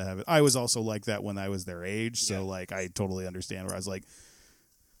break some of that habit. I was also like that when I was their age, so like I totally understand where I was like,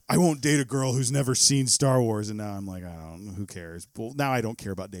 I won't date a girl who's never seen Star Wars, and now I'm like, I don't know, who cares? Well, now I don't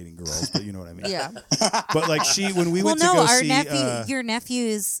care about dating girls, but you know what I mean. Yeah. But like when we went to go see, your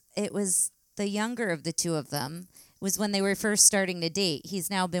nephews, it was the younger of the two of them. Was when they were first starting to date.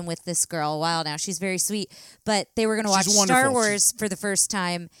 He's now been with this girl a while now. She's very sweet. But they were going to watch Star Wars for the first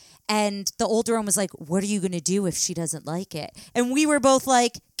time. And the older one was like, what are you going to do if she doesn't like it? And we were both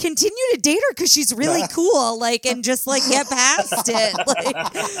like, continue to date her because she's really cool. Like, and just like get past it.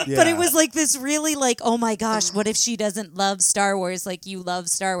 Like, But it was like this really like, oh my gosh, what if she doesn't love Star Wars like you love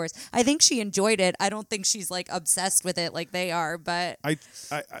Star Wars? I think she enjoyed it. I don't think she's like obsessed with it like they are. But I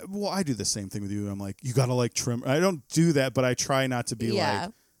do the same thing with you. I'm like, you got to like trim. I don't do that, but I try not to be like,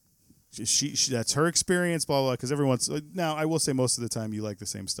 she that's her experience, blah, blah, because everyone's now I will say most of the time you like the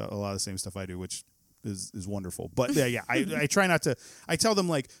same stuff, a lot of the same stuff I do, which is wonderful. But I try not to. I tell them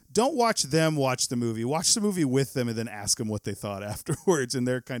like, don't watch them watch the movie with them and then ask them what they thought afterwards, and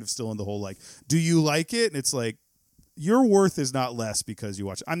they're kind of still in the whole like, do you like it? And it's like, your worth is not less because you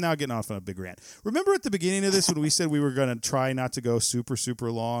watch it. I'm now getting off on a big rant. Remember at the beginning of this when we said we were going to try not to go super,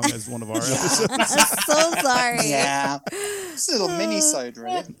 super long as one of our episodes? I'm so sorry. Yeah. It's a little mini-sode,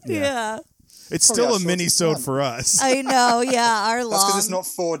 really. Yeah. It's Probably still our a mini-sode shortest one. for us. I know, yeah, our long. That's because it's not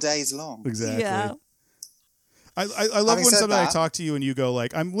 4 days long. Exactly. Yeah. I love Having when said sometimes I that- talk to you and you go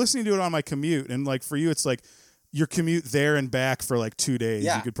like, I'm listening to it on my commute, and like for you, it's like your commute there and back for like 2 days.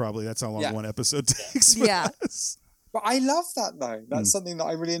 Yeah. You could probably, that's how long Yeah. one episode takes. For Yeah. us. But I love that though. That's something that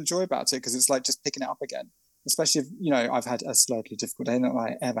I really enjoy about it because it's like just picking it up again. Especially if, I've had a slightly difficult day. Not that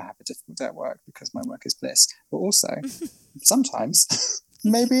I ever have a difficult day at work because my work is bliss. But also, sometimes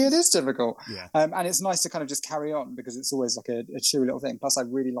maybe it is difficult. Yeah. And it's nice to kind of just carry on because it's always like a cheery little thing. Plus, I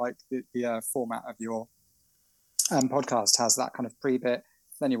really like the format of your podcast has that kind of pre-bit,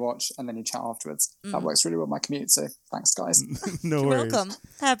 then you watch, and then you chat afterwards. That works really well with my commute. So thanks, guys. No You're worries. welcome.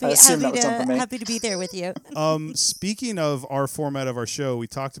 I assume that was done for me. Happy to be there with you. Speaking of our format of our show, we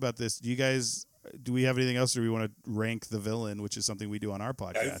talked about this. Do we have anything else, or do we want to rank the villain, which is something we do on our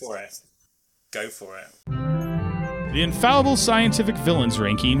podcast? Go for it. The Infallible Scientific Villains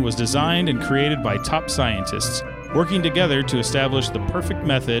ranking was designed and created by top scientists, working together to establish the perfect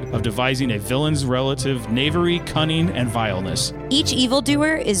method of devising a villain's relative knavery, cunning, and vileness. Each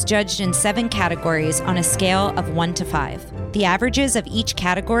evildoer is judged in 7 categories on a scale of 1 to 5. The averages of each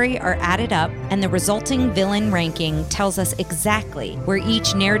category are added up, and the resulting villain ranking tells us exactly where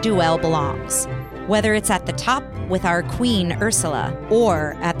each ne'er-do-well belongs. Whether it's at the top with our queen Ursula,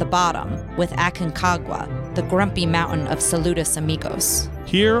 or at the bottom with Aconcagua, the grumpy mountain of Saludos Amigos.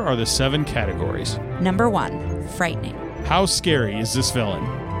 Here are the 7 categories. Number 1, frightening. How scary is this villain?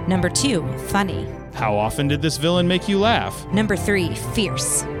 Number 2, funny. How often did this villain make you laugh? Number 3,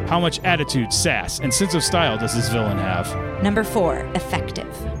 fierce. How much attitude, sass, and sense of style does this villain have? Number 4,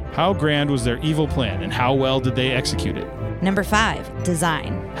 effective. How grand was their evil plan, and how well did they execute it? Number 5,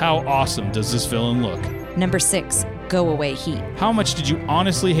 design. How awesome does this villain look? Number 6, go away heat. How much did you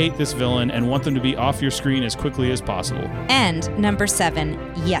honestly hate this villain and want them to be off your screen as quickly as possible? And number 7,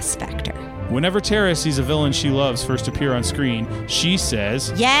 yes factor. Whenever Tara sees a villain she loves first appear on screen, she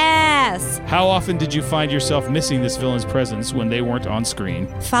says, Yes! how often did you find yourself missing this villain's presence when they weren't on screen?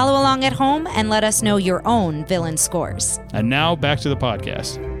 Follow along at home and let us know your own villain scores. And now back to the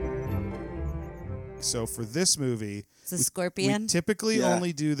podcast. So for this movie, It's a we scorpion. typically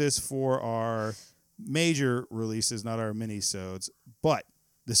only do this for our major releases, not our mini-sodes, but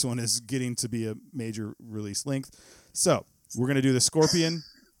this one is getting to be a major release length. So we're going to do the scorpion,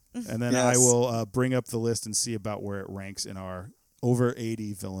 and then I will bring up the list and see about where it ranks in our over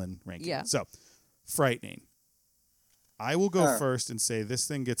 80 villain ranking. Yeah. So, frightening. I will go first and say this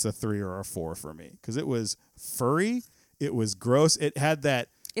thing gets a 3 or a 4 for me because it was furry, it was gross, it had that.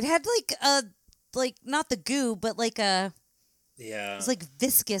 It had not the goo, but like it was like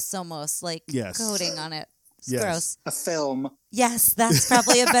viscous almost, like coating on it. It's gross. A film. Yes, that's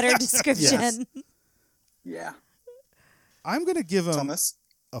probably a better description. Yeah. I'm going to give him Thomas?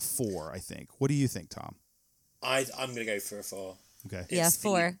 a 4, I think. What do you think, Tom? I'm going to go for a 4. Okay. Yeah,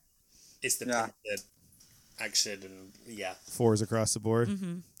 4. It's the action and 4s across the board.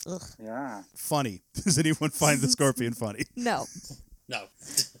 Mm-hmm. Ugh. Yeah. Funny. Does anyone find the scorpion funny? No. No.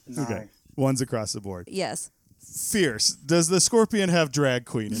 Okay. 1s across the board. Yes. Fierce. Does the scorpion have drag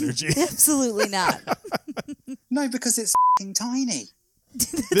queen energy? Absolutely not. No, because it's f***ing tiny.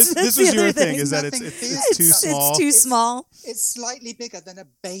 This the was other your thing, thing. is that Nothing it's fierce. too small. It's too small. It's slightly bigger than a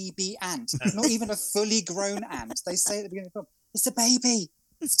baby ant. Not even a fully grown ant. They say at the beginning of the film, it's a baby.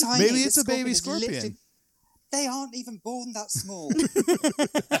 It's tiny. Maybe The it's a baby is scorpion. lifted. They aren't even born that small.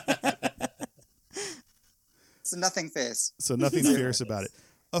 So nothing fierce. So nothing fierce about it.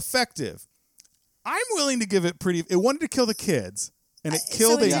 Effective. I'm willing to give it pretty. It wanted to kill the kids, and it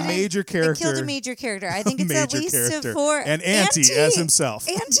killed So it a didn't- major character. It killed a major character. I think it's at major least character. a 4. And Auntie as himself.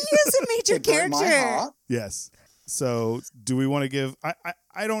 Auntie is a major It broke my character. heart. Yes. So do we want to give?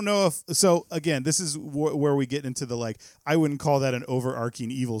 I don't know if. So again, this is where we get into the I wouldn't call that an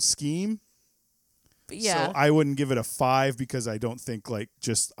overarching evil scheme. Yeah. So I wouldn't give it a 5 because I don't think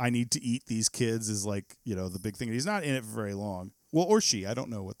just I need to eat these kids is the big thing. He's not in it for very long. Well, or she. I don't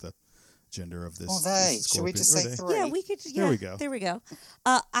know what the gender of this. Or they. this Should we scorpion- just or say they. 3? Yeah, we could. Yeah, There we go. There we go.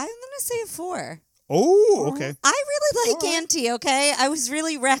 I'm gonna say a 4. Oh, okay. I really like All right. Auntie. Okay, I was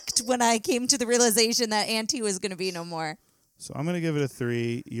really wrecked when I came to the realization that Auntie was gonna be no more. So I'm gonna give it a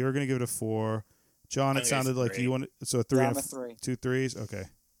 3. You're gonna give it a 4. John, it I'm sounded gonna like three. you wanted a 3 Yeah, and I'm a 3. 2 3s. Okay.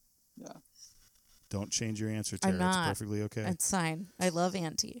 Yeah. Don't change your answer, I'm Tara. It's not. perfectly okay. It's fine. I love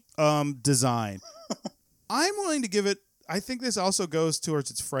Auntie. Design. I'm willing to give it. I think this also goes towards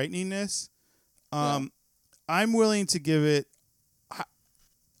its frighteningness. I'm willing to give it.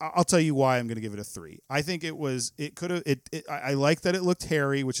 I'll tell you why I'm going to give it a 3. I think it was. It could have. I like that it looked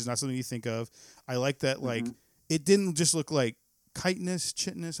hairy, which is not something you think of. I like that it didn't just look like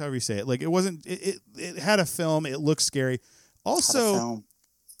chitness, however you say it. It wasn't. It had a film. It looked scary. Also,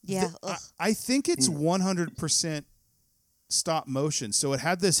 Yeah. I think it's 100% stop motion. So it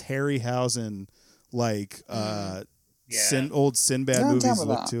had this Harryhausen like old Sinbad Yeah, I'm down movies with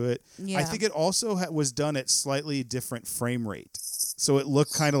look that. to it. Yeah. I think it also was done at slightly different frame rate. So it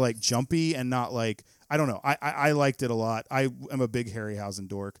looked kind of like jumpy and not like, I don't know. I liked it a lot. I am a big Harryhausen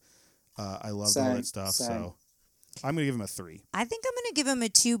dork. I loved all that stuff. So I'm going to give him a 3. I think I'm going to give him a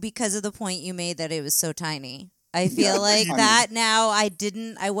 2 because of the point you made that it was so tiny. I feel like that now I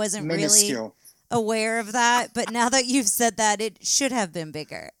wasn't minuscule. really aware of that, but now that you've said that, it should have been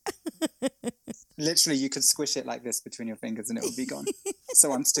bigger. Literally, you could squish it like this between your fingers and it would be gone.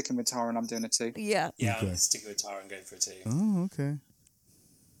 So I'm sticking with Tara and I'm doing a 2. Yeah. Yeah, Okay. I'm sticking with Tara and going for a 2. Oh, okay.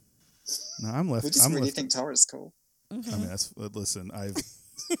 No, I'm left. We just I'm really left. think Tara's cool. I mean, listen, I've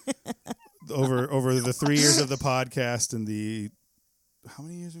over the 3 years of the podcast and the how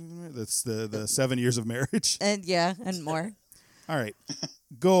many years have we been married? That's the 7 years of marriage. And more. All right,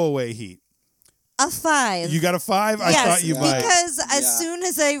 go away, Heat. A 5. You got a 5? I Yes, thought you might. because as Yeah. soon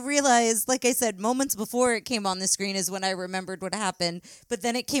as I realized, like I said, moments before it came on the screen is when I remembered what happened. But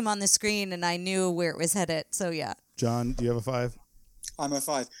then it came on the screen and I knew where it was headed. So yeah. John, do you have a 5? I'm a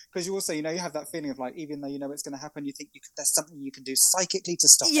 5 because you also, you have that feeling of like, even though you know it's going to happen, you think there's something you can do psychically to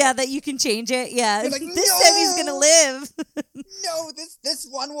stop Yeah, it. that you can change it. Yeah, You're like, this time he's gonna "No!" live. No, this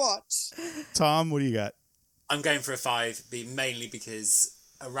one watch. Tom, what do you got? I'm going for a 5, mainly because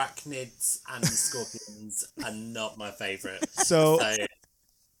arachnids and scorpions are not my favourite. So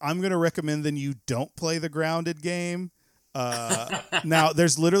I'm going to recommend then you don't play the grounded game. Now,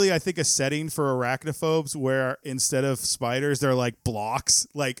 there's literally, I think, a setting for arachnophobes where instead of spiders, they're like blocks.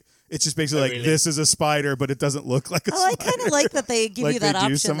 Like, it's just basically like, really? this is a spider, but it doesn't look like a Oh, I spider. kind of like that they give Like you that they option.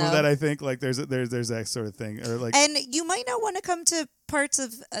 do some though. of that, I think. Like, there's that sort of thing. Or like, And you might not want to come to parts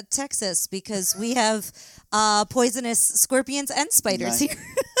of Texas because we have poisonous scorpions and spiders No. here.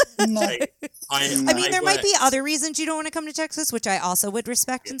 No. I I mean, there might be other reasons you don't want to come to Texas, which I also would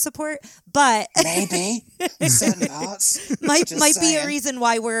respect and support, but Maybe in certain parts. might Just be a saying. reason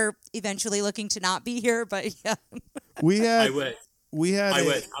why we're eventually looking to not be here. But yeah, we I had I a-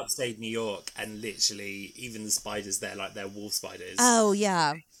 worked upstate New York, and literally, even the spiders there, like they're wolf spiders. oh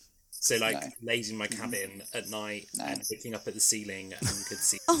yeah, So, like, No. laid in my cabin at night No. and looking up at the ceiling and could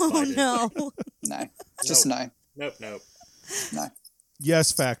see oh spiders. no, No, just no. Nope. No.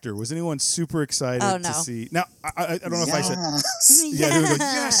 yes factor. Was anyone super excited Oh, no. to see? Now, I don't know if I said. Yes. Yeah, they would go,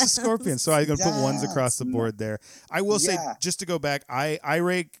 yes, a scorpion. So I'm going to put ones across the Yes. board there. I will say, Yeah. just to go back, I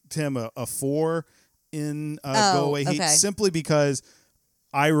ranked him a 4 in Go Away Heat okay. simply because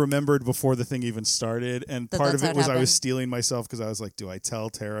I remembered before the thing even started. And part of that's it how it was I happened. was stealing myself because I was like, do I tell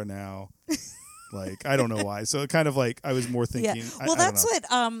Tara now? Like, I don't know why. So kind of like I was more thinking. yeah. I Well, don't that's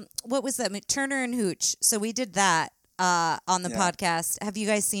know. what was that? Turner and Hooch. So we did that on the Yeah. podcast. Have you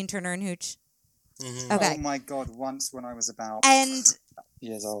guys seen Turner and Hooch? Mhm. Okay, Oh my god! Once when I was about and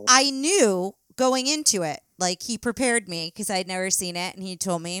years old. I knew going into it, like he prepared me because I'd never seen it, and he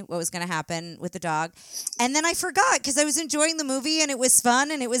told me what was going to happen with the dog. And then I forgot because I was enjoying the movie and it was fun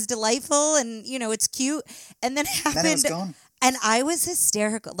and it was delightful and it's cute. And then it happened, Then it was gone. and I was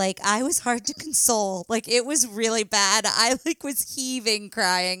hysterical. Like I was hard to console. Like it was really bad. I was heaving,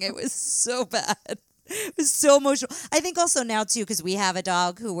 crying. It was so bad. It was so emotional. I think also now too because we have a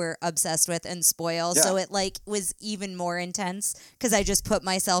dog who we're obsessed with and spoil, so Yeah. it was even more intense because I just put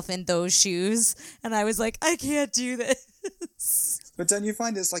myself in those shoes and I was like, I can't do this. But don't you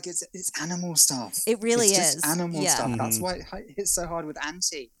find it's like it's animal stuff? It really it's is. just animal Yeah. stuff. That's why it hits so hard with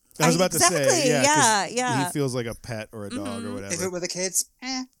Auntie. I was about to say, Exactly, yeah, 'cause yeah. he feels like a pet or a dog or whatever. If it were the kids,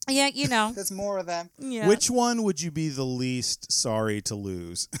 Yeah, there's more of them. Yeah. Which one would you be the least sorry to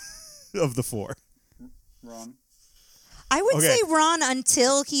lose of the 4? Ron. I would Okay. say Ron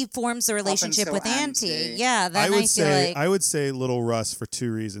until he forms a relationship until with Auntie. Auntie. Yeah, then I would say Little Russ for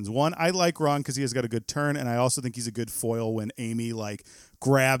 2 reasons. One, I like Ron because he has got a good turn, and I also think he's a good foil when Amy like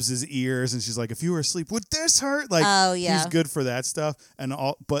grabs his ears and she's like, "If you were asleep, would this hurt?" Like, Oh, yeah. he's good for that stuff. And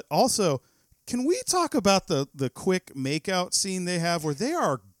but also, can we talk about the quick makeout scene they have where they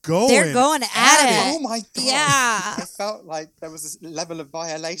are going? They're going at it. Oh my god! Yeah. I felt like there was this level of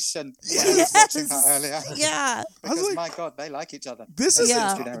violation when I Yes. was watching that earlier. Yeah. Because like- my god, they like each other. This is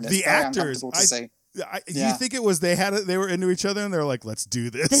Yeah. And it's the very actors. uncomfortable to see. Do Yeah. you think it was they were into each other and they're like, let's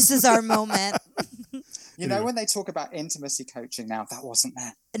do this? This is our moment. You know, when they talk about intimacy coaching now, that wasn't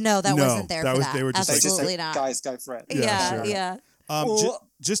there. No, that No, wasn't there that for was- that. they were just They just Absolutely said, not. guys, go for it. Yeah, sure. yeah.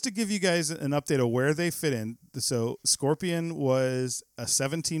 Just to give you guys an update of where they fit in. So Scorpion was a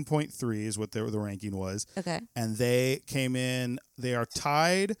 17.3 is what the ranking was. Okay. And they came in, they are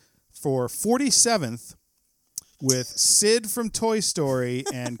tied for 47th with Sid from Toy Story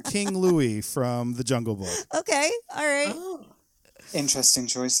and King Louie from The Jungle Book. Okay, all right. Oh. Interesting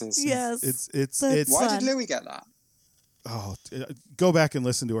choices. Yes. It's Why fun. did Louis get that? Go back and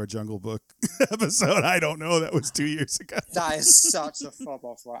listen to our Jungle Book episode. I don't know. That was 2 years ago. That is such a fob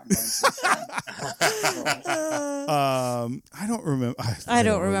off right I don't remember. I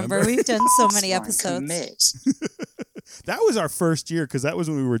don't remember. We've done so many episodes. Commit. That was our first year because that was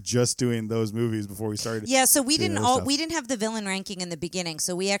when we were just doing those movies before we started. Yeah, so we doing didn't other stuff. we didn't have the villain ranking in the beginning,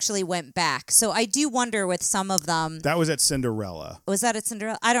 so we actually went back. So I do wonder with some of them. That was at Cinderella. Was that at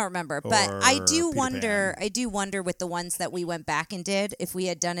Cinderella? I don't remember, but Or I do Peter wonder. Pan. I do wonder with the ones that we went back and did, if we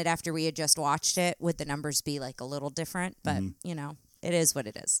had done it after we had just watched it, would the numbers be like a little different? But you know, it is what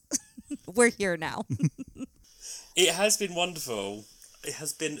it is. We're here now. It has been wonderful. It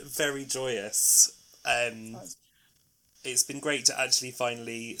has been very joyous. It's been great to actually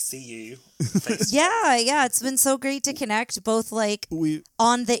finally see you. Yeah, it's been so great to connect, both like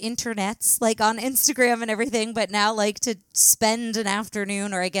on the internets, like on Instagram and everything, but now like to spend an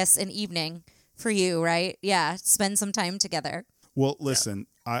afternoon or I guess an evening for you, right? Yeah, spend some time together. Well, listen,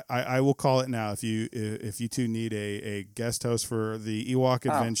 I will call it now. If you two need a guest host for the Ewok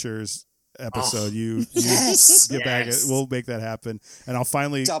Adventures episode, you get back. We'll make that happen, and I'll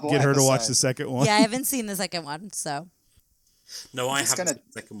finally Double get her to watch episode. the second one. Yeah, I haven't seen the second one, so No, I It's haven't gonna- seen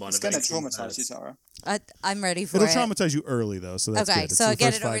the second one. It's I've going to only seen traumatize you, first. Tara. I'm ready for It'll it. traumatize you early though, so that's Okay, good. It's so the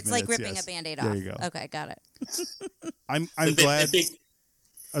get first it over. 5 It's like minutes, ripping yes. a Band-Aid There off. you go. Okay, got it. I'm The glad. big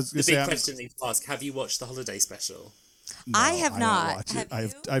I was the gonna say, big question I need to ask: have you watched the holiday special? I have don't not. watch Have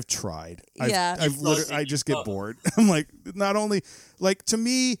it. you? I've tried. Yeah. I just get bored. I'm like, not only like to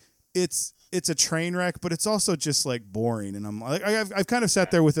me, it's a train wreck, but it's also just like boring. And I'm like, I've kind of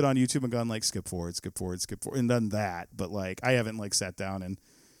sat there with it on YouTube and gone like, skip forward, and done that. But like, I haven't like sat down and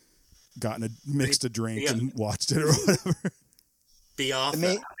mixed a drink and watched it or whatever. Be Arthur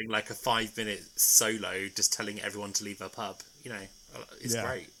Me- having like a 5-minute solo, just telling everyone to leave a pub. You know, it's Yeah.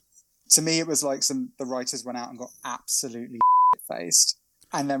 great. To me, it was like the writers went out and got absolutely faced,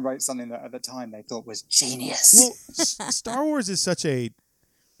 and then wrote something that at the time they thought was genius. Well, Star Wars is such a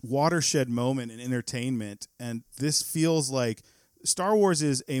watershed moment in entertainment, and this feels like Star Wars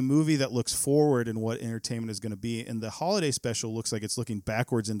is a movie that looks forward in what entertainment is going to be, and the holiday special looks like it's looking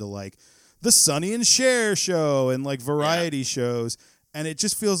backwards into like the Sonny and Cher show and like variety shows, and it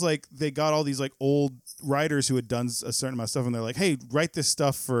just feels like they got all these like old writers who had done a certain amount of stuff, and they're like, hey, write this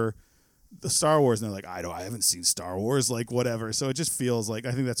stuff for the Star Wars, and they're like, I haven't seen Star Wars, like whatever. So it just feels like,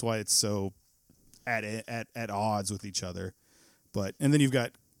 I think that's why it's so at odds with each other. But and then you've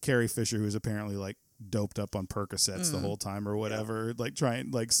got Carrie Fisher, who's apparently like doped up on Percocets the whole time or whatever, like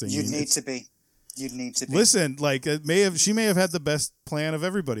trying like singing. You'd need to be. Listen, like she may have had the best plan of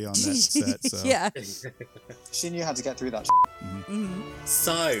everybody on that set. So. Yeah. She knew how to get through that.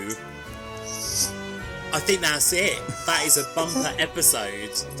 So, I think that's it. That is a bumper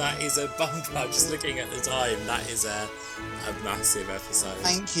episode. That is a bumper. I'm just looking at the time. That is a massive episode.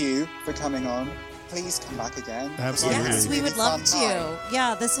 Thank you for coming on. Please come back again. Absolutely. Yes, we would love to.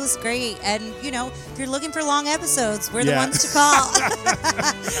 Yeah, this was great. And, you know, if you're looking for long episodes, we're the ones to call.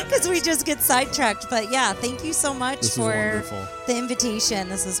 Because we just get sidetracked. But yeah, thank you so much for the invitation.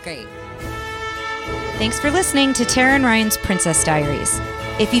 This was great. Thanks for listening to Tara and Ryan's Princess Diaries.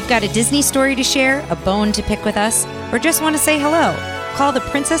 If you've got a Disney story to share, a bone to pick with us, or just want to say hello, call the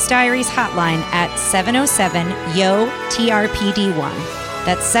Princess Diaries hotline at 707-YO-TRPD1.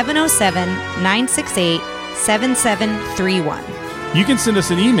 That's 707-968-7731. You can send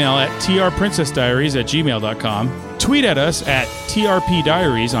us an email at trprincessdiaries@gmail.com, tweet at us at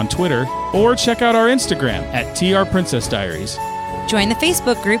trpdiaries on Twitter, or check out our Instagram at trprincessdiaries. Join the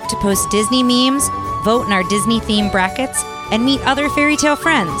Facebook group to post Disney memes, vote in our Disney-themed brackets, and meet other fairy tale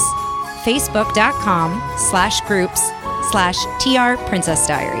friends.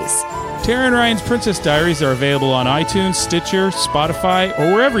 Facebook.com/groups/trprincessdiaries. Tara and Ryan's Princess Diaries are available on iTunes, Stitcher, Spotify,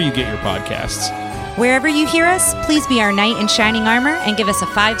 or wherever you get your podcasts. Wherever you hear us, please be our knight in shining armor and give us a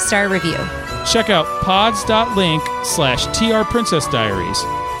 5-star review. Check out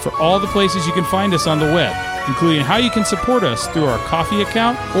pods.link/trprincessdiaries for all the places you can find us on the web, including how you can support us through our Coffee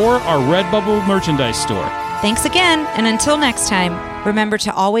account or our Redbubble merchandise store. Thanks again, and until next time, remember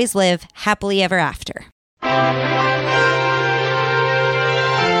to always live happily ever after.